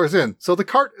 6 hours in. So the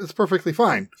cart is perfectly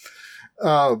fine.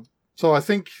 So I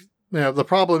think the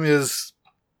problem is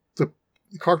the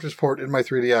cartridge port in my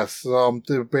 3DS. So I'm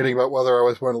debating about whether I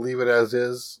always want to leave it as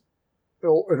is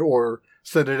or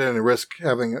send it in and risk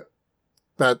having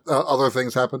that other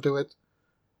things happen to it.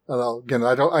 Again,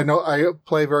 I know I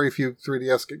play very few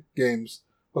 3DS games,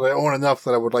 but I own enough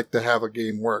that I would like to have a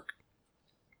game work.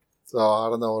 So I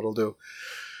don't know what it'll do.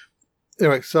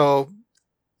 Anyway, so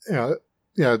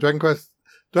Dragon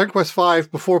Quest V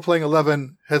before playing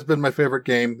 11 has been my favorite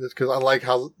game, because I like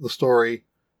how the story.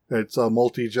 It's a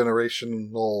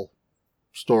multi-generational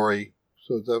story.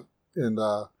 So in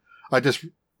the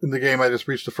game I just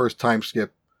reached the first time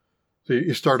skip. So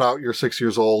you start out, you're 6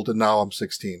 years old, and now I'm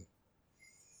 16.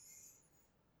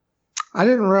 I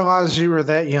didn't realize you were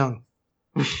that young.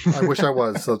 I wish I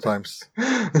was sometimes.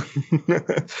 I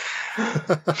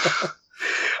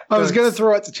was going to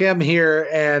throw it to Tim here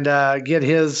and get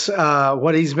his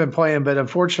what he's been playing, but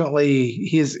unfortunately,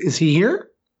 is he here?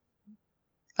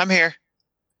 I'm here.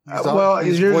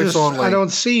 He's you're voice just, only. I don't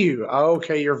see you.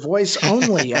 Okay, your voice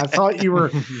only. I thought you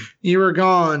were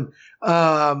gone.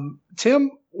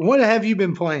 Tim, what have you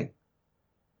been playing?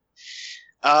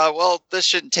 Well, this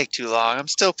shouldn't take too long. I'm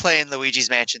still playing Luigi's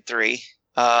Mansion 3.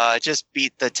 I just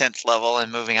beat the 10th level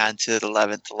and moving on to the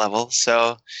 11th level.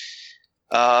 So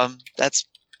that's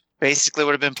basically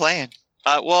what I've been playing.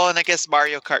 And I guess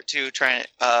Mario Kart 2,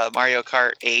 Mario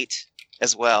Kart 8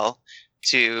 as well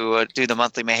to do the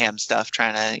monthly mayhem stuff,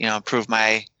 trying to improve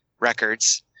my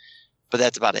records. But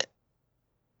that's about it.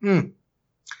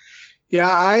 Yeah,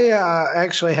 I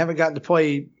actually haven't gotten to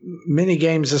play many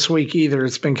games this week either.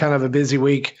 It's been kind of a busy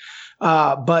week.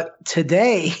 But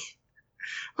today,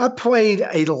 I played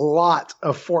a lot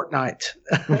of Fortnite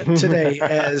today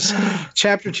as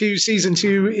Chapter 2, Season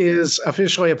 2 is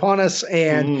officially upon us.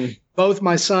 And both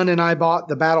my son and I bought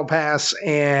the Battle Pass,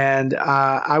 and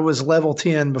I was level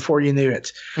 10 before you knew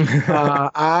it.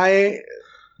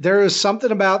 There is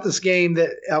something about this game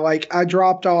that I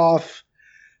dropped off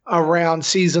around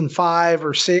season 5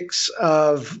 or 6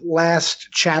 of last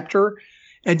chapter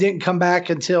and didn't come back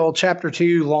until chapter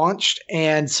 2 launched.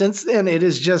 And since then, it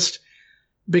has just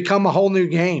become a whole new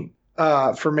game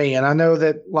for me. And I know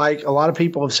that a lot of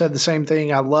people have said the same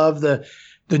thing. I love the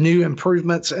new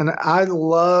improvements, and I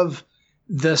love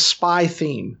the spy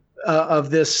theme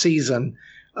of this season.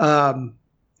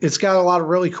 It's got a lot of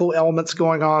really cool elements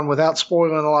going on. Without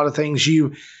spoiling a lot of things,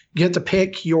 you get to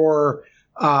pick your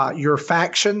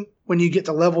faction. When you get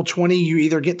to level 20, you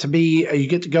either get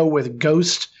to go with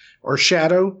Ghost or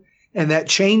Shadow, and that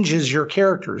changes your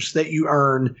characters that you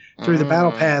earn through the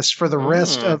Battle Pass for the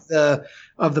rest of the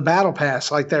Battle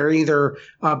Pass. Like they're either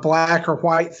black or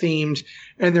white themed,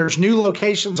 and there's new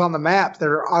locations on the map that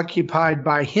are occupied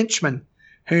by henchmen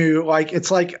who it's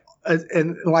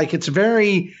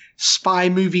very spy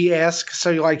movie-esque. So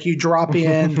you drop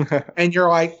in and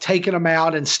you're taking them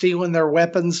out and stealing their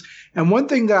weapons. And one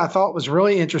thing that I thought was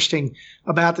really interesting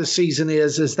about this season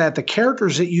is that the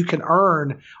characters that you can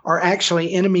earn are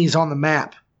actually enemies on the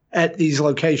map at these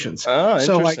locations. Oh,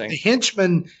 interesting.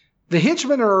 So the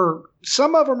henchmen are,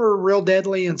 some of them are real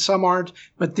deadly and some aren't,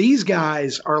 but these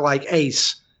guys are like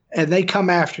Ace and they come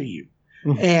after you.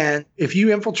 And if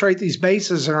you infiltrate these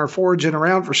bases and are foraging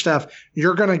around for stuff,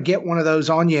 you're going to get one of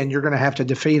those on you, and you're going to have to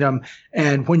defeat them.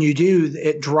 And when you do,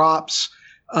 it drops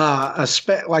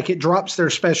it drops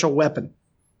their special weapon.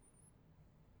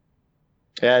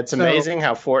 Yeah, it's amazing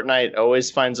how Fortnite always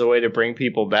finds a way to bring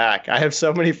people back. I have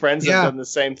so many friends that have done the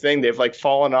same thing. They've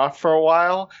fallen off for a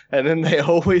while, and then they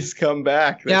always come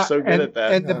back. They're so good at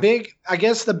that. And the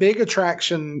big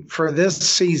attraction for this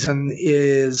season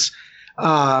is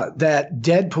that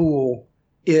Deadpool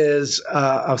is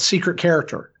a secret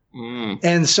character.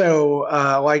 And so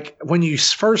when you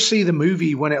first see the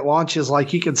movie, when it launches,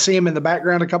 you can see him in the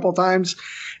background a couple of times,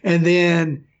 and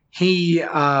then he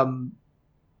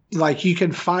you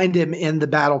can find him in the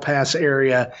Battle Pass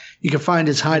area. You can find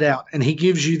his hideout, and he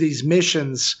gives you these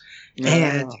missions.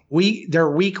 And they're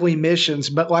weekly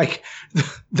missions, but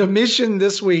the mission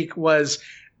this week was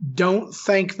don't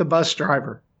thank the bus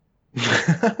driver.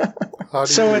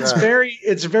 So it's very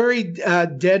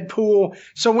Deadpool.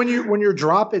 So when you're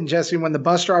dropping, Jesse, when the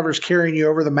bus driver's carrying you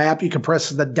over the map, you can press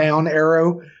the down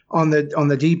arrow on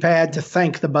the D-pad to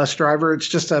thank the bus driver. It's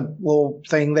just a little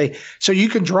thing so you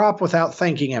can drop without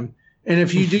thanking him. And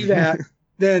if you do that,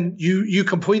 then you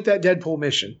complete that Deadpool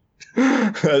mission.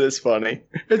 That is funny.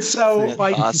 It's so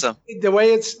awesome. The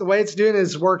way it's doing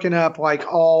is working up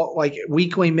all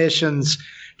weekly missions.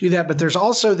 Do that, but there's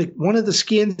also one of the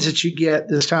skins that you get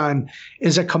this time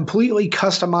is a completely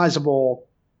customizable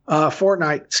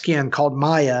Fortnite skin called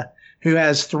Maya, who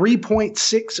has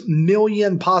 3.6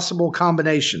 million possible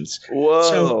combinations. Whoa!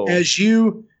 So as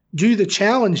you do the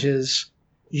challenges,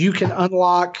 you can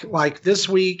unlock this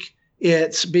week.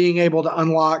 It's being able to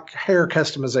unlock hair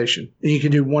customization. And you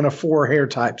can do one of 4 hair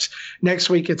types. Next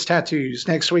week, it's tattoos.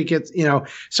 Next week, it's,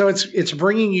 so it's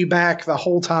bringing you back the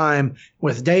whole time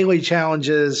with daily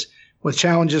challenges, with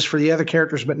challenges for the other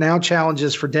characters, but now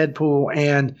challenges for Deadpool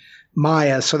and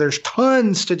Maya. So there's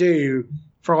tons to do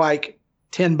for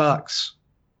 $10.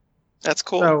 That's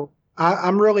cool. So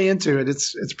I'm really into it.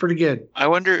 It's pretty good. I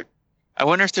wonder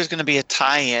if there's going to be a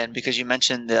tie-in, because you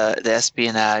mentioned the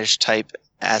espionage type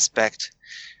aspect.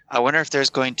 I wonder if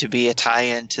there's going to be a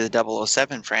tie-in to the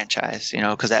 007 franchise,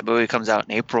 because that movie comes out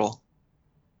in April.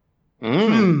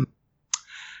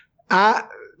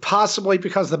 Possibly,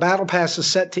 because the Battle Pass is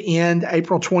set to end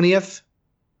April 20th.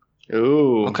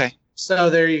 Ooh. Okay.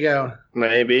 So there you go.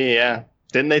 Maybe, yeah.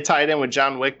 Didn't they tie it in with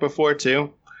John Wick before,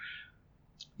 too?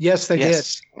 Yes, they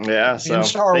Yes. Yeah, so In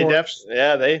Star they Wars.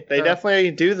 they definitely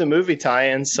do the movie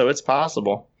tie-ins, so it's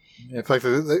possible. In fact,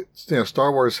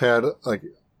 Star Wars had like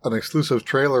an exclusive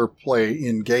trailer play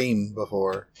in game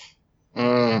before.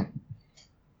 Mm.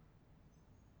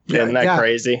 Yeah, Isn't that yeah.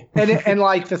 crazy? And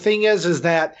like the thing is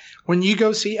that when you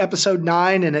go see episode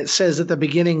 9 and it says at the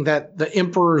beginning that the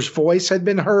Emperor's voice had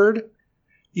been heard,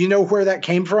 you know where that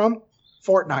came from?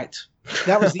 Fortnite.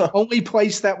 That was the only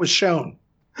place that was shown.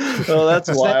 Oh, that's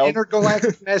That wild.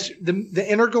 intergalactic message, the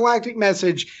intergalactic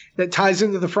message that ties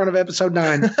into the front of episode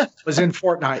 9 was in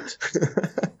Fortnite.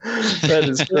 That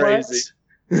is crazy.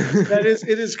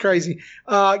 It is crazy.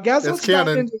 Guys, It's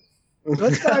canon.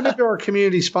 Let's dive into our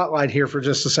community spotlight here for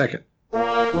just a second.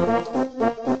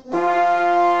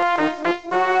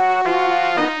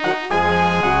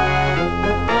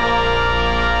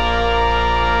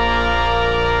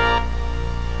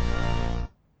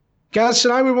 Guys,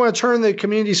 tonight we want to turn the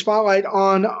community spotlight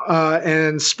on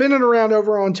and spin it around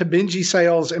over onto Benji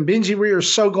Sales. And Benji, we are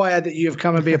so glad that you have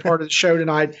come and be a part of the show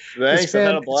tonight. Thanks, I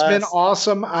had a blast. It's been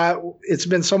awesome. It's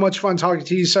been so much fun talking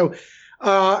to you. So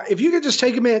if you could just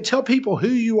take a minute, tell people who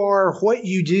you are, what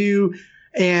you do,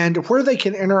 and where they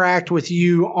can interact with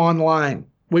you online.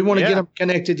 We want to get them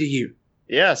connected to you.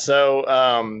 Yeah, so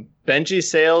Benji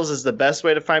Sales is the best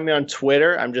way to find me on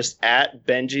Twitter. I'm just at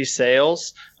Benji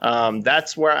Sales.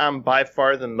 That's where I'm by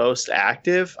far the most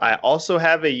active. I also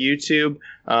have a YouTube,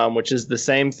 which is the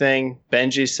same thing,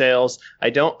 Benji Sales. I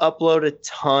don't upload a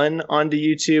ton onto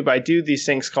YouTube. I do these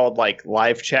things called like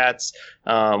live chats,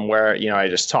 where I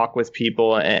just talk with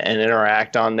people and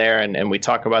interact on there, and we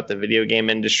talk about the video game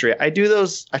industry. I do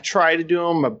those. I try to do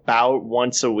them about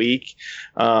once a week.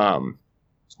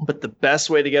 But the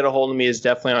best way to get a hold of me is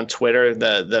definitely on Twitter.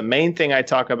 The main thing I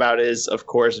talk about is, of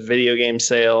course, video game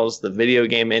sales, the video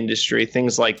game industry,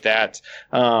 things like that.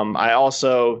 I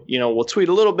also, will tweet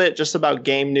a little bit just about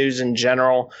game news in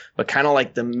general, but kind of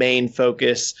like the main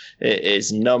focus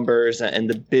is numbers and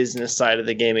the business side of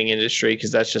the gaming industry,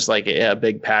 because that's just like a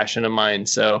big passion of mine.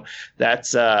 So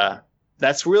that's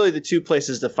really the two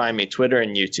places to find me, Twitter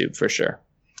and YouTube for sure.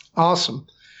 Awesome.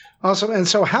 And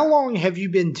so how long have you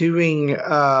been doing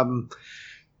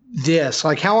this?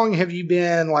 Like, how long have you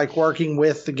been like working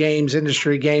with the games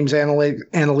industry, games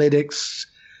analytics,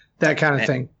 that kind of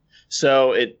thing?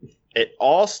 So it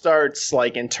all starts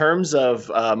like in terms of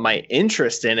my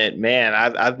interest in it, man,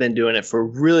 I've been doing it for a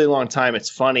really long time. It's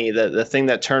funny that the thing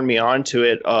that turned me on to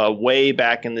it way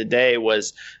back in the day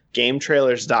was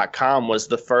GameTrailers.com was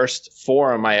the first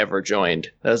forum I ever joined.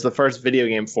 That was the first video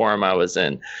game forum I was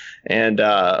in. And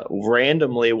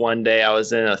randomly one day I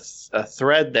was in a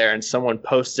thread there, and someone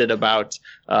posted about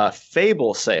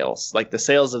Fable sales, like the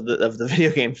sales of the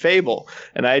video game Fable.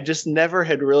 And I just never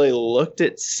had really looked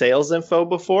at sales info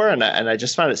before, and I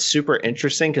just found it super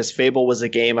interesting because Fable was a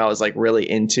game I was like really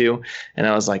into, and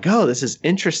I was like, oh, this is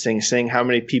interesting seeing how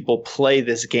many people play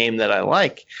this game that I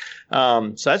like.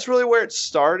 So that's really where it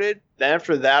started. Then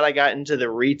after that, I got into the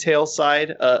retail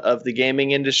side of the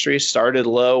gaming industry, started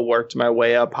low, worked my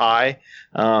way up high,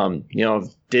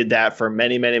 did that for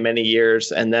many, many, many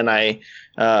years. And then I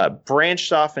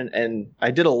branched off and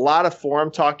I did a lot of forum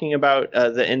talking about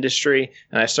the industry.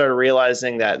 And I started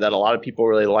realizing that a lot of people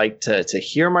really like to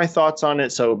hear my thoughts on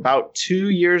it. So about 2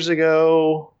 years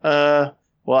ago,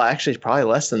 well, actually, probably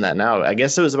less than that now. I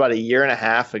guess it was about a year and a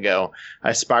half ago.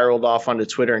 I spiraled off onto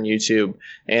Twitter and YouTube,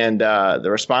 and the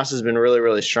response has been really,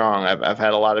 really strong. I've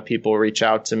had a lot of people reach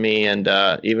out to me, and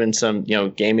even some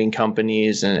gaming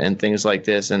companies and things like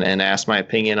this, and ask my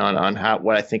opinion on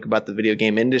what I think about the video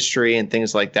game industry and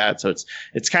things like that. So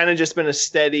it's kind of just been a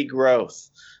steady growth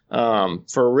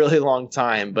for a really long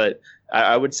time. But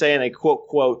I would say in a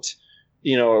quote,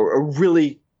 a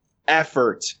really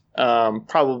effort.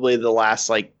 Probably the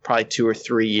last probably 2 or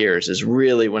 3 years is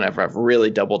really whenever I've really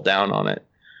doubled down on it.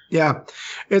 Yeah,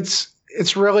 it's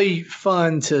really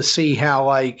fun to see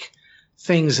how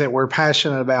things that we're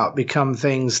passionate about become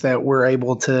things that we're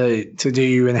able to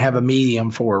do and have a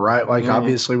medium for, right? Like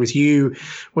obviously with you,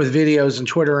 with videos and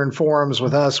Twitter and forums,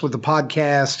 with us, with the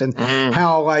podcast, and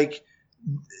how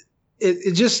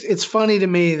it's funny to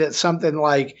me that something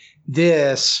like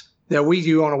this that we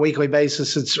do on a weekly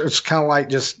basis, it's kind of like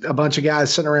just a bunch of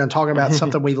guys sitting around talking about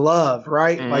something we love,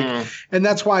 right? And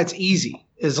that's why it's easy.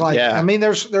 I mean,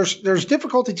 there's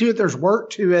difficulty to it. There's work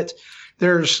to it.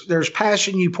 There's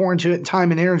passion you pour into it and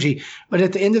time and energy. But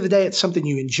at the end of the day, it's something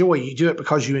you enjoy. You do it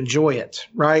because you enjoy it,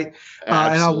 right? And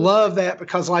I love that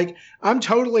because I'm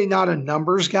totally not a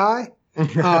numbers guy.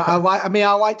 I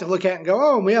like to look at it and go,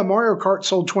 oh yeah, Mario Kart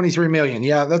sold 23 million.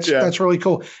 Yeah, that's really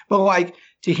cool. But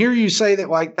to hear you say that,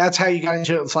 like, that's how you got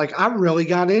into it, it's like, I really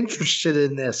got interested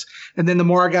in this. And then the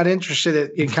more I got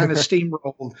interested, it kind of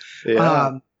steamrolled.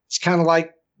 Yeah. It's kind of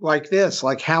like this,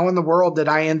 like, how in the world did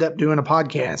I end up doing a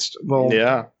podcast? Well,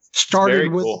 Yeah. started Very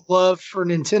with cool. love for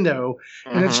Nintendo,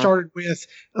 and it Mhm. started with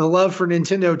a love for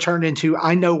Nintendo turned into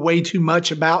I know way too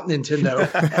much about Nintendo.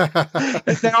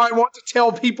 And now I want to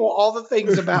tell people all the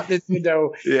things about Nintendo,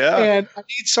 Yeah. and I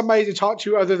need somebody to talk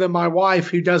to other than my wife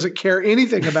who doesn't care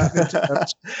anything about Nintendo.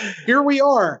 Here we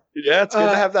are. Yeah, it's good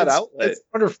to have that It's- outlet. It's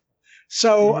wonderful.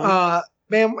 So, Mhm.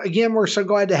 man, again, we're so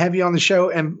glad to have you on the show.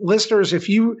 And listeners, if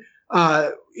you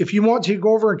want to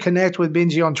go over and connect with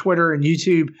Benji on Twitter and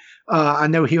YouTube, I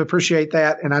know he'll appreciate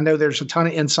that, and I know there's a ton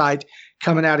of insight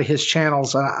coming out of his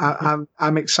channels.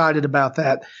 I'm excited about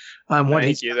that.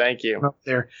 Thank you. Up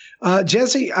there,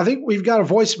 Jesse, I think we've got a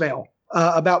voicemail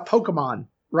about Pokemon,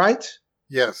 right?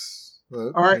 Yes.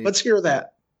 All right, let's hear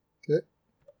that.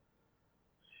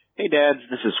 Hey, Dads,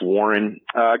 this is Warren.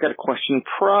 I got a question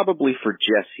probably for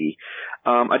Jesse.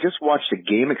 I just watched a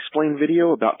Game Explain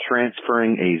video about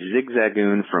transferring a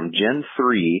Zigzagoon from Gen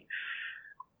 3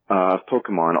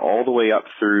 Pokemon all the way up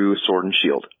through Sword and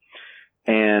Shield.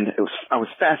 And I was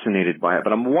fascinated by it,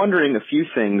 but I'm wondering a few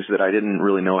things that I didn't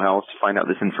really know how else to find out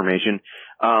this information.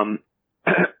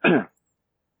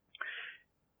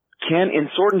 In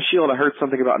Sword and Shield, I heard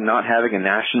something about not having a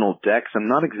national dex. I'm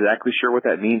not exactly sure what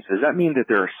that means. Does that mean that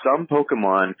there are some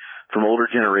Pokemon from older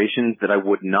generations that I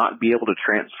would not be able to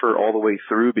transfer all the way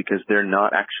through because they're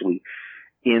not actually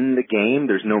in the game?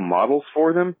 There's no models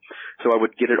for them. So I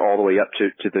would get it all the way up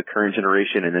to the current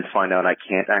generation and then find out I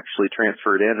can't actually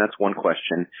transfer it in. That's one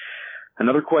question.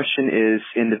 Another question is,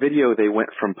 in the video, they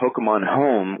went from Pokemon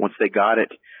Home. Once they got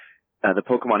it, the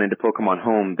Pokemon into Pokemon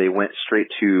Home, they went straight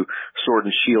to Sword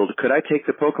and Shield. Could I take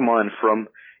the Pokemon from,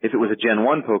 if it was a Gen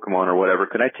 1 Pokemon or whatever,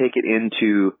 could I take it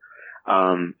into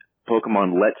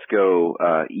Pokemon Let's Go,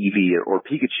 Eevee or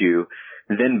Pikachu,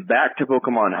 then back to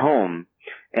Pokemon Home,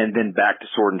 and then back to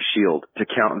Sword and Shield to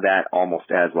count that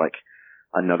almost as like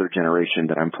another generation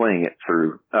that I'm playing it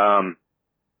through?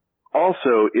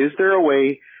 Also, is there a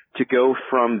way to go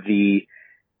from the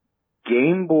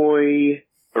Game Boy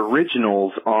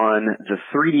originals on the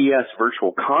 3DS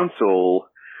Virtual Console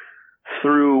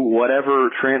through whatever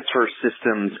transfer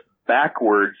systems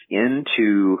backwards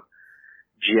into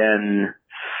Gen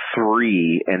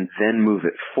 3 and then move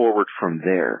it forward from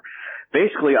there?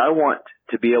 Basically, I want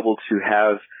to be able to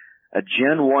have a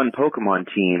Gen 1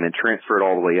 Pokemon team and transfer it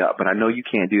all the way up, but I know you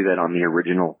can't do that on the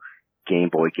original Game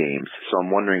Boy games. So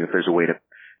I'm wondering if there's a way to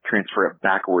transfer it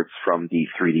backwards from the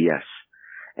 3DS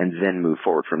and then move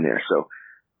forward from there. So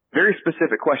very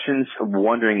specific questions. I'm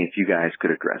wondering if you guys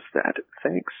could address that.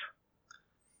 Thanks.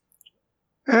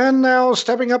 And now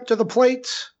stepping up to the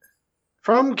plate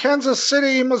from Kansas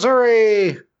City,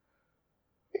 Missouri,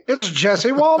 it's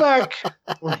Jesse Waldeck.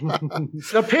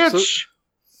 The pitch,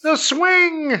 the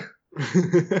swing.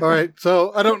 All right,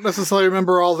 so I don't necessarily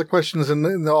remember all the questions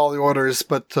in all the orders,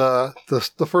 but the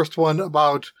first one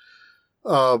about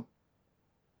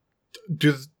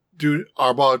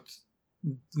about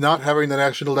not having the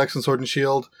national dex in Sword and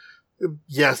Shield.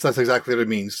 Yes, that's exactly what it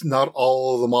means. Not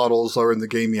all of the models are in the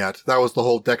game yet. That was the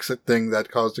whole Dexit thing that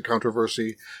caused a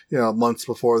controversy, months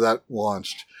before that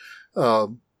launched.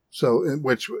 And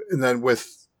then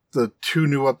with the 2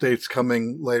 new updates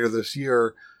coming later this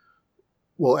year,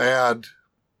 we'll add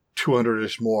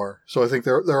 200-ish more. So I think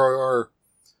there's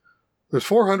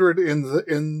 400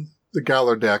 in the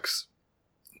Galar Dex.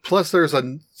 Plus there's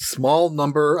a small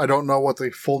number, I don't know what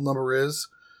the full number is,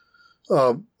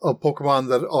 of Pokemon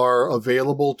that are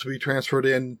available to be transferred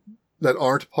in that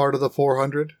aren't part of the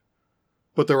 400.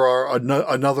 But there are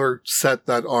another set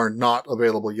that are not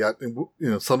available yet. And,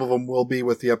 some of them will be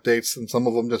with the updates and some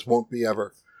of them just won't be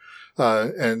ever.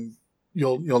 And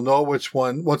you'll know which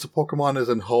one, once a Pokemon is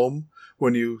in home,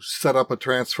 when you set up a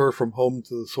transfer from home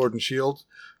to the Sword and Shield,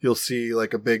 you'll see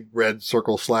like a big red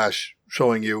circle slash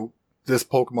showing you this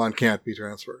Pokemon can't be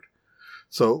transferred.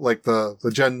 So like the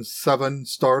Gen 7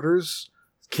 starters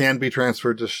can be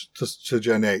transferred to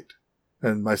Gen 8.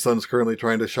 And my son's currently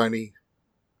trying to shiny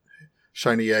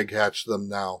egg hatch them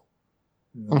now.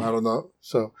 I don't know.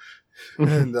 So,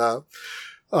 and,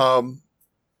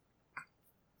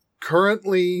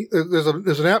 currently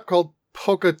there's an app called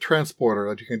Poke Transporter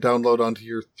that you can download onto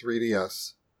your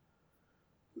 3DS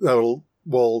that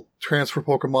will transfer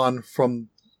Pokemon from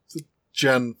the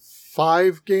Gen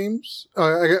 5 games.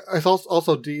 I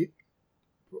also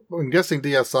I'm guessing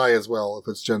DSi as well if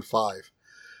it's Gen 5.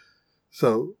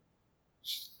 So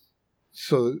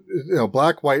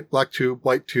Black, White, Black 2,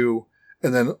 White 2,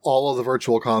 and then all of the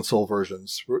Virtual Console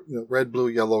versions, red, blue,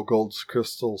 yellow, gold,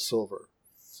 crystal, silver.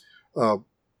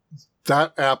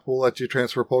 That app will let you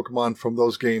transfer Pokemon from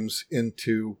those games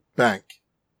into Bank,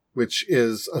 which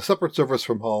is a separate service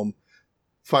from home,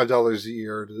 $5 a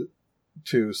year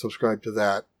to subscribe to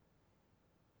that.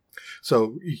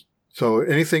 So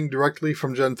anything directly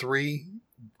from Gen 3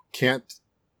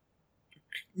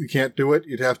 you can't do it.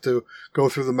 You'd have to go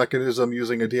through the mechanism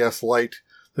using a DS Lite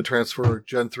to transfer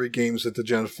Gen 3 games into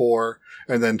Gen 4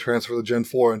 and then transfer the Gen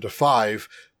 4 into 5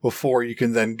 before you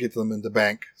can then get them into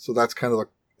Bank. So that's kind of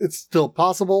it's still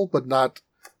possible, but not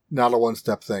a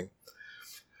one-step thing.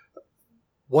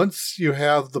 Once you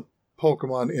have the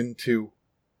Pokemon into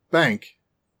Bank,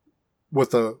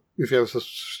 with a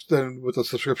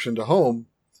subscription to Home,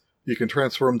 you can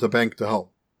transfer them to Bank to Home.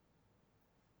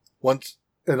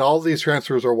 And all these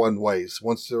transfers are one ways.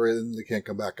 Once they're in, they can't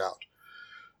come back out.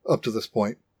 Up to this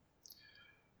point,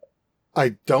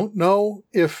 I don't know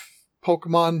if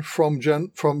Pokemon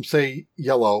from say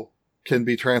Yellow can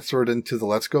be transferred into the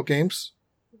Let's Go games.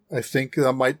 I think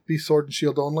that might be Sword and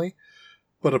Shield only.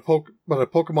 But a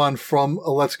Pokemon from a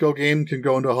Let's Go game can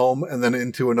go into Home and then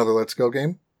into another Let's Go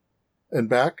game and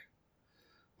back.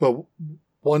 But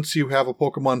once you have a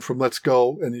Pokemon from Let's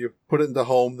Go and you put it into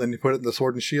Home, then you put it in the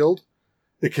Sword and Shield,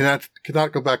 it cannot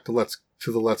go back to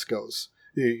the Let's Go's.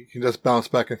 You can just bounce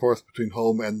back and forth between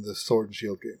Home and the Sword and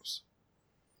Shield games.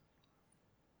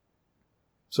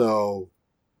 So,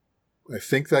 I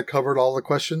think that covered all the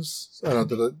questions. I don't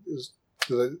know,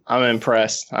 did I? I'm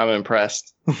impressed.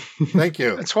 Thank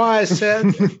you. That's why I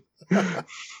said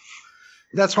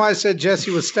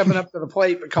Jesse was stepping up to the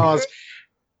plate, because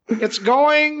it's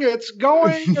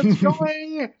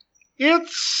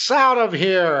out of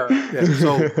here. Yeah,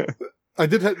 so I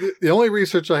did have, the only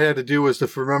research I had to do was to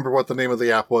remember what the name of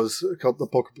the app was, called the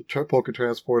Poke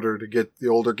Transporter, to get the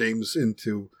older games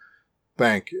into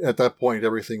Bank. At that point,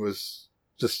 everything was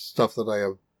just stuff that I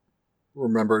have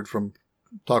remembered from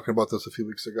talking about this a few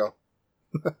weeks ago.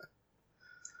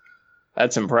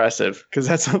 That's impressive, because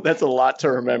that's a lot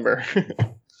to remember.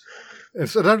 And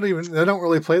so I don't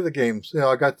really play the games.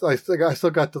 I still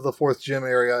got to the 4th gym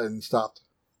area and stopped.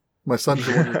 My son's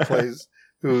the one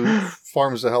who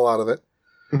farms the hell out of it.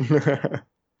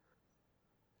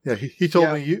 Yeah, he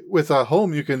told me with a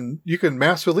Home you can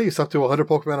mass release up to 100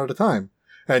 Pokemon at a time,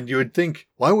 and you would think,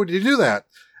 why would you do that?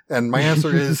 And my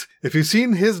answer is, if you've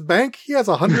seen his Bank, he has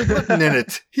 100 Litten in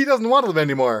it. He doesn't want them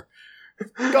anymore.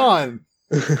 Gone.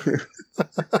 Because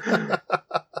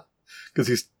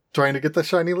he's trying to get the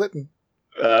shiny Litten.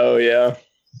 Oh yeah.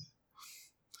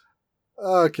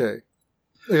 Okay.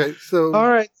 So all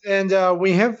right, and do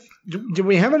we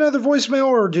have another voicemail,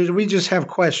 or did we just have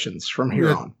questions from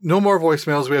here on? No more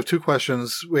voicemails. We have 2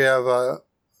 questions. We have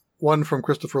one from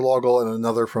Christopher Loggle and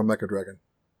another from Mecha Dragon.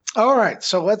 All right,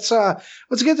 so let's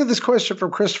get to this question from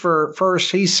Christopher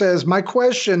first. He says, "My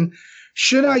question: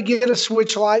 should I get a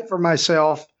Switch Lite for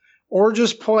myself, or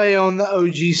just play on the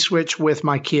OG Switch with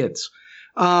my kids?"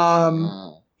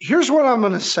 Here's what I'm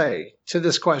going to say to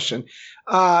this question.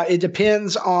 It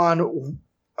depends on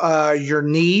your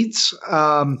needs.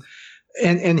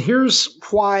 And here's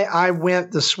why I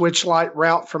went the Switch Lite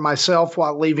route for myself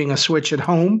while leaving a Switch at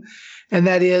home. And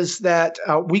that is that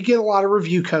we get a lot of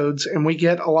review codes, and we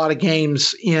get a lot of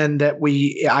games in that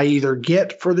I either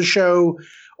get for the show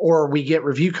or we get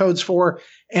review codes for.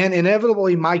 And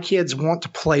inevitably, my kids want to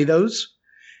play those.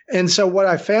 And so what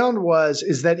I found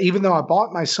is that even though I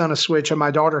bought my son a Switch and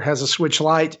my daughter has a Switch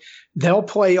Lite, they'll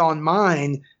play on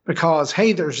mine because,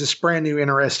 hey, there's this brand new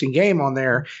interesting game on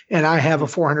there, and I have a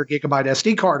 400 gigabyte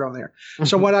SD card on there.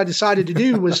 So what I decided to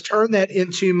do was turn that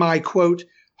into my, quote,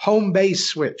 home base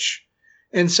Switch.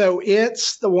 And so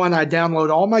it's the one I download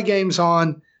all my games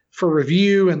on for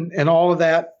review and all of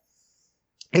that.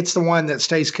 It's the one that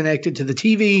stays connected to the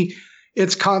TV.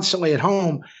 It's constantly at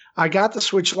home. I got the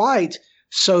Switch Lite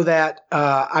so that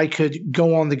I could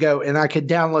go on the go and I could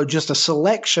download just a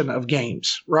selection of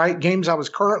games, right? Games I was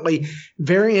currently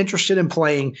very interested in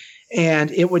playing, and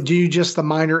it would do just the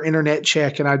minor internet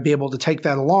check, and I'd be able to take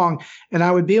that along, and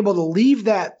I would be able to leave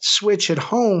that Switch at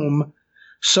home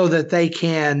so that they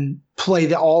can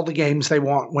play all the games they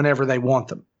want whenever they want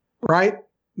them, right?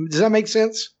 Does that make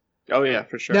sense? Oh, yeah,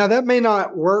 for sure. Now, that may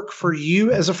not work for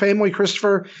you as a family,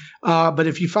 Christopher, but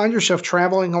if you find yourself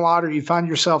traveling a lot, or you find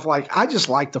yourself I just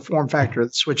like the form factor of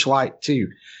the Switch Lite too.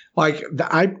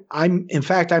 In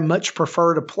fact, I much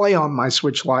prefer to play on my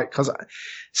Switch Lite because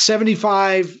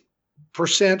 75%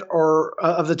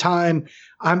 of the time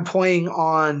I'm playing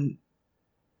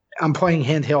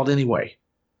handheld anyway,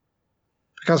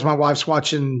 because my wife's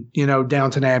watching,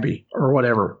 Downton Abbey or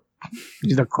whatever.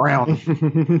 The Crown.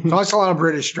 So I watch a lot of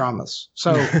British dramas.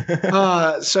 So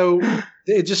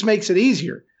it just makes it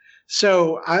easier.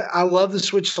 So I love the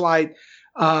Switch Lite.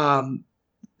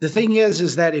 The thing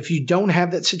is that if you don't have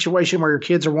that situation where your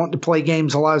kids are wanting to play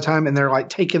games a lot of time and they're like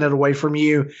taking it away from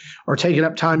you or taking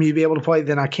up time you'd be able to play,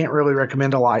 then I can't really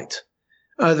recommend a Lite.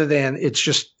 Other than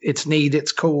it's neat,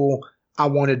 it's cool. I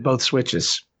wanted both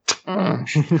Switches. And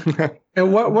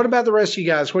what about the rest of you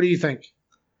guys? What do you think?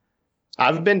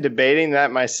 I've been debating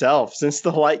that myself since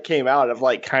the Lite came out. I've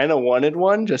like kind of wanted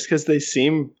one just because they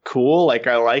seem cool. Like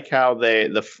I like how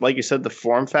like you said, the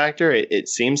form factor. It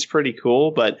seems pretty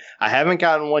cool, but I haven't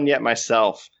gotten one yet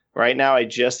myself. Right now, I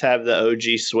just have the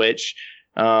OG Switch,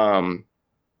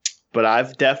 but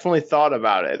I've definitely thought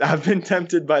about it. I've been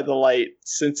tempted by the Lite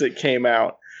since it came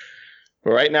out,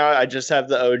 but right now I just have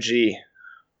the OG.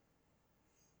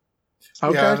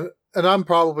 Okay. Yeah, and I'm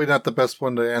probably not the best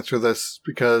one to answer this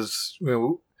because, we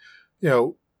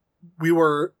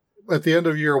were, at the end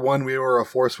of year one, we were a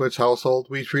 4-Switch household.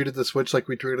 We treated the Switch like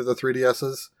we treated the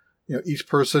 3DSs. Each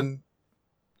person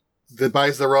that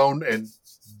buys their own and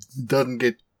doesn't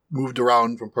get moved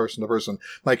around from person to person.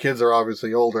 My kids are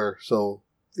obviously older, so,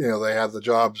 they have the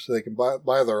jobs, so they can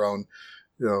buy their own.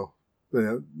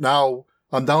 Now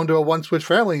I'm down to a 1-Switch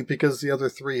family because the other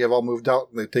 3 have all moved out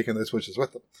and they've taken their Switches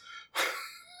with them.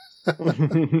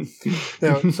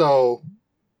 So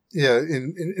yeah,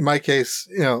 in my case,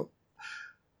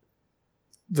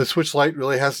 the Switch Lite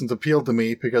really hasn't appealed to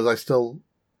me because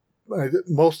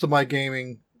most of my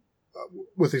gaming,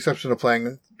 with the exception of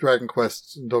playing Dragon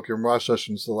Quest and Tokyo Mirage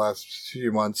Sessions the last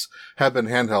few months, have been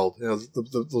handheld. Those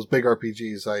big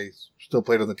RPGs I still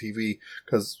played on the TV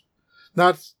because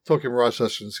not Tokyo Mirage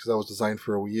Sessions because that was designed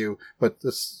for a Wii U, but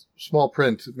this small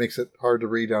print makes it hard to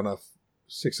read on a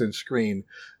 6-inch screen,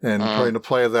 and trying to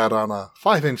play that on a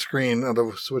 5-inch screen on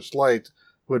the Switch Lite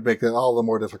would make that all the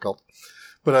more difficult.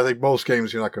 But I think most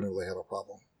games you're not going to really have a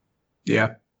problem.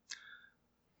 Yeah.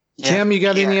 Tim, you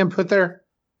got any input there?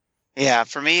 Yeah,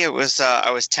 for me it was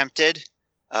I was tempted.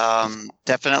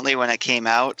 Definitely when it came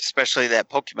out, especially that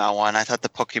Pokemon one. I thought the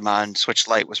Pokemon Switch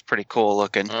Lite was pretty cool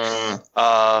looking.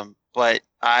 But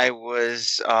I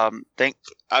was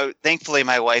thankfully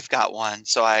my wife got one,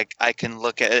 so I can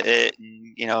look at it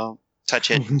and touch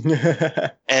it,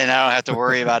 and I don't have to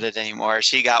worry about it anymore.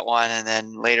 She got one, and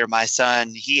then later my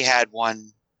son, he had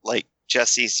one like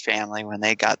Jesse's family when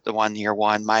they got the one year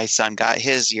one. My son got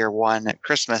his year one at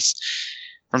Christmas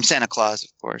from Santa Claus, of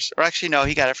course. Or actually, no,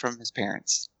 he got it from his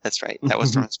parents. That's right, that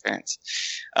was from his parents.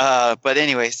 But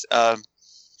anyways.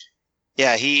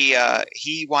 Yeah,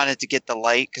 he wanted to get the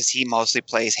Lite because he mostly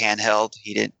plays handheld.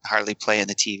 He didn't hardly play in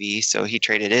the TV, so he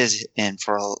traded his in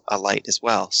for a Lite as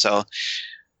well. So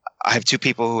I have 2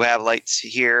 people who have Lites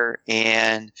here,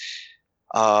 and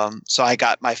so I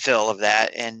got my fill of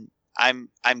that, and I'm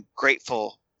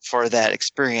grateful for that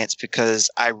experience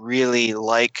because I really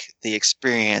like the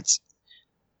experience,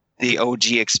 the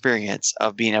OG experience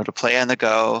of being able to play on the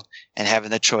go and having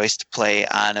the choice to play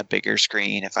on a bigger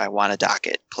screen if I want to dock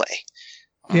it, play.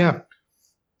 Yeah,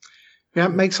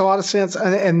 it makes a lot of sense,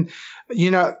 and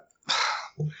we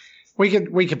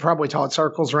could probably talk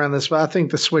circles around this, but I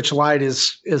think the Switch Lite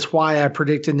is why I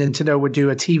predicted Nintendo would do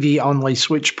a TV only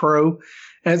Switch Pro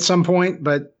at some point.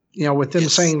 But with them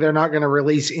saying they're not going to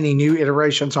release any new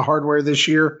iterations of hardware this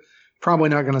year, probably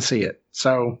not going to see it.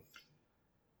 So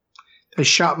they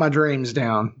shot my dreams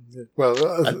down. Well,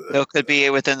 it could be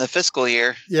within the fiscal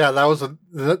year. Yeah, that was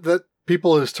that.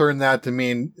 People has turned that to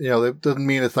mean, it doesn't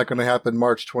mean it's not going to happen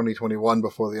March 2021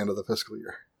 before the end of the fiscal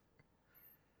year.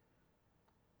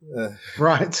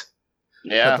 Right.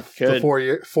 Yeah. The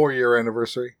 4-year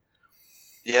anniversary.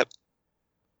 Yep.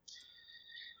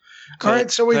 All right.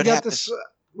 So we've got this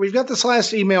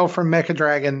last email from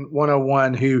Mechadragon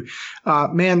 101 who,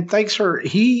 man,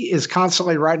 he is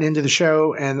constantly writing into the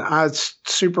show, and I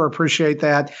super appreciate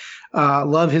that.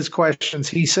 Love his questions.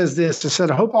 He says this,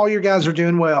 I hope all your guys are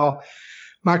doing well.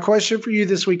 My question for you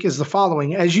this week is the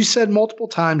following. As you said multiple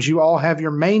times, you all have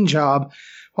your main job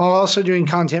while also doing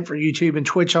content for YouTube and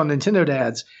Twitch on Nintendo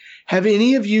Dads. Have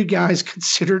any of you guys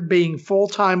considered being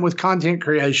full-time with content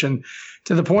creation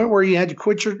to the point where you had to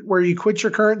quit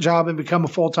your current job and become a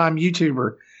full-time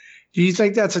YouTuber? Do you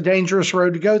think that's a dangerous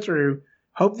road to go through?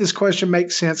 Hope this question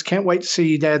makes sense. Can't wait to see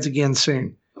you dads again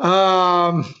soon.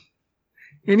 Any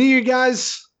of you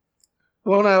guys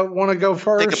want to go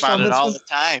first? Think about it all the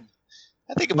time.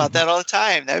 I think about that all the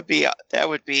time. I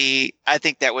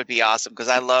think that would be awesome because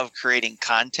I love creating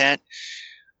content.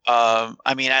 I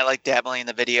like dabbling in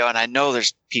the video, and I know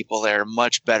there's people that are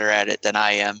much better at it than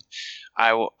I am.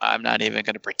 I'm not even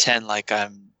going to pretend like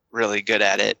I'm really good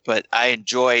at it, but I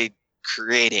enjoy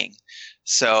creating.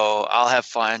 So I'll have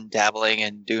fun dabbling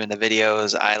and doing the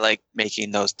videos. I like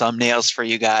making those thumbnails for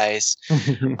you guys,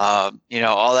 all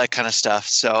that kind of stuff.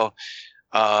 So,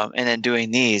 and then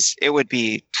doing these, it would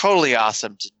be totally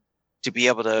awesome to be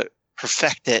able to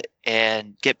perfect it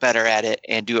and get better at it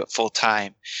and do it full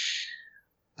time.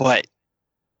 But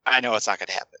I know it's not going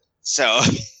to happen. So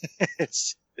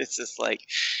it's just like,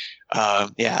 I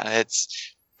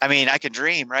can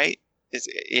dream, right?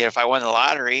 If I won the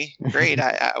lottery, great.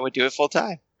 I would do it full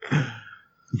time.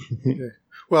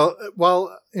 Well,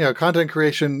 while content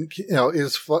creation,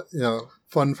 is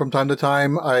fun from time to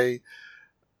time. I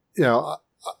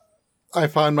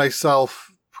find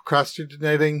myself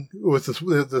procrastinating with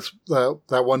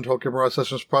that one Tokyo Mirage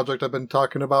Sessions project I've been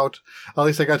talking about. At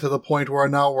least I got to the point where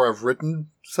I've written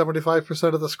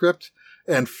 75% of the script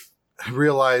and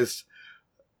realized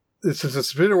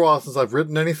it's been a while since I've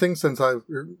written anything since I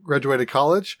graduated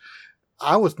college.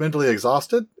 I was mentally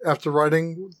exhausted after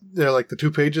writing, like the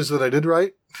 2 pages that I did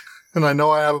write. And I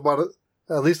know I have about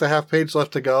at least a half page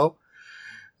left to go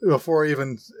before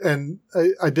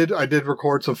I did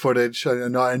record some footage.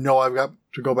 I know I've got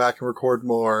to go back and record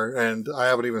more, and I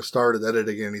haven't even started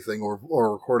editing anything or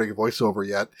recording a voiceover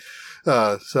yet.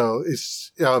 So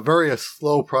it's a very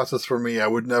slow process for me. I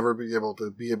would never be able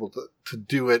to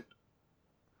do it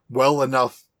well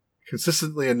enough,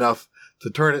 consistently enough to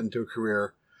turn it into a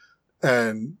career.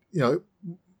 And,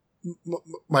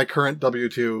 my current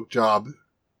W-2 job,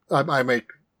 I make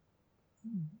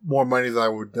more money than I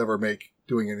would never make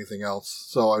doing anything else.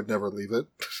 So I'd never leave it.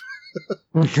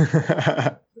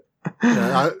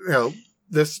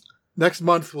 This next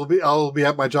month I'll be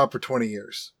at my job for 20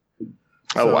 years.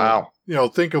 Oh, so, wow.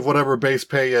 Think of whatever base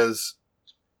pay is,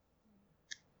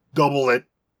 double it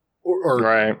or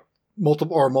right.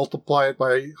 Multiply it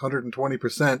by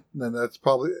 120%, and that's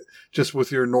probably just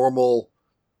with your normal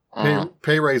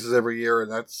pay raises every year,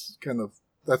 and that's the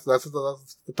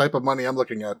type of money I'm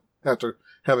looking at after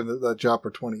having that job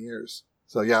for 20 years.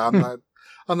 So yeah,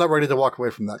 I'm not ready to walk away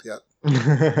from that yet.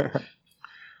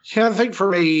 Yeah, I think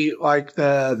for me, like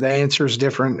the answer is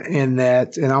different in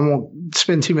that, and I won't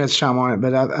spend too much time on it,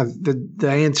 but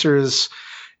the answer is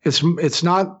it's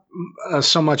not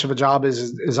so much of a job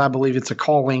as I believe it's a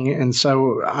calling, and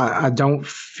so I don't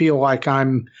feel like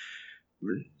I'm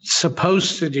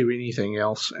supposed to do anything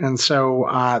else, and so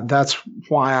that's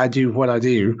why I do what I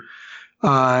do,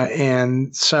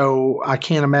 and so I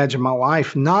can't imagine my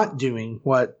life not doing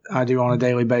what I do on a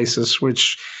daily basis.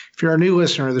 Which, if you're a new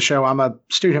listener of the show, I'm a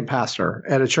student pastor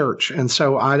at a church, and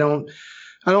so I don't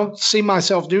see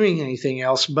myself doing anything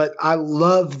else, but I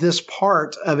love this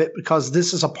part of it because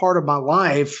this is a part of my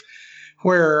life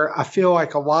where I feel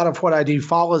like a lot of what I do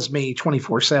follows me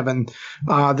 24/7.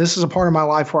 This is a part of my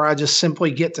life where I just simply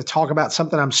get to talk about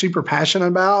something I'm super passionate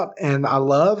about and I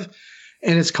love,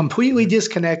 and it's completely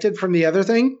disconnected from the other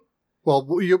thing. Well,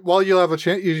 while you have a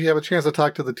chance to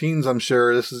talk to the teens, I'm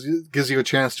sure gives you a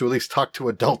chance to at least talk to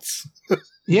adults.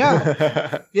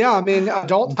 Yeah. I mean,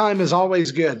 adult time is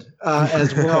always good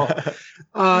as well.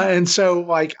 And so,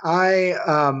 like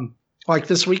like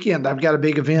this weekend, I've got a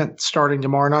big event starting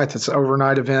tomorrow night. It's an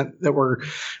overnight event that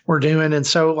we're doing. And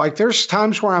so, like, there's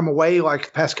times where I'm away. Like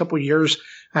the past couple of years,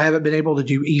 I haven't been able to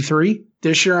do E3.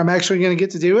 This year, I'm actually going to get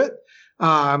to do it.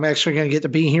 I'm actually going to get to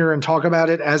be here and talk about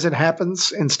it as it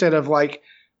happens instead of like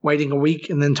waiting a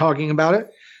week and then talking about it.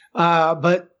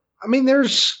 But I mean,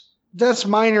 that's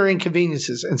minor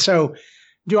inconveniences. And so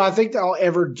do I think that I'll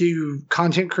ever do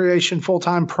content creation full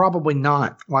time? Probably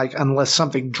not, like unless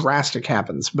something drastic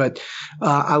happens. But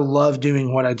I love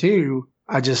doing what I do.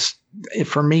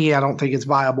 For me, I don't think it's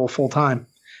viable full time.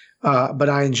 But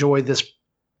I enjoy this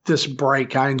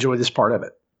break. I enjoy this part of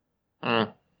it.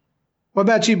 What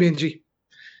about you, Benji?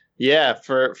 Yeah,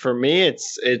 for me,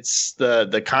 it's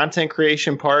the content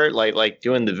creation part, like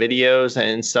doing the videos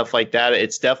and stuff like that.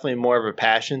 It's definitely more of a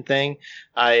passion thing.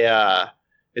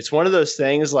 It's one of those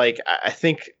things. Like I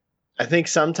think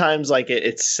sometimes like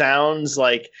it sounds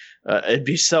like it'd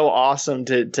be so awesome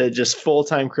to just full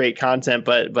time create content,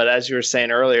 but as you were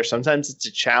saying earlier, sometimes it's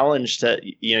a challenge to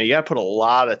you got to put a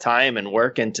lot of time and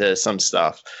work into some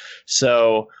stuff.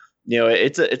 So.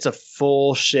 It's a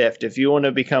full shift. If you want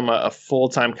to become a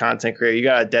full-time content creator, you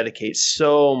got to dedicate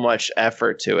so much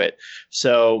effort to it.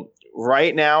 So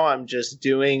right now I'm just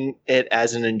doing it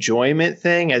as an enjoyment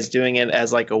thing, as doing it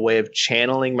as like a way of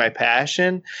channeling my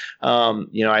passion.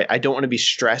 I don't want to be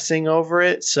stressing over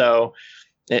it. So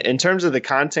in terms of the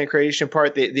content creation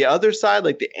part, the other side,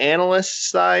 like the analyst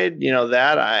side,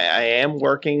 that I am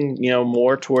working,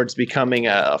 more towards becoming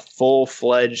a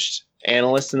full-fledged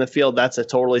analyst in the field, that's a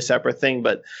totally separate thing.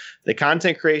 But the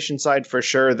content creation side, for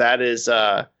sure, that is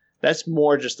that's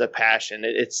more just a passion.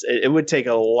 It would take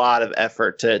a lot of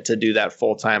effort to do that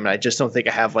full time, and I just don't think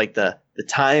I have like the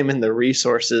time and the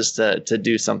resources to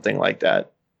do something like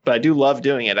that. But I do love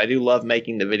doing it. I do love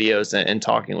making the videos and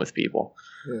talking with people.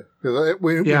 Yeah,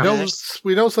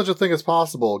 we know such a thing is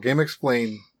possible. Game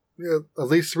Explain, at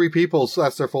least 3 people, so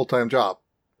that's their full-time job.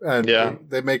 And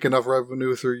they make enough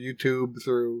revenue through YouTube,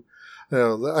 through,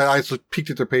 I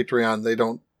peeked at their Patreon. They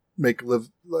don't make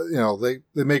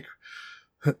they make,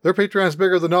 their Patreon's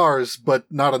bigger than ours, but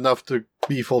not enough to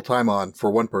be full-time on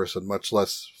for one person, much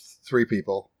less 3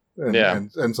 people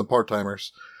and some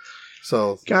part-timers.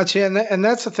 So gotcha. And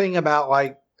that's the thing about,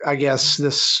 like, I guess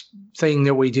this thing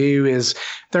that we do is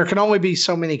there can only be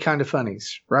so many kind of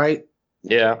funnies, right?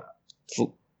 Yeah.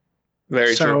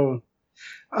 Very true.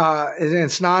 So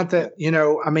it's not that,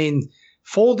 I mean,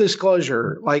 full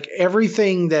disclosure, like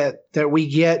everything that we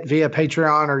get via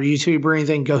Patreon or YouTube or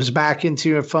anything goes back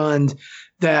into a fund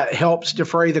that helps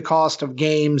defray the cost of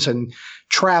games and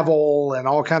travel and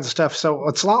all kinds of stuff. So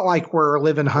it's not like we're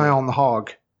living high on the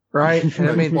hog. Right.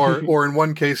 I mean, or in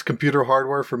one case, computer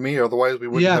hardware for me. Otherwise, we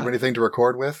wouldn't have anything to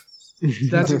record with.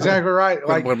 That's exactly right.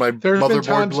 Like when my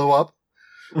motherboard blew up.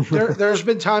 There's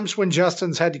been times when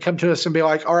Justin's had to come to us and be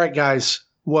like, "All right, guys,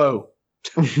 whoa,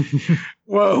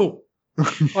 whoa,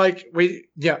 like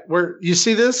you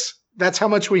see this? That's how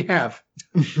much we have."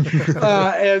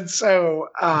 And so,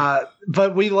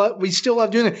 but we still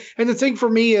love doing it. And the thing for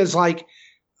me is like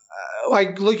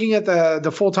looking at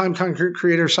the full-time content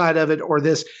creator side of it, or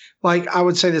this, like, I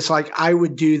would say this, like, I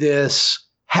would do this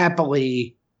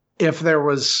happily if there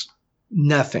was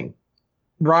nothing,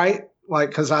 right? Like,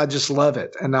 because I just love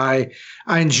it. And I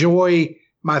enjoy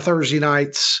my Thursday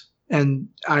nights, and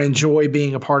I enjoy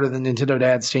being a part of the Nintendo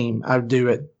Dads team. I do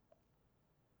it.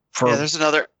 There's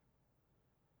another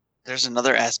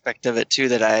aspect of it too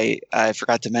that I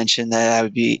forgot to mention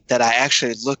that I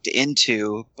actually looked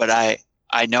into, but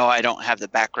I know I don't have the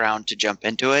background to jump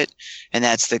into it, and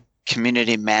that's the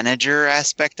community manager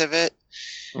aspect of it.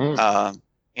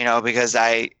 Because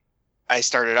I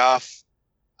started off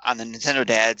on the Nintendo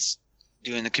Dads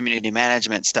doing the community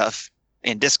management stuff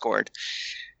in Discord,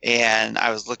 and I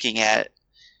was looking at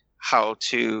how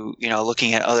to,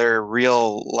 looking at other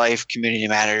real life community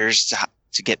managers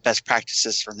to get best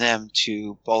practices from them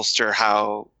to bolster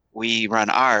how we run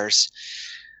ours.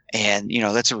 And,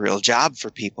 that's a real job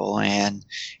for people. And,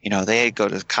 they go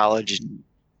to college and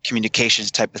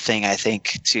communications type of thing, I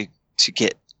think, to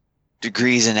get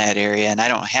degrees in that area. And I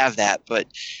don't have that, but,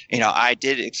 I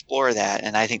did explore that.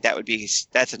 And I think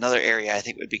that's another area I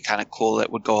think would be kind of cool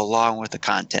that would go along with the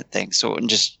content thing. So it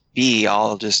wouldn't just be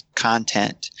all just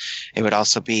content. It would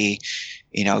also be,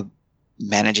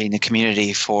 managing the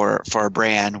community for a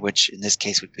brand, which in this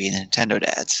case would be the Nintendo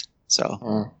Dads.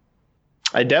 So.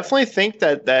 I definitely think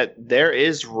that there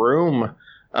is room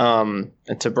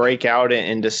to break out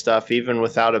into stuff even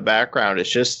without a background. It's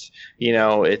just,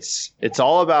 it's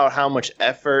all about how much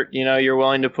effort, you're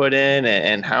willing to put in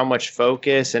and how much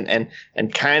focus and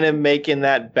kind of making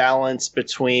that balance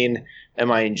between,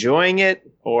 am I enjoying it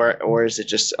or is it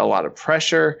just a lot of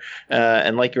pressure?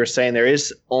 And like you were saying, there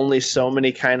is only so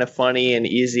many kind of funny and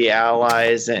easy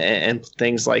allies and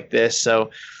things like this.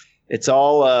 So it's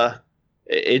all,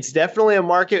 it's definitely a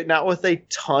market, not with a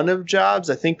ton of jobs.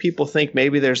 I think people think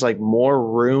maybe there's like more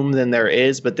room than there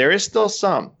is, but there is still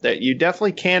some that you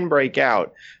definitely can break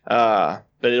out. But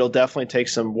it'll definitely take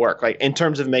some work, like in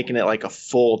terms of making it like a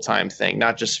full-time thing,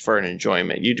 not just for an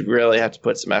enjoyment. You'd really have to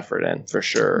put some effort in for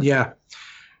sure. Yeah.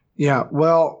 Yeah.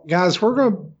 Well, guys, we're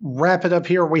going to wrap it up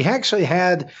here. We actually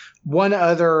had one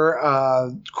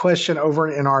other question over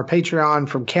in our Patreon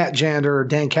from Cat Jander,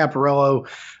 Dan Caparello.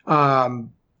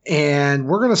 And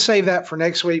we're going to save that for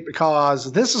next week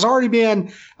because this has already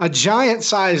been a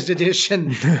giant-sized edition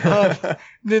of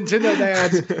Nintendo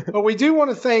Dads. But we do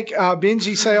want to thank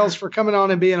Benji Sales for coming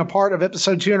on and being a part of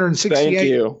episode 268. Thank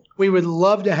you. We would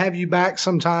love to have you back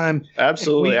sometime.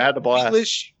 Absolutely. I had a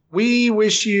blast. We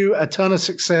wish you a ton of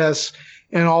success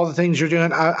in all the things you're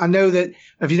doing. I know that,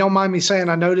 if you don't mind me saying,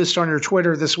 I noticed on your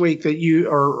Twitter this week that you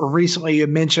or recently you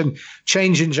mentioned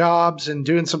changing jobs and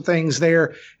doing some things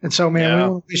there. And so,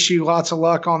 man, we wish you lots of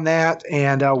luck on that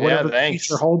and whatever the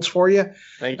future holds for you.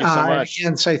 Thank you so much.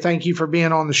 And say thank you for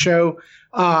being on the show.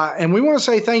 And we want to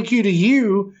say thank you to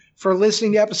you for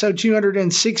listening to episode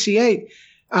 268.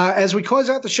 As we close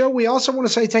out the show, we also want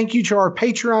to say thank you to our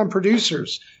Patreon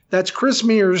producers. That's Chris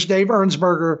Mears, Dave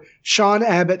Ernsberger, Sean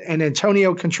Abbott, and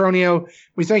Antonio Contronio.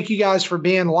 We thank you guys for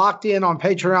being locked in on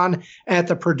Patreon at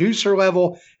the producer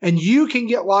level. And you can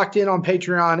get locked in on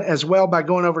Patreon as well by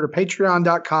going over to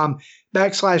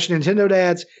patreon.com/Nintendo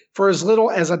Dads. For as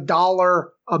little as $1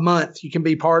 a month, you can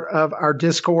be part of our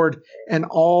Discord and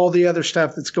all the other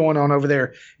stuff that's going on over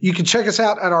there. You can check us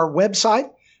out at our website,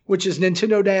 which is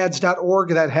nintendodads.org.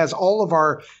 That has all of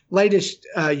our latest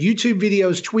YouTube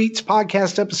videos, tweets,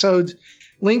 podcast episodes,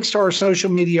 links to our social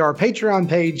media, our Patreon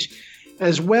page,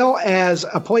 as well as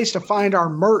a place to find our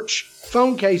merch,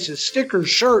 phone cases, stickers,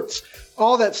 shirts,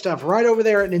 all that stuff right over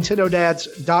there at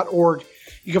nintendodads.org.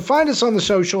 You can find us on the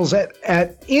socials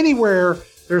at anywhere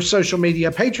there's social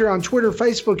media, Patreon, Twitter,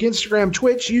 Facebook, Instagram,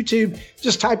 Twitch, YouTube.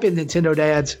 Just type in Nintendo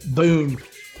Dads. Boom.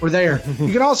 We're there.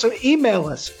 You can also email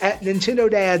us at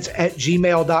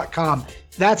nintendodads@gmail.com.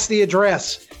 That's the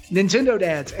address,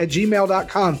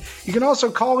 nintendodads@gmail.com. You can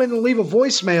also call in and leave a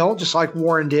voicemail, just like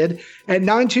Warren did, at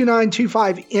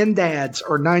 929-25-NDADS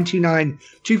or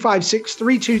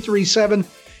 929-256-3237.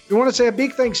 We want to say a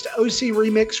big thanks to OC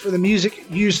Remix for the music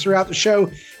used throughout the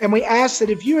show. And we ask that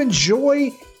if you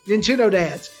enjoy Nintendo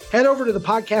Dads, head over to the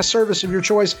podcast service of your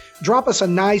choice, drop us a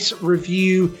nice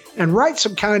review, and write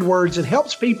some kind words. It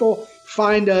helps people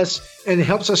find us and it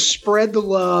helps us spread the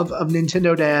love of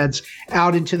Nintendo Dads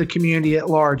out into the community at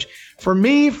large. For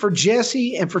me, for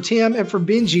Jesse, and for Tim, and for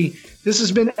Benji, this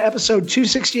has been episode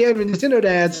 268 of Nintendo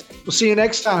Dads. We'll see you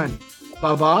next time.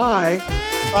 Bye-bye.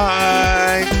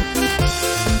 Bye.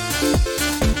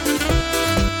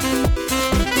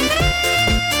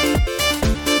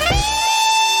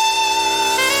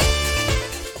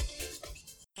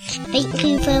 Thank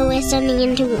you for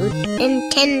listening to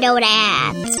Nintendo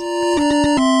Dads.